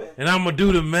you coming? And I'm going to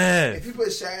do the if math. you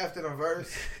put Shaft in a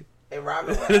verse, And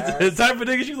Robin The type of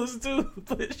niggas you listen to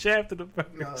put Shaft in the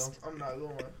no, verse. I'm not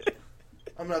going.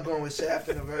 I'm not going with Shaft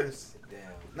in a verse. Damn.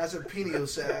 Not your penial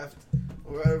shaft,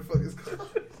 or whatever the fuck it's called.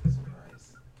 Jesus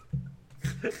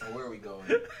Christ. Where are we going?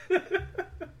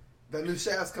 The new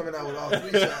Shaft's coming out with all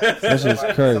three shafts. That's just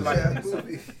crazy. Shaft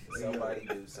movie. Somebody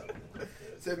do something.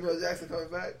 Samuel Jackson coming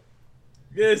back.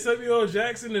 Yeah, Samuel L.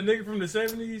 Jackson, the nigga from the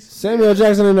 70s. Samuel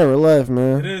Jackson ain't never left, And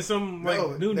man. then some like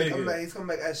No, new they're coming back. nigga. He's coming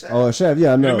back as Shaft. Oh, Shaft,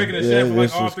 yeah, I know. They're making a yeah, Shaft for like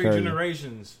this all is three crazy.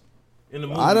 generations in the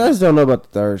movie. I just don't know about the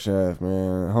third Shaft,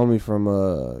 man.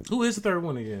 Homie Who is the third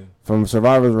one again? from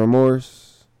Survivor's Remorse.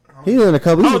 He's in a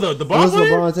couple. Oh, the ball Listen to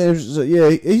player? LeBron James. So, yeah,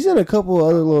 he's in a couple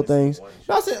other little things.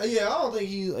 I said, yeah, I don't think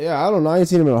he. Yeah, I don't know. I ain't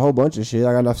seen him in a whole bunch of shit.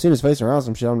 I've seen his face around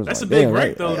some shit. I'm just That's like, a big damn, break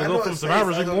right. though Yeah, to I go know from his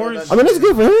Survivor's face. I know Remorse. that- I mean, that's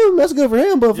good for him. That's good for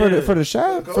him. But for Yeah. the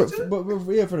Shaft, The for, culture?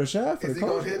 but yeah, for the Shaft, for Is the he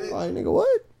gonna culture, hit it? like nigga, what?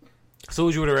 So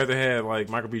would you would have rather had like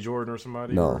Michael B. Jordan or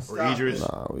somebody? No. Or Stop Idris?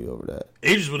 Nah, we over that.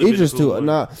 Idris would have been Idris cool. too.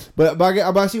 Nah, but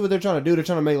I see what they're trying to do. They're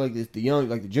trying to make like this, the young,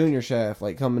 like the junior Shaft,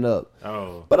 like coming up.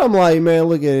 Oh. But I'm like, man,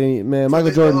 look at it, man. Michael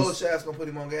The Jordan. old Shaft's gonna put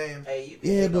him on game. Hey, you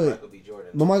Yeah, think but- Michael B.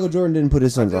 Jordan. But Michael Jordan didn't put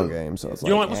his sons I on do. game, so it's You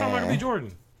know like, what? What's wrong with Michael B.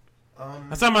 Jordan?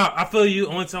 That's talking about. I feel you.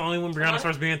 Only when Brianna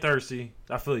starts being thirsty.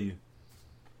 I feel you.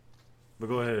 But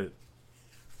go ahead.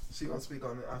 She gonna speak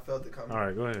on it. I felt it coming. All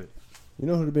right, go ahead. You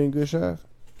know who'd have been good Shaft?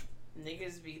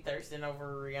 Niggas be thirsting over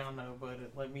Rihanna, but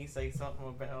let me say something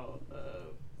about.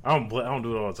 I don't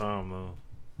do it all the time though.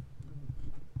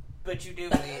 But you do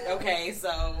it. Okay, so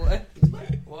what?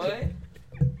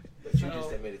 But you No.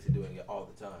 just admitted to doing it all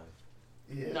the time.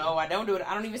 Yeah. No, I don't do it.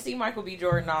 I don't even see Michael B.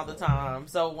 Jordan all the time.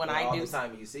 So when But I all do, the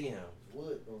time you see him,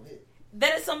 Wood gonna hit.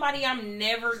 that is somebody I'm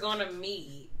never gonna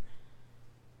meet.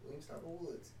 Wingstop or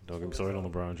Woods. Don't get me started on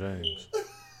LeBron James.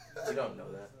 You don't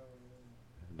know that.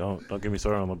 Don't get me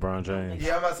started on LeBron James.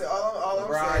 Yeah, I'm about to say all I'm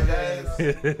LeBron saying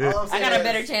is, all I'm I saying got a is,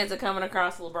 better chance of coming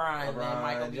across LeBron than LeBron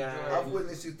Michael B. James. I've Jordan.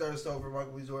 witnessed you thirst over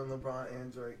Michael B. Jordan, LeBron,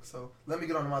 and Drake. So let me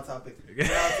get on to my topic.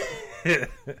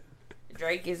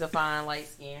 Drake is a fine light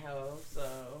skinned hoe, so.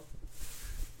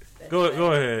 that's Go that.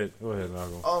 ahead,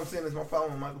 Malcolm. All I'm saying is my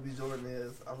problem with Michael B. Jordan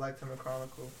is I liked him in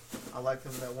Chronicle. I liked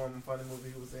him in that one funny movie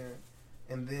he was in.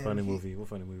 And then Funny movie. What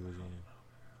funny movie was he in?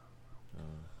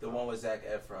 The one with Zac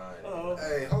Efron. Oh.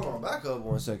 Hey, hold on, back up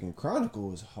 1 second.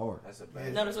 Chronicle is hard. That's a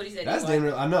bad. Notice what he said. That's he liked-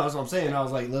 damn. I know. That's what I'm saying. I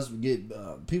was like, let's get.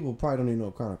 People probably don't even know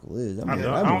what Chronicle is. I mean, that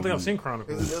don't think movie I've seen It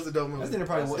Chronicles. was a dope movie. That's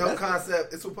probably what- dope that's-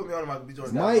 concept. It's what put me on to Michael B.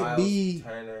 Jordan. Might Miles be-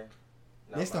 Turner.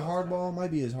 Not Next to Miles Hardball might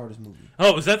be his hardest movie.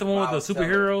 Oh, is that the one with Miles the Teller.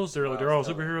 superheroes? They're all Miles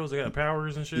Teller. superheroes. They got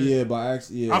powers and shit. Yeah, by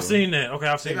accident. Yeah. I've seen that. Okay,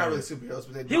 I've They're seen not that. really superheroes,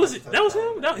 but they He was. That was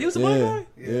him. He was a black Yeah, guy.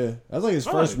 yeah. That's like his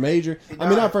Fuck. first major. He I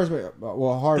mean, not died. first major. Well,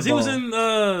 Hardball. Because he was in.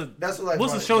 That's what, like,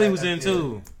 What's the my- show he yeah, was in yeah.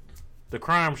 too? The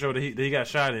crime show that he got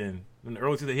shot in the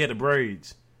early 2000s. He had the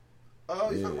braids. Oh,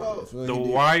 you Yeah, talking about that's what The he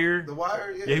did. Wire. The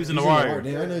Wire? Yeah, he was in He's The Wire.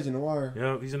 Damn, I know he's in the Wire.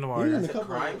 Yeah, he's in the He's Wire. in That's the a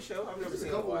couple. crime show. I've never There's a seen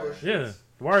The couple Wire. more. Yeah,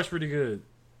 The Wire's pretty good.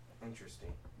 Interesting.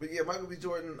 But yeah, Michael B.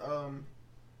 Jordan,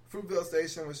 Fruitvale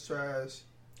Station was trash.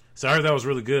 So I heard that was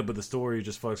really good, but the story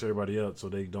just fucks everybody up, so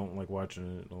they don't like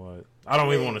watching it a lot. I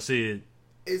don't even want to see it.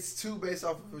 It's too based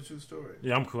off of a true story.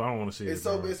 Yeah, I'm cool. I don't want to see It's it.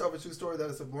 so bro. based off a true story that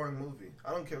it's a boring movie.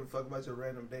 I don't give a fuck about your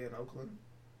random day in Oakland.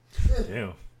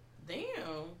 Damn. Damn.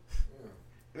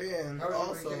 And How was your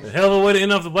also, vacation? The hell of a way to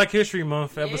end off the Black History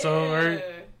Month episode, Yeah. right?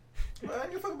 Man, I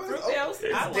ain't give a fuck about Fruitvale's,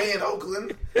 it. I It's day in like-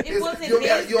 Oakland. It wasn't you want me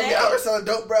his out day. here selling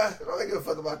dope, bruh? I don't give a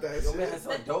fuck about that. Yo, man, that's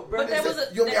like dope, bro. But that was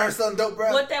a- You want me out here selling dope,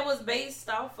 bruh? What that was based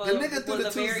off of The nigga threw was the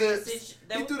a two very zips.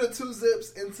 that He was- threw the two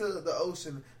zips into the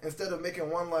ocean instead of making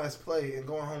one last play and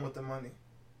going home with the money.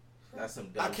 That's some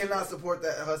dumb I cannot shit. support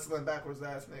that hustling backwards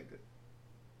ass nigga.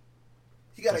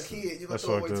 He got a kid. You gonna that's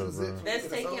throw away fucked two up, zips? bro. when That's you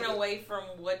could've taken sold it? away from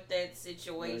what that I guess,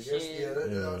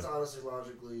 situation. that's honestly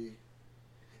logically.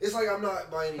 It's like I'm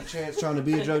not by any chance trying to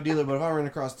be a drug dealer, but if I run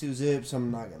across two zips, I'm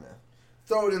not gonna.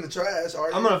 Throw it in the trash. Are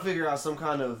you? I'm gonna figure out some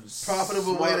kind of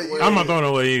Profitable smart way to use I'm not throwing it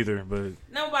away either, but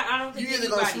Nobody, I don't You think either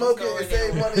gonna anybody's smoke it throwing and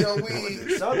save it. money on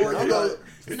weed, Something. or you I'm gonna not-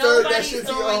 serve that Nobody's shit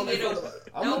to your throwing homie it for away. the-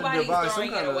 I'm gonna Nobody's devise some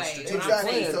throwing kind it of away. strategic What I'm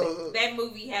Exactly, saying so- is that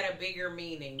movie had a bigger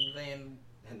meaning than.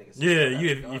 That nigga said yeah, that.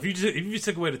 you if you just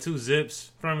took away the two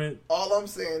zips from it, All I'm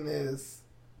saying is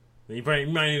then you might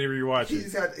need to rewatch he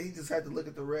it. just had to look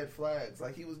at the red flags.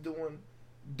 Like he was doing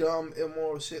dumb,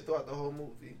 immoral shit throughout the whole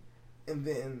movie, and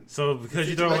then So because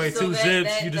you throw away So two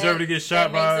zips, you deserve to get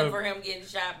shot that makes by. up for him getting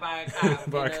shot by a cop,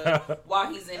 By a cop.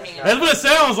 while he's in That's handcuffs. what it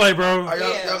sounds like, bro. are y'all,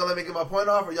 Yeah. y'all gonna let me get my point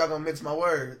off, or y'all gonna mix my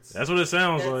words? That's what it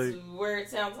sounds That's like. where it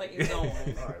sounds like it's going.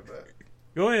 All right, but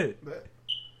Go ahead.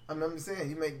 I'm just saying,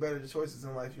 you make better choices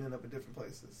in life, you end up in different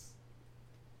places.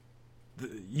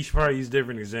 You should probably use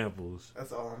different examples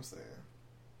That's all I'm saying.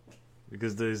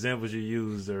 because the examples you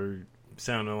use are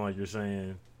sounding like you're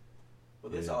saying.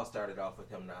 Well, this Yeah. all started off with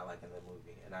him not liking the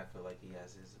movie, and I feel like he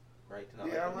has his right to not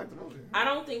Yeah, I like like the the movie. I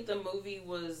don't think the movie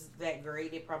was that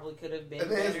great. It probably could have been And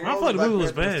then his better. I role thought as the movie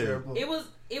Black was Panther bad. terrible.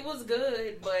 It was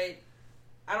good, but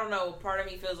I don't know. Part of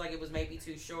me feels like it was maybe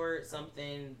too short.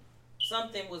 Something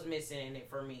was missing in it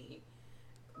for me.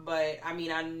 But I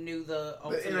mean, I knew the The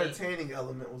ultimate. entertaining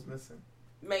element was missing.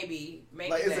 Maybe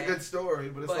Like it's that. a good story,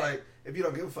 but it's But- like if you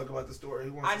don't give a fuck about the story,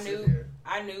 who wants I to knew- sit there?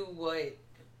 I knew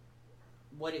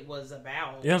what it was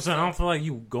about. You know what I'm saying? I don't feel like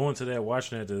you go into that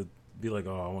watching that to be like,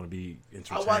 oh, I want to be I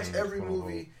entertained. watch every quote, unquote.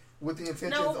 movie with the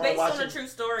intentions No, on based on watching. a true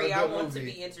story, a I good want to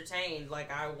movie. be entertained.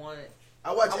 Like I want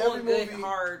every good movie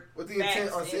hard with the intent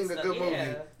facts on seeing and a stuff, good movie.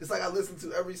 yeah. It's like I listen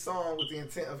to every song with the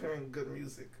intent of hearing good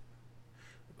music.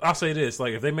 I'll say this: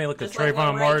 like if they made like a Just like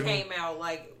Trayvon when Ray Martin, came out,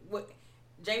 like what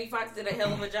Jamie Foxx did a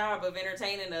hell of a job of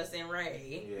entertaining us in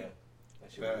Ray. Yeah.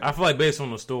 That shit was- I feel like based on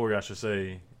the story, I should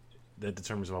say that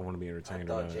determines if I want to be I entertained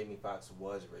or thought not. Jamie Foxx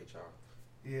was Ray Charles.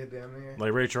 Yeah, damn near.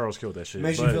 Like Ray Charles killed that shit.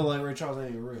 Makes but, you feel like Ray Charles ain't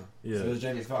even real. Yeah. So it's They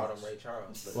Jamie just called Foxx. him Ray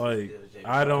Charles. But Like, it was Jamie I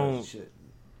Foxx. don't- Shit.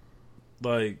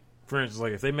 like for instance,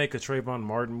 like if they make a Trayvon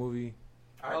Martin movie,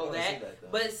 I Oh, wanna see that. that though.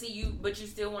 But see, you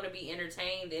still want to be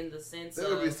entertained in the sense There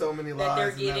would be of so many that they're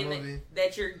lies in that getting movie.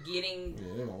 that you're getting Yeah,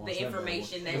 they're gonna watch the that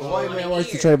information bad that boy. you If a white want man to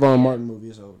watch the hear. Trayvon Martin movie,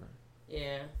 it's over.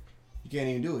 Yeah. You can't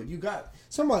even do it. You got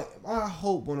somebody. I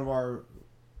hope one of our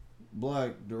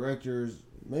black directors,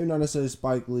 maybe not necessarily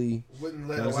Spike Lee, Wouldn't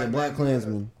let I a white said Black man do that.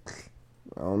 Klansman.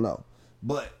 I don't know,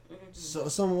 but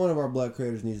so one of our black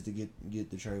creators needs to get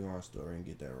the Trayvon story and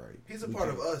get that right. He's a We part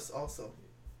can't- of us also.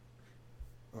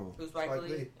 Oh, Who's Spike Spike Lee?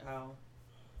 Lee. Oh.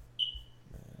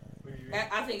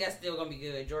 I think that's still gonna be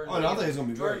good. Jordan. Oh, no, I think it's gonna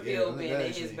be Jordan great. Yeah, I Peele think been that in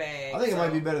actually- his bag. I think it might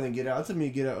so- be better than Get Out. It took me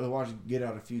to Get Out. I watched Get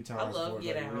Out a few times. love before it,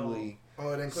 Get like, Out. really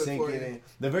Oh, then clip sink for it you. in.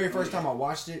 The very first time I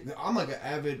watched it, I'm like an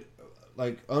avid,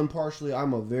 like unpartially,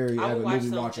 I'm a very I would avid watch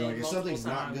movie watcher. something Like if multiple something's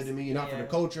not times. good to me, not for the Yeah.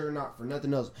 culture, not for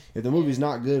nothing else. If the movie's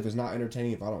not good, if it's not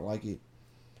entertaining, if I don't like it,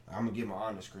 I'm gonna give my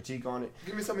honest critique on it.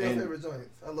 Give me some of your And- favorite joints.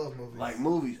 I love movies. Like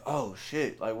movies, oh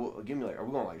shit! Like, give me like, are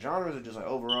we going like genres or just like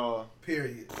overall?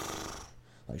 Period.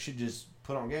 Like, shit, just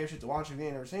put on game shit to watch if you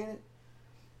ain't never seen it.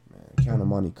 Man, Count of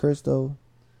Monte Cristo.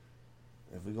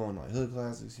 If we going like hood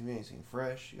classics, if you ain't seen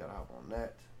Fresh, you gotta hop on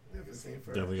that. Never seen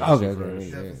first. definitely. Okay, gotta see okay, Fresh. yeah.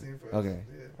 Definitely seen first. Okay.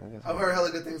 Yeah. I guess I've heard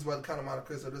hella good things about Count of Monte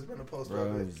Cristo. There's been a poster Bro,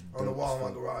 of it it was on the dope wall as in my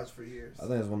fuck. garage for years. I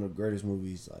think it's one of the greatest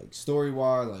movies, like story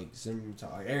wise, like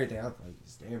cinematography, like everything. I like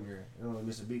it's damn near. It don't really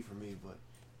miss a beat for me, but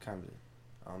kind of.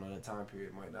 I don't know, that time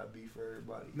period might not be for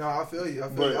everybody. No, I feel you.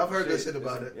 But I've heard good shit, shit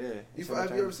about it. Yeah. Have it's you ever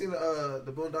entertaining. seen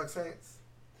the Boondock Saints?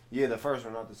 Yeah, the first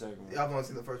one, not the second one. Yeah, I've only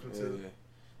seen the first one too.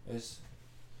 Yeah. It's.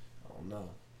 I don't know.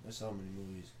 There's so many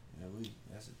movies. Yeah,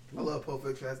 that's it. I love Pulp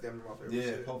Fiction. That's damn near my favorite Yeah,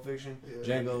 shit. Pulp Fiction. Yeah.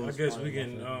 Django. I is guess probably we my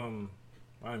can. favorite.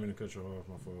 I didn't mean to cut you off.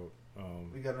 My fault.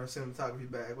 We got our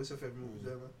cinematography bag. What's your favorite movie,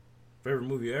 Jalen? Favorite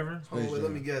movie ever? Oh, wait, Space let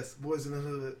Jam. me guess. Boys in the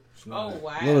Hood. It's not, Oh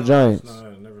wow. Little It's Giants. not.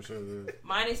 I never said that.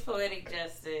 Mine is Poetic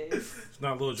Justice. It's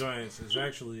not Little Giants. It's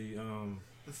actually.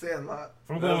 The Sandlot.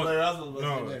 If I'm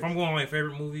going. If I'm going like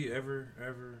favorite movie ever.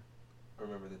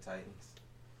 Remember the Titans.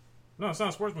 No, it's not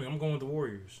a sports movie. I'm going with the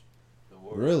Warriors. The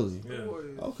Really? Yeah.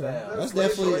 Warriors. Okay, Fam. that's Slave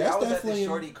definitely Shorty. I that's was at the definitely.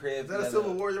 Shorty crib. Is that a the Civil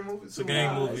other- Warrior movie? It's a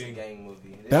gang Nah, movie. It's a gang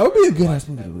movie. That would be a good Watching ass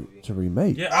that movie to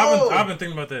remake. Yeah, Oh! I've been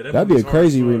thinking about that. That'd be a movie's hard as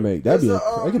crazy fuck. remake. That'd be There's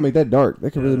they can make that dark. They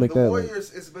can really make The that. Like,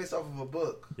 Warriors is based off of a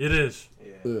book. It is.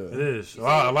 Yeah. It is. A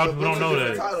lot of The people don't book's a know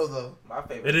different that. title though. My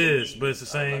favorite. It is, movie but it's the is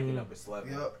same- Lucky Number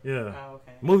 11. Yep. Yeah. Oh,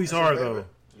 okay. Movie's That's your hard favorite? though.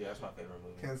 Yeah, that's my favorite movie.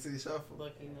 Kansas City Shuffle.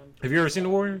 Looking them. Have you ever seen The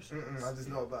Warriors? I just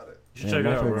know about it. You should Yeah, check it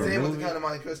my out, favorite bro. Same with movie? the Count of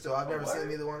Monte Cristo. I've never what?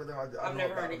 seen either one of them. I I've know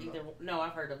never about heard of them, either. No,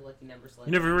 I've heard of Lucky Number Slave.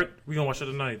 You never read? We gonna watch it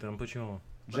tonight. Then put you on.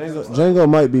 Django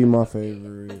might be my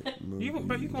favorite movie. You can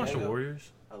watch The Django. Warriors.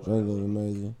 I love Django's it.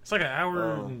 amazing. It's like an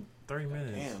hour and 30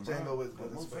 minutes. Damn, though. Django bro. is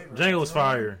good as fuck. Django was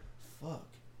fire. Fuck.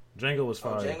 Django was Oh,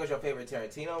 fire. Django's your favorite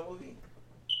Tarantino movie?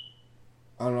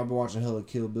 I don't know. I've been watching hella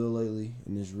Kill Bill lately,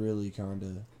 and it's really kind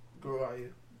of. Girl, are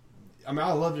you? I mean,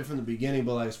 I loved it from the beginning,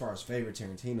 but like as far as favorite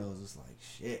Tarantinos, it's like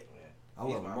shit. Yeah. I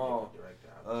He's love my them all. favorite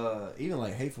director. Even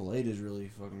like Hateful Eight is really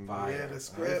fucking Fire. good. Yeah, the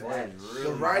script, Hateful Eight is the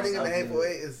really writing in the fucking Hateful good.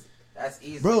 Eight is. That's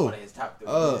easily Bro, one of his top 3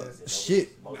 movies.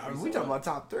 shit. Most Nah, we recent talking one. about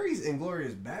top threes.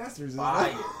 Inglorious Bastards. Is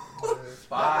Fire.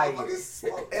 Fire.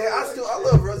 And I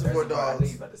love Reservoir I knew you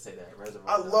Dogs. about to say that. Reservoir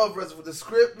I Dogs. love Reservoir. The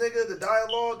script, nigga, the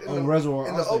dialogue, and Oh, the, Reservoir.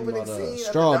 and I the was thinking opening about scene.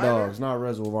 Straw at the diner. Dogs, not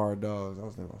Reservoir Dogs. I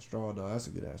was thinking about Straw Dogs. That's a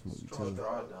good ass movie Straw too.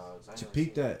 Straw Dogs. I To never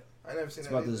peep seen that. I never seen It's that.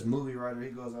 about this either. movie writer. He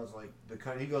goes out to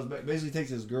like he goes back, basically takes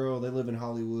his girl. They live in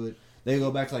Hollywood. They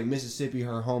go back to like Mississippi,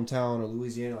 her hometown, or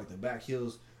Louisiana, like the back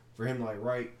hills, for him to like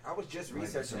write I was just like,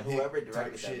 researching some whoever hit type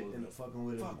directed that shit movie. and fucking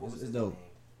with him. Fuck, what was It's his dope. name?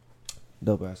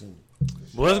 Dope ass movie.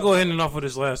 Well, let's go ahead and end off with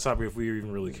this last topic if we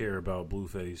even really care about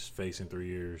Blueface facing 3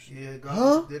 years. Yeah,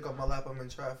 Huh? God, dick on my lap. I'm in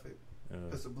traffic. Yeah.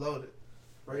 It's bloated.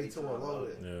 Ready to unload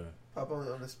it. Yeah. Pop on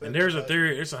the spectrum. And there's a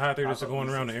theory, it's a hot theory that's going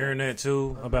around the internet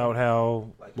too about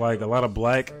how like a lot of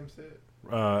black Same shit.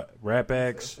 rap Same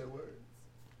acts. shit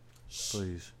words.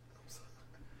 Please.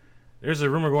 There's a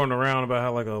rumor going around about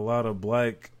how like a lot of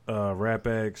black rap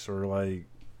acts are like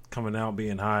coming out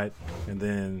being hot, and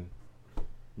then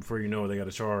before you know it, they got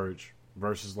a charge.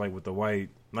 Versus like with the white,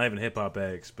 not even hip hop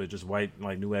acts, but just white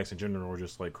like new acts in general, are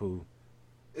just like cool.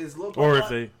 Is Lil Pump Or if hot?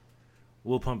 they,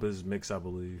 Lil Pump is mixed, I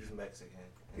believe. He's Mexican.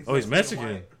 Oh, he's Mexican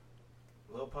Mexican.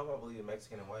 and Lil Pump, I believe, is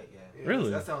Mexican and white. Yeah. white. Yeah,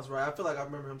 Really? That sounds right. I feel like I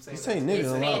remember him saying. He say that. nigga a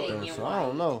lot Hispanic though, so and I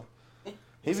don't know.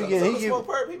 He So- be getting so he the get small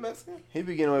part, he Mexican. he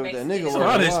be getting away with that nigga. There's There's a word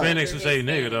lot of a lot. Hispanics who say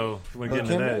nigga though. When But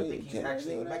getting can to I that, think he's Can they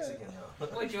actually do that? Mexican though.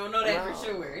 But you don't know that for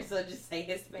sure, so just say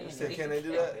You Hispanic. said, can they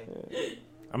do that?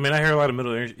 I mean, I hear a lot of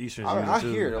Middle Eastern. I too.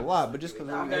 hear it a lot, but just because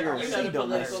Nah, I'm you're here not and the see don't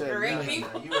political necessarily correct mean-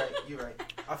 people. You're right. You're right.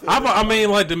 I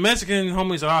mean, like the Mexican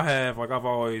homies that I have, like I've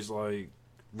always like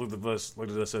looked at us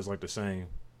as like the same.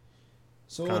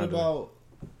 So Kinda. what about?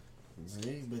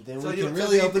 See, but then So we you- can so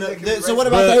really you open think up. they can be So what racist?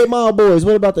 about But- the 8 Mile boys?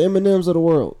 What about the Eminems of the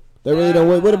world? They really don't.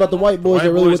 What about the white boys White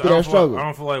that really boys, went through that I struggle?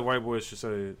 don't feel like white boys should say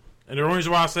it. And the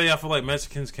reason why I say I feel like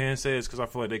Mexicans can say it is because I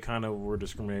feel like they kind of were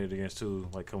discriminated against too,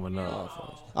 like coming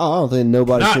up. I don't think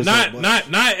nobody. Not should say not black.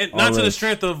 not not to the race.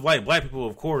 strength of like black people,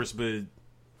 of course, but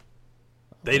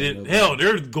they didn't. nobody. Hell,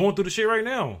 they're going through the shit right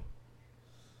now.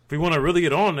 If we want to really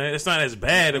get on that, it's not as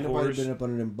bad, of Ain't nobody course. been up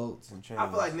under them boats and chains. I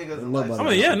feel like niggas Ain't are nobody like- I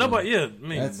mean, yeah, been up nobody. under- Yeah, I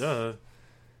mean, That's- duh.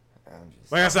 I'm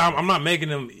just- Like I said, I'm not making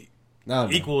them No,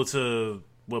 no. equal to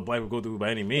what black people go through by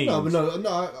any means. No, but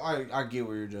no. I get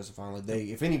where you're justifying. Like they,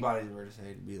 if anybody were to say it,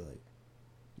 it'd be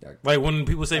like, Like when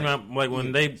people say like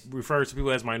when they refer to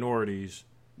people as minorities,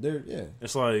 they're yeah.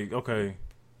 it's like okay,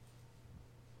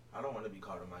 I don't want to be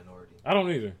called a minority. I don't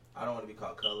either. I don't want to be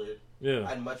called colored. Yeah.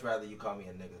 I'd much rather you call me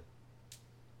a nigga.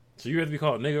 So you have to be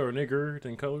called nigga or nigger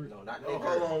than colored. No, not No, nigger.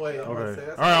 hold on, wait. I'm gonna Okay. say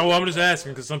All that's- right. Well, I'm just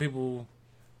asking because some people.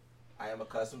 I am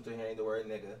accustomed to hearing the word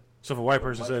nigga. So if a white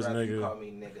person Much says rather you nigga, call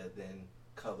me nigga than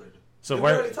colored. so Did we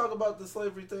already white talk about the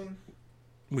slavery thing?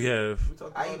 we have. We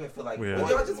talked I about even it. feel like Yeah. Well, boys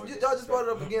y'all are just more y'all just brought it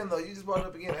up disrespectful. again though. You just brought it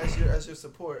up again as your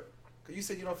support. Cause you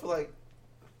said you don't feel like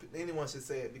anyone should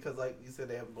say it because like you said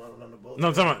they haven't gone on the boat. No,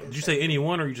 I'm talking about. Did you say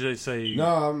anyone or you just say?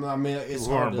 No, I mean it's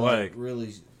Who hard aren't to black. like,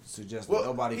 really suggest that Well,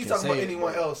 nobody he's can talking say about it,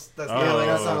 anyone but- else. That's Oh, Yeah, like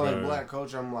I okay. sound like black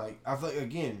culture. I'm like, I feel like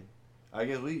again. I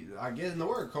guess in the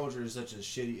word culture is such a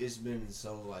shitty. It's been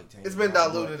so like. tainted it's been now,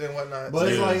 diluted and whatnot. But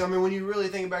it's Yeah. like, I mean, when you really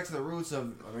think back to the roots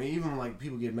of, I mean, even like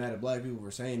people get mad at black people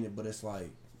for saying it, but it's like,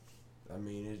 I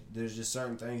mean, there's just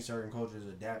certain things, certain cultures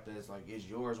adapt that it's like, it's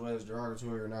yours, whether it's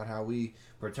derogatory or not, how we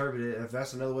interpret it. And if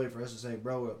that's another way for us to say,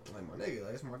 bro, like my nigga,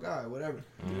 like, that's my guy, whatever.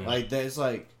 Like that, it's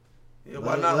like, yeah,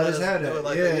 why not let us have do that? it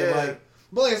like yeah, that? like,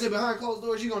 but like I said, behind closed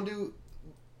doors, you gonna do.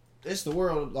 It's the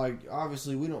world. Like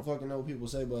obviously, we don't fucking know what people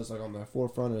say, but it's like on the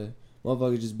forefront of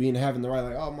motherfuckers just having the right.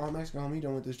 Like, oh, my Mexican homie, he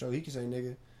done with this struggle. He can say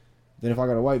nigga. Then if I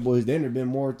got a white boy, then there been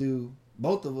more through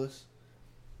both of us.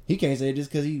 He can't say it just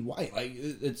because he white. Like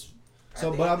it's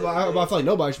So, but I feel like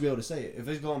nobody should be able to say it. If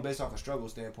it's going based off a struggle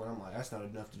standpoint, I'm like, that's not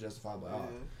enough to justify. But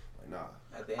like, nah,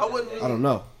 I don't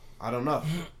know.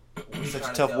 It's such a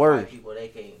trying to tough tell word. white people they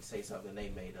can't say something they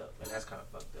made up, and that's kind of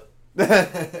fucked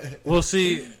up. Well,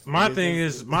 see, my thing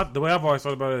is the way I've always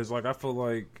thought about it is like I feel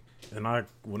like, and I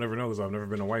will never know because I've never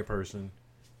been a white person,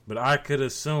 but I could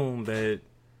assume that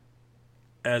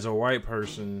as a white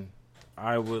person,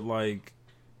 I would like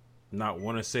not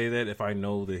want to say that if I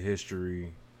know the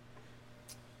history,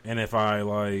 and if I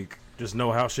like just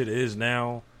know how shit is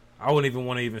now. I wouldn't even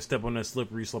want to even step on that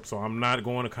slippery slope. So I'm not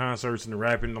going to concerts and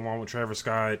rapping along with Travis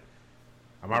Scott.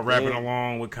 I'm not rapping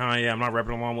along with Kanye. I'm not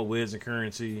rapping along with Wiz and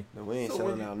Currency. No, we ain't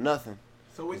selling out nothing.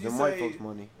 So when It's you them white say folks'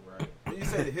 money. Right. when you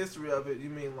say the history of it,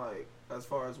 you mean like as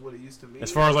far as what it used to mean?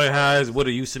 As far as like how what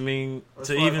it used to mean Or as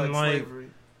to far as, even like slavery?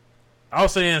 I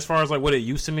was saying as far as like what it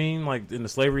used to mean, like in the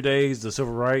slavery days, the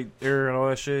civil rights era and all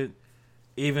that shit,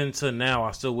 even to now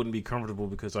I still wouldn't be comfortable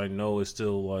because I know it's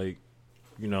still like,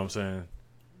 you know what I'm saying?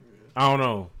 I don't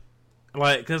know.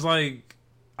 Like, cause like,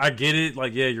 I get it.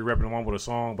 Like, yeah, you're rapping along with a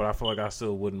song, but I feel like I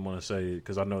still wouldn't want to say it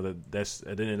because I know that that's,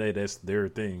 at the end of the day, that's their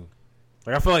thing.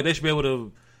 Like, I feel like they should be able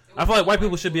to, I feel like white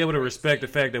people should be able to respect the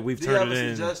fact that we've Do you have turned a it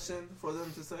in. suggestion for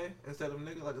them to say instead of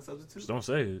nigga, like a substitute? Just don't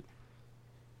say it.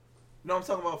 No, I'm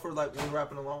talking about for like when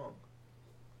rapping along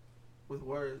with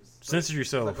words. Censor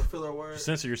yourself. Like a filler word.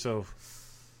 Censor yourself.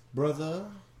 Brother.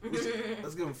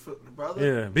 Let's give him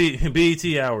brother. Yeah, BET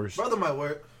hours. Brother might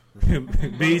work.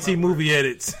 BET movie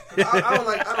edits.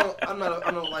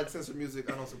 I don't like censored music.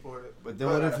 I don't support it. But then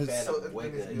what if it's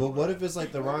but what if it's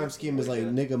like the rhyme scheme is like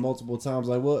nigga multiple times?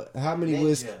 Like what? How many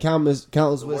Wiz countless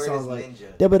Wiz songs like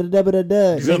dabba da dabba da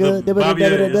da nigga dabba da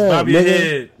dabba da Bob your nigga.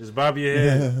 head. Just bob your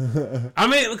head. I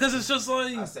mean, because it's just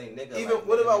like I say nigga. Even like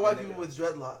what nigga, about nigga, white nigga. people with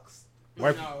dreadlocks?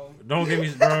 white. No. Don't give me,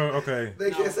 bro. Okay,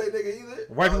 They can't say nigga either.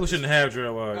 white people shouldn't have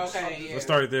dreadlocks. Okay, yeah. Let's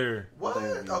start there. What?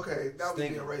 Okay, now we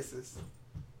being Stinking. racist.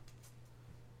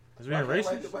 Is being Why can't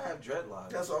white racist? people have dreadlocks?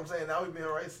 That's what I'm saying. Now we being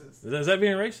racist. Is that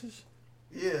being racist?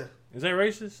 Yeah, Is that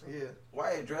racist? yeah.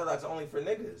 Why are dreadlocks only for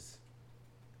niggas?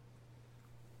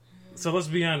 So let's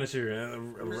be honest here.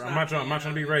 I'm not trying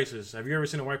to be racist. Have you ever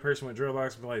seen a white person with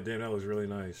dreadlocks and be like, damn, that looks really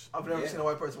nice? I've never Yeah. seen a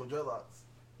white person with dreadlocks.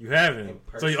 You haven't.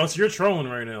 In So you're trolling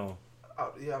right now.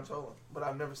 Yeah, I'm trolling, but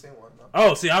I've never seen one. No.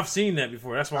 Oh, see, I've seen that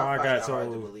before. That's why I find got that hard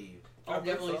to told. believe. I've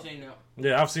definitely seen that.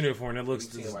 Yeah, I've seen it before, and it looks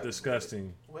You've seen it white people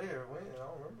disgusting. When? I don't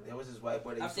remember. There was this white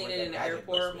boy that I've used to seen work it at in the Gadget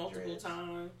Bus airport with multiple dreads.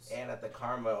 times. And at the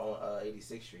Karma on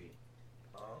 86th Street.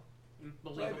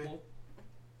 Believable.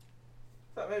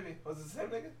 Maybe. Was it the same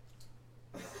nigga?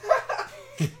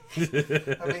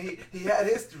 I mean, he had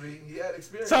history. He had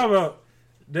experience. Talk about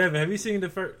Devin. Have you seen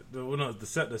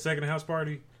the second house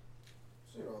party?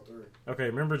 Seen all three. Okay,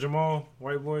 remember Jamal,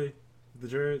 white boy, with the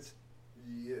dreads?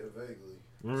 Yeah, vaguely.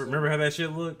 Remember how that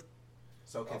shit looked?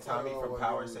 So can Tommy from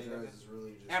Power say that?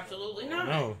 Absolutely not.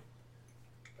 No.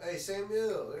 Hey,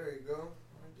 Samuel, there you go,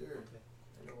 right there.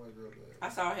 Ain't no white girl there. I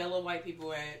saw hella white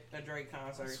people at a Drake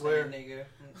concert. Swear. Saying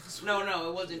nigga. No,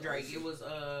 it wasn't Drake. It was There,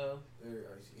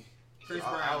 I see. Chris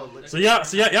I would Brown. look- So y'all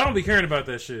don't be caring about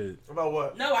that shit. About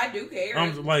what? No, I do care.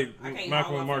 I'm like I can't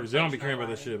Malcolm haul and off Marcus. the They don't be face caring about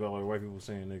that nobody. shit about like white people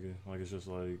saying nigga. Like it's just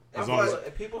like I as feel long like-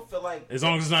 as People feel like it's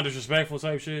not disrespectful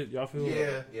type shit. Y'all feel?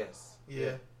 Yeah. yes.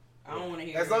 Yeah. I don't want to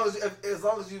hear As it.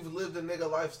 long as you've lived a nigga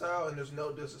lifestyle and there's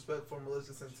no disrespect for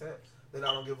malicious intent, then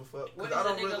I don't give a fuck. What 'Cause is I a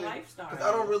don't nigga really, lifestyle? 'cause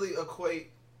I don't really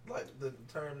equate like the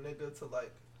term nigga to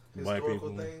like Black historical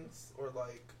people. things or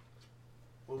like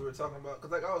what we were talking about.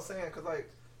 Cause like I was saying, cause like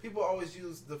people always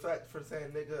use the fact for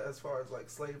saying nigga as far as like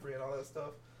slavery and all that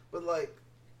stuff, but like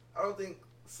I don't think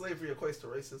slavery equates to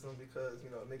racism because you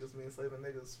know niggas been enslaving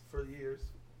niggas for years,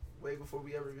 way before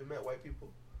we ever even met white people.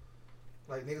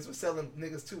 Like niggas were selling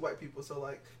niggas to white people, so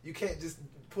like you can't just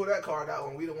pull that card out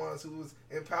when we the ones who was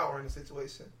empowering the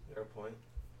situation. Your point.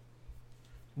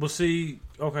 Well, see,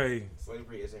 okay,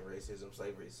 Slavery isn't racism.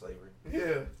 Slavery is slavery.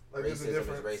 Yeah, like there's a Racism is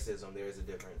difference. racism. There is a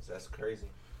difference. That's crazy.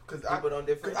 Because People don't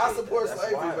differentiate. I support that. That's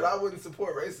slavery, wild. but I wouldn't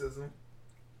support racism.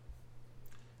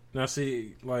 now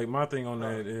see, like my thing on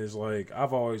that is like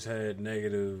I've always had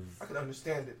negative. I can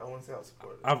understand it. I wouldn't say I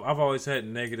support it. I've always had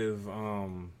negative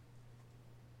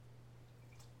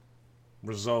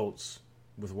results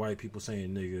with white people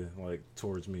saying nigga like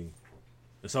towards me.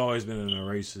 It's always been in a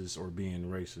racist or being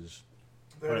racist.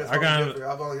 That's I got- totally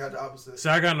different. I've only had the opposite. See,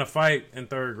 I got in a fight in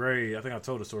 3rd grade. I think I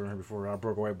told the story here before. I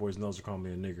broke a white boy's nose to call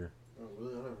me a nigger. Oh,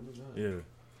 really? I never knew that. Yeah,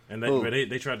 and Who?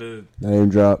 they tried to. Name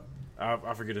drop.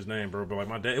 I forget his name, bro. But like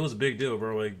my dad, it was a big deal,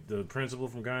 bro. Like the principal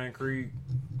from Guyan Creek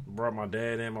brought my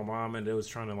dad and my mom, and they was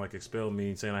trying to like expel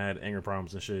me, saying I had anger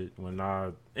problems and shit. When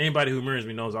anybody who remembers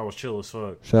me knows I was chill as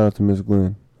fuck. Shout out to Miss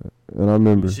Glenn. and I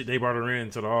remember. They brought her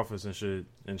into the office and shit,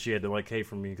 and she had to like hate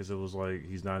from me because it was like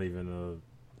he's not even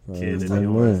a kid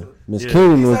anymore. Miss Yeah.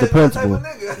 Keenan was the He's not even principal. that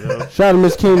type of nigga. Yeah. Shout out to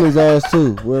Miss Keenan's ass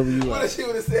too, wherever you What at. if she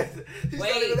would have said? He's not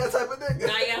even that type of nigga.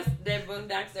 Now y'all that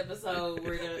Boondocks episode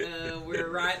where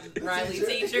Riley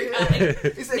teacher Yeah. got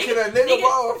it. He said, "Can a nigga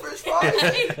borrow a fish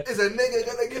fry? Is a nigga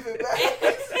gonna give it back?"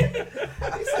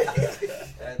 He said,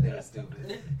 That nigga's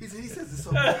stupid. he says it's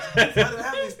so much. I didn't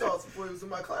have these thoughts before he was in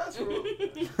my classroom.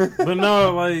 But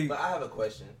no, like, But I have a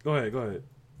question. go ahead.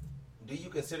 Do you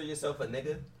consider yourself a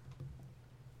nigga?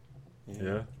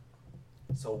 Yeah,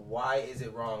 So why is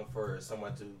it wrong for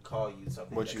someone to call you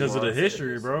something? What that you because of the want?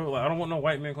 history, bro. Like, I don't want no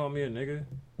white man calling me a nigga.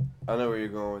 I know where you're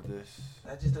going with this.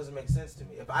 That just doesn't make sense to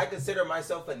me. If I consider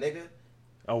myself a nigga,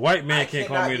 A white man I can't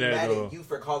cannot call me be that mad though. at you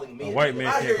for calling me A white nigga. man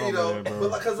I can't hear call you me though, that, bro.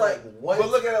 but because like, What? but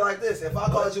look at it like this: if I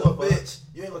called What you the a fuck? bitch,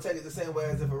 you ain't gonna take it the same way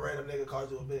as if a random nigga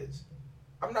called you a bitch.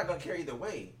 I'm not gonna care either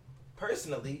way.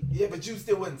 Personally, Yeah, but you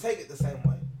still wouldn't take it the same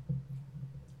way.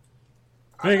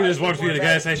 Nigga I'd just be walked more through the mad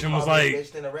gas if you station and was called me a like-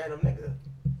 bitch than a random nigga.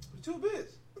 But you a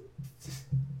bitch.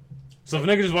 So if a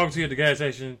nigga just walks to you at the gas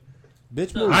station,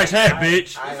 Bitch, So- move. nice hat,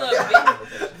 bitch. I What's am up, not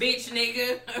confrontational. Bitch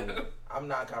nigga. I'm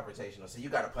not confrontational, so you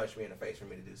gotta punch me in the face for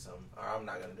me to do something, or I'm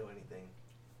not gonna do anything.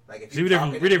 Like if See, you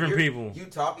we're different people. You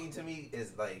talking to me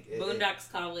is like Boondocks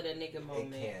call it a nigga It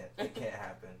moment. can't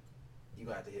happen. You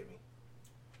gonna have to hit me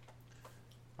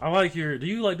I like your. Do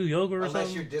you like do yoga or unless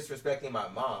something? you're disrespecting my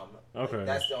mom. Like, Okay.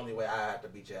 that's the only way I have to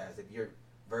beat your ass. If you're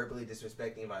verbally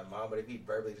disrespecting my mom, but if you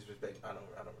verbally disrespect, I don't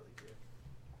really care.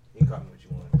 You can call me what you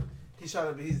want. He's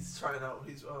trying out.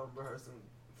 He's rehearsing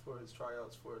for his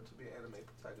tryouts for to be an anime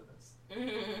protagonist.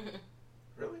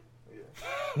 Really?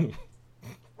 Yeah.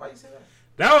 Why you say that?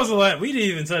 That was a lot. We didn't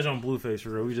even touch on Blueface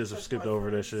for real. We just skipped over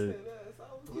that shit.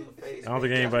 Blueface. I don't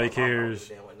think anybody cares.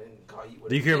 Do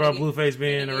Do you care about Blueface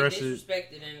being Nigga get arrested?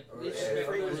 disrespected and Yeah, disrespected.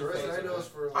 Freak was arrested. I know it's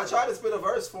for- I tried to spit a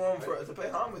verse for him to pay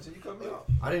homage, and you cut me off.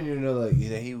 I didn't even know that he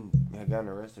had gotten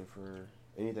arrested for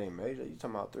anything major. You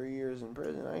talking about 3 years in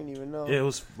prison? I didn't even know. Yeah, it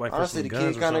was like for Honestly, some the guns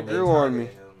kid or kinda something. grew on me.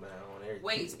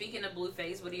 Wait, speaking of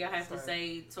Blueface, what do y'all have to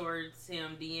say towards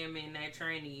him DMing that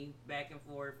tranny back and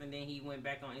forth, and then he went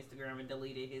back on Instagram and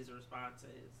deleted his responses?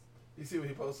 You see what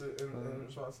he posted in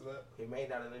response to that? He may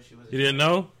not have known she was. You didn't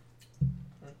know?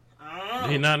 Oh.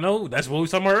 Did he not know? That's what we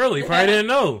was talking about earlier. He probably didn't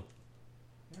know.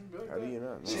 How do you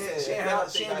not know? She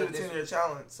said, ain't do the 10-year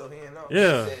challenge, so he ain't know.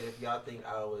 Yeah. Said if y'all think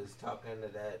I was talking to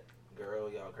that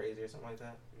girl, y'all crazy or something like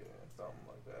that. Yeah, something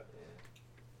like that.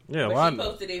 Yeah, But well, she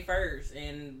posted it first,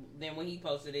 and then when he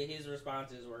posted it, his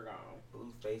responses were gone.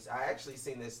 Blueface. I actually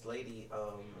seen this lady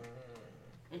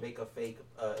make a fake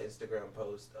Instagram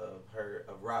post of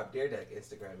Rob Dyrdek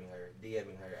Instagramming her,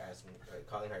 DMing her, asking,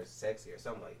 calling her sexy or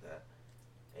something like that.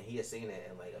 And he had seen it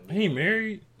and like he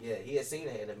married? Yeah, he had seen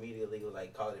it and immediately was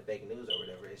like calling it fake news or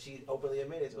whatever. And she openly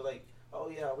admitted to it, like, oh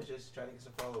yeah, I was just trying to get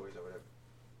some followers or whatever.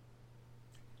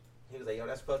 He was like, yo,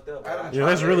 that's fucked up. Yeah,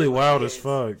 that's really wild as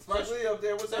fuck. Spike Lee up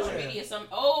there with Social that. media,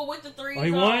 with the threes Oh,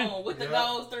 he won? on, with the Yeah.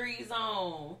 gold threes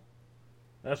on.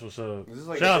 That's what's up. Is this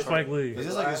like Shout out his Spike first- Lee. Is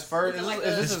this like his first? Looking like Is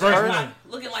this his his first first? one?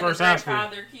 Looking like First a Oscar.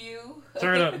 grandfather Q.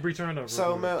 Turn it up. Turn it up. So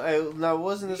real quick. man, now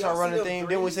wasn't this Y'all our running see them thing?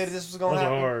 Didn't we threes? say that this was Those gonna are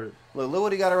happen? hard. Look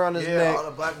what he got around his Yeah, neck. on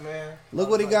a black man. Look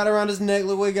what he got around his neck.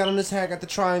 Look what he got on his hat. Got the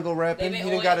triangle rapping. They He been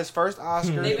done on got it. his first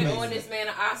Oscar. They've been owing this man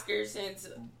an Oscar since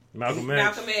Malcolm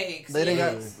X. Malcolm X. They done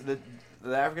Yeah. got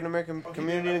the African American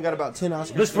community done got about 10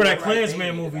 Oscars. This for that Right,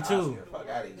 Klansman they movie needed an too. Oscar. Fuck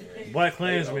out of here. Black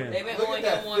Klansman. They've been Look owing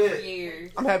at him that one for fit.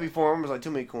 years. I'm happy for him. It was like too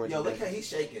many Yo, coincidences. look how he's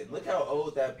shaking. Look how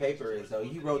old that paper is, though.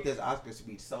 He wrote this Oscar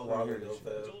speech so long ago.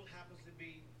 Result happens to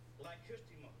be Black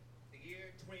History Month, the year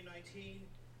 2019,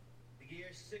 the year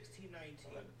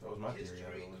 1619. That was my theory.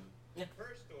 History.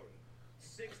 First story,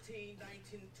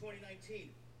 2019,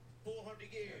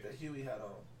 400 years. That Huey had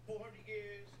on. 400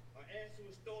 years, our answer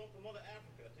was stolen from Mother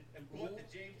Africa and brought to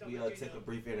Jamestown. We take a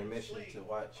brief intermission to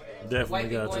watch. Definitely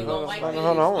White got people ain't to. gonna like Hold this.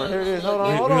 on, here it is. Hold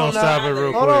on, We hold gonna on stop now. it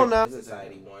real Hold quick. on now.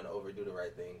 Society won Over Do the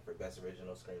Right Thing for Best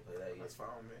Original Screenplay that year. That's fine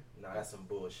with me. Nah, that's some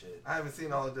bullshit. I haven't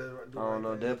seen all of the. I don't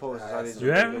know. Dead Poet Society is a You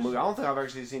really haven't? good movie. I don't think I've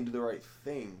actually seen Do the Right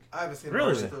Thing. I haven't seen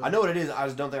Really? the rest of I know what it is. I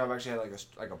just don't think I've actually had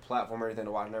like a platform or anything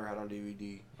to watch. I never had on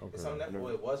DVD. It's on Okay. Netflix.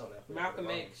 Well, it was on Netflix. Malcolm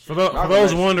X. For Malcolm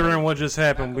those X. wondering what just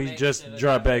happened, we Malcolm X just should've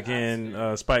dropped got back the in.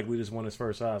 Oscar. Spike Lee just won his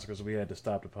first Oscar, so we had to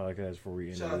stop the podcast before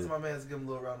we Shout out ended to it. my man. Give him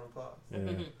a little round of applause.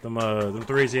 Yeah. Them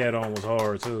threes he had on was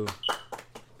hard too.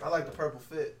 I like the purple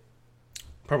fit.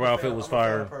 Purple outfit was I'm a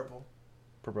fan of fire. Purple.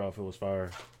 Purple outfit was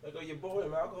fire. Look at your boy,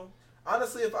 Malcolm.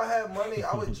 Honestly, if I had money,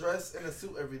 I would dress in a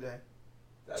suit every day.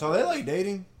 So are they like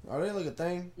dating? Are they like a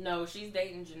thing? No, she's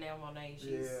dating Janelle Monáe.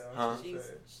 She's,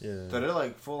 Yeah, So they're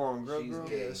like full on girl.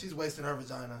 yeah, she's wasting her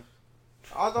vagina.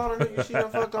 I thought a nigga she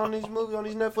done fucked on these movies, on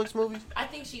these Netflix movies. I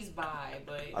think she's bi,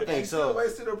 but I think Still so.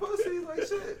 wasting her pussy like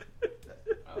shit.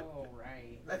 oh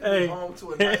right. That can be home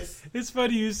to a nice. It's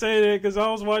funny you say that because I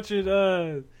was watching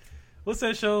what's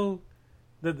that show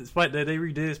that they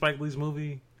redid Spike Lee's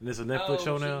movie, and it's a Netflix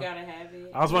show now. She gotta have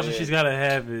it. I was watching She's Gotta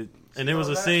Have It, and there was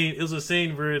a Gotta scene. It was a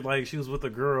scene where like she was with a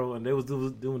girl, and they was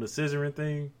doing the scissoring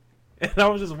thing, and I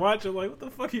was just watching like, what the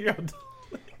fuck are y'all doing?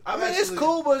 I mean, it's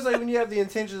cool, but it's like when you have the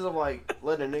intentions of like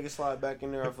letting a nigga slide back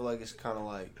in there, I feel like it's kind of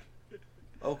like,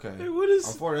 okay, Hey, what is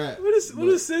I'm for that. what is But-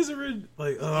 scissoring?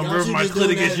 Like, I'm Y'all rubbing should my just clit do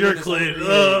against that your and then it's clit.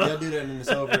 over. Yeah, y'all do that and then it's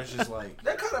over. It's just like,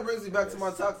 That kind of brings me back to my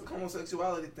toxic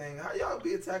homosexuality thing. How y'all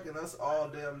be attacking us all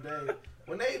damn day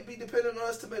when they be depending on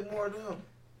us to make more of them?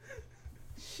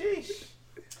 Sheesh.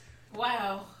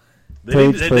 Wow. They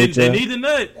need, Preach, they preacher. need the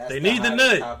nut. That's They the need the hottest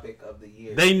nut. topic of the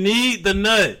year. They need the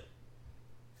nut.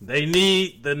 They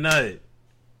need the nut.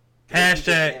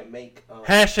 Hashtag. Can't make,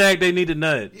 Hashtag they need the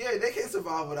nut. Yeah, they can't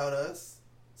survive without us.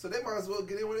 So they might as well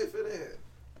get in where they fit in.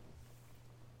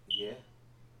 yeah.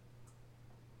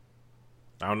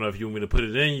 I don't know if you want me to put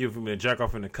it in you, if you want me to jack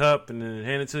off in the cup and then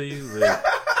hand it to you. But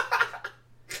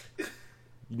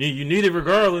you need it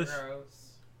regardless.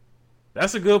 Gross.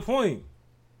 That's a good point.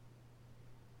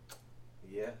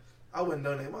 Yeah. I wouldn't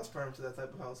donate my sperm to that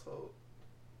type of household.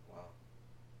 Wow.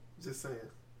 Just saying.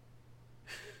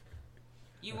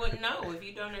 You wouldn't know if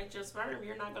you donate your sperm.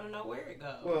 You're not gonna know where it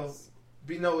goes. Well,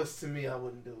 beknownst to me, I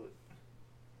wouldn't do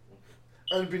it.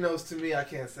 Unbeknownst to me, I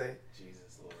can't say.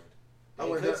 Jesus Lord. I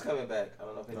Dan went Cook's down- coming back. I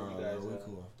don't know if any no, of you guys we know.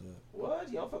 cool off that. What?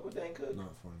 You don't fuck with Dan Cook?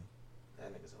 Not funny.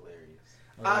 That nigga's hilarious.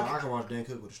 I I can watch Dan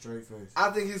Cook with a straight face.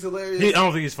 I think he's hilarious. I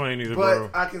don't think he's funny either, but bro.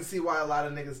 I can see why a lot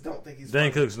of niggas don't think he's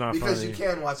Dan funny. Cook's not because funny. you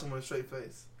can watch him with a straight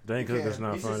face. Dan you Cook can. is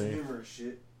not He's just funny. humorous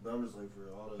shit. But I'm just like for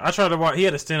all that. I tried to watch. He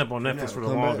had a stand up on He Netflix never for the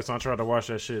come back. longest. So I tried to watch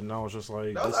that shit, and I was just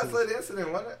like, That was this an is- isolated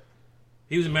incident, wasn't it?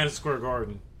 he was in Madison Square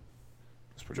Garden.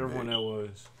 Whichever one that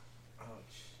was. Ouch.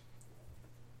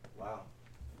 Wow.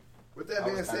 With that I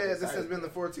being was kinda said, this excited. has been the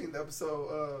 14th episode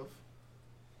of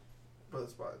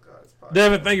Brothers Podcast.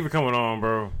 Devin, thank you for coming on,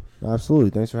 bro.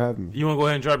 Absolutely. Thanks for having me. You want to go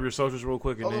ahead and drop your socials real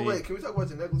quick, and Oh, then wait, can we talk about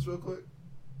your necklace real quick?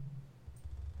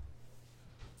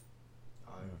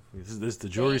 this is the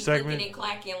jewelry They clicking segment. and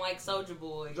clacking like Soldier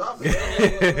Boy. Drop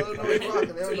it. They don't know what's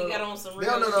rocking. They So don't you know- got on some They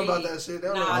don't know real nothing about shit. that shit. They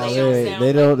don't Nah, know Oh, about they that don't shit. sound they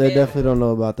like don't. They that. definitely don't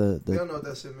know about They the don't know what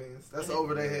that shit means. That's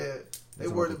over their head. They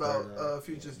That's worried about about the third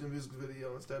Future's new music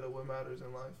video instead of what matters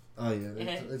in life. Oh yeah, they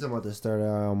talking about this third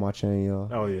eye on my chain, y'all.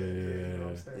 Oh yeah, You know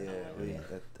what yeah. I'm saying?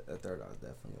 That third eye's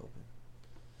definitely open.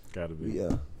 Gotta be.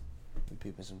 We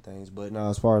peeping some things, but now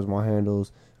as far as my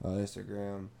handles,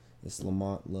 Instagram, it's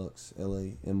Lamont Lux,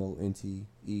 LAMONTE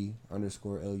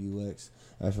 _LUX.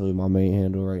 Actually, my main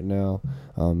handle right now.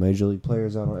 Major League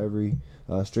Players out on every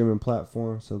streaming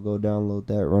platform, so go download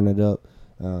that, run it up.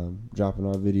 Dropping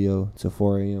our video to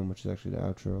 4 a.m., which is actually the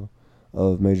outro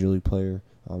of Major League Player.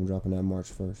 I'm dropping that March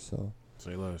 1st, so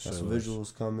Say less. got Say some less.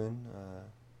 visuals coming.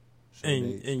 Show And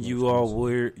dates, and more you all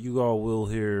exclusive. will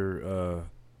hear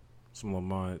some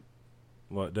Lamont,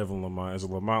 Devin Lamont. Is it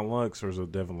Lamont Lux or is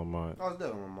it Devin Lamont? I was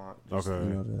Devin Lamont. Okay.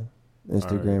 You know, the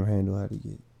Instagram handle had to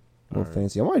get more Alright.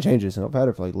 fancy. I might change this. I've had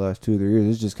it for like the last 2 or 3 years.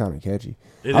 It's just kind of catchy.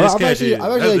 It I've is catchy.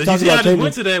 actually talked You see, I about just changing.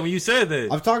 went to that when you said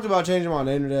that. I've talked about changing my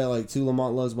name to that, like to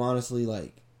Lamont Lux. But honestly,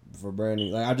 like for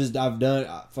branding, like I've done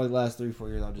for like the last 3-4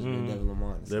 years. I've just been Devin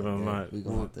Lamont. It's Devin like, Lamont. We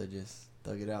gonna have to just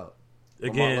thug it out.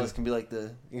 Again, Lamont Lux can be like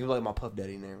my Puff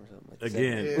Daddy name or something. Like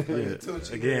again, Yeah, yeah. yeah,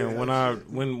 Tucci, Again. yeah,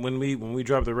 When we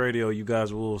drop the radio, you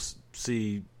guys will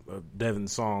see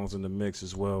Devin's songs in the mix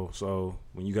as well. So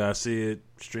when you guys see it,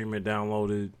 stream it,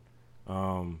 download it.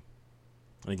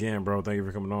 Again, bro, thank you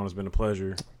for coming on. It's been a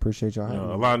pleasure. Appreciate y'all You having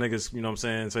know, a me. lot of niggas, you know what I'm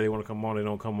saying, say they want to come on, they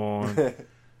don't come on.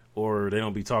 Or they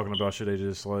don't be talking about shit, they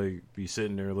just like be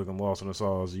sitting there looking lost in the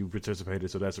sauce. You participated,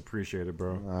 so that's appreciated,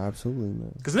 bro. Absolutely,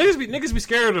 man. Because niggas be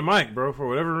scared of the mic, bro, for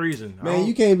whatever reason. I Man, don't-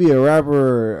 you can't be a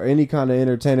rapper or any kind of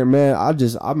entertainer, man.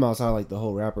 I'm outside like the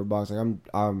whole rapper box. Like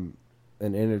I'm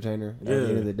an entertainer at the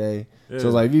end of the day. Yeah. So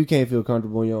like, if you can't feel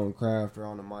comfortable in your own craft or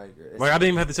on the mic, Like I didn't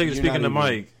even have to tell you to you're speak in the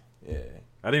not even- mic. Yeah.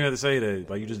 I didn't even have to say that.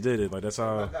 Like you just did it. Like that's My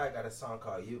how. guy got a song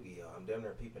called Yu-Gi-Oh! I'm damn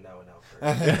near peeping that one out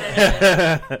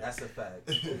first. That's a fact.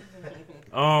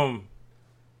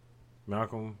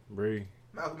 Malcolm, Bree.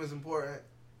 Malcolm is important.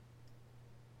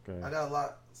 I Okay. got a lot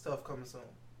of stuff coming soon.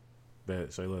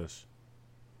 Bet. Say less.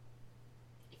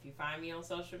 If you find me on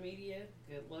social media,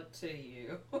 good luck to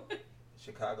you.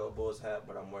 Chicago Bulls hat,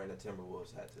 but I'm wearing a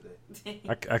Timberwolves hat today.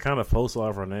 I kind of post a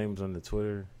lot of our names on the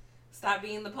Twitter. stop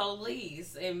being the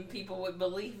police, and people would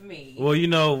believe me. Well, you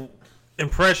know,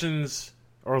 impressions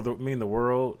mean the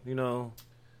world, you know.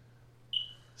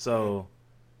 So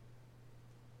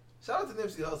Shout out to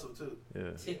Nipsey Hussle too.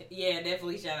 yeah. Yeah,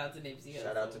 definitely shout out to Nipsey Hussle.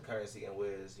 Shout out to Currency and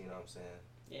Wiz. You know what I'm saying?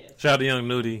 Yeah. Shout out to Young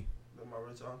Nudie. They're my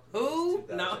rich uncle. Who? It's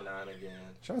No. 2009 again.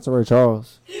 Shout out to Ray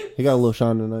Charles. He got a little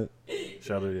shine tonight.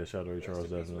 Shout out to Ray Charles, Rest in peace,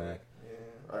 definitely. Mac.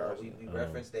 Yeah. We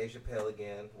referenced Dave Chappelle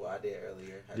again. Well, I did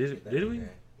earlier. Had to Did- get that did in we?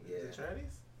 there. Yeah. The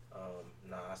trannies?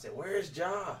 Nah, I said, where's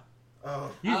Ja?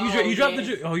 Oh. You dropped yes.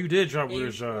 you did drop You,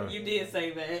 Where's Ja. you did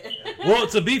say that. Well,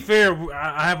 to be fair,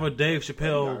 I have a Dave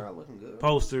Chappelle looking good.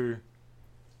 poster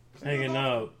hanging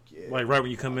up, Yeah. like right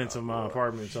when you come into my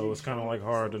apartment. So it's kind of like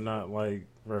hard to not like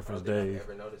reference I don't think Dave. I've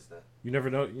ever noticed that. You never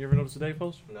noticed the Dave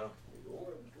poster? No.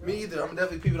 Me either. I'm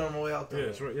definitely peeping on my way out Yeah, there.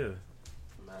 that's right. Yeah,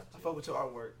 I'm I happy. fuck with your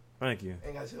artwork. thank you.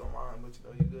 Ain't got shit on mine, but you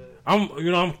know you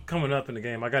good. I'm coming up in the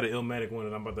game. I got an Illmatic one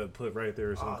that I'm about to put right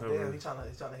there. So Oh cover. damn, he's trying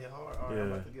to hit hard. All right, Yeah.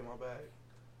 I'm about to get my bag.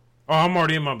 Oh, I'm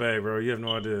already in my bag, bro. You have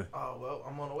no idea. Oh well,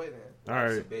 I'm on the way then. All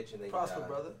Life's right. a bitch and then you Prosper, die.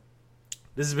 brother.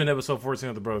 This has been episode 14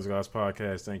 of the Brothers Guys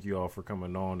podcast. Thank you all for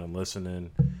coming on and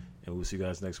listening. And we'll see you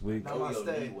guys next week. Namaste.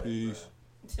 Throw your knee wet, Peace.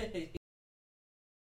 bruh.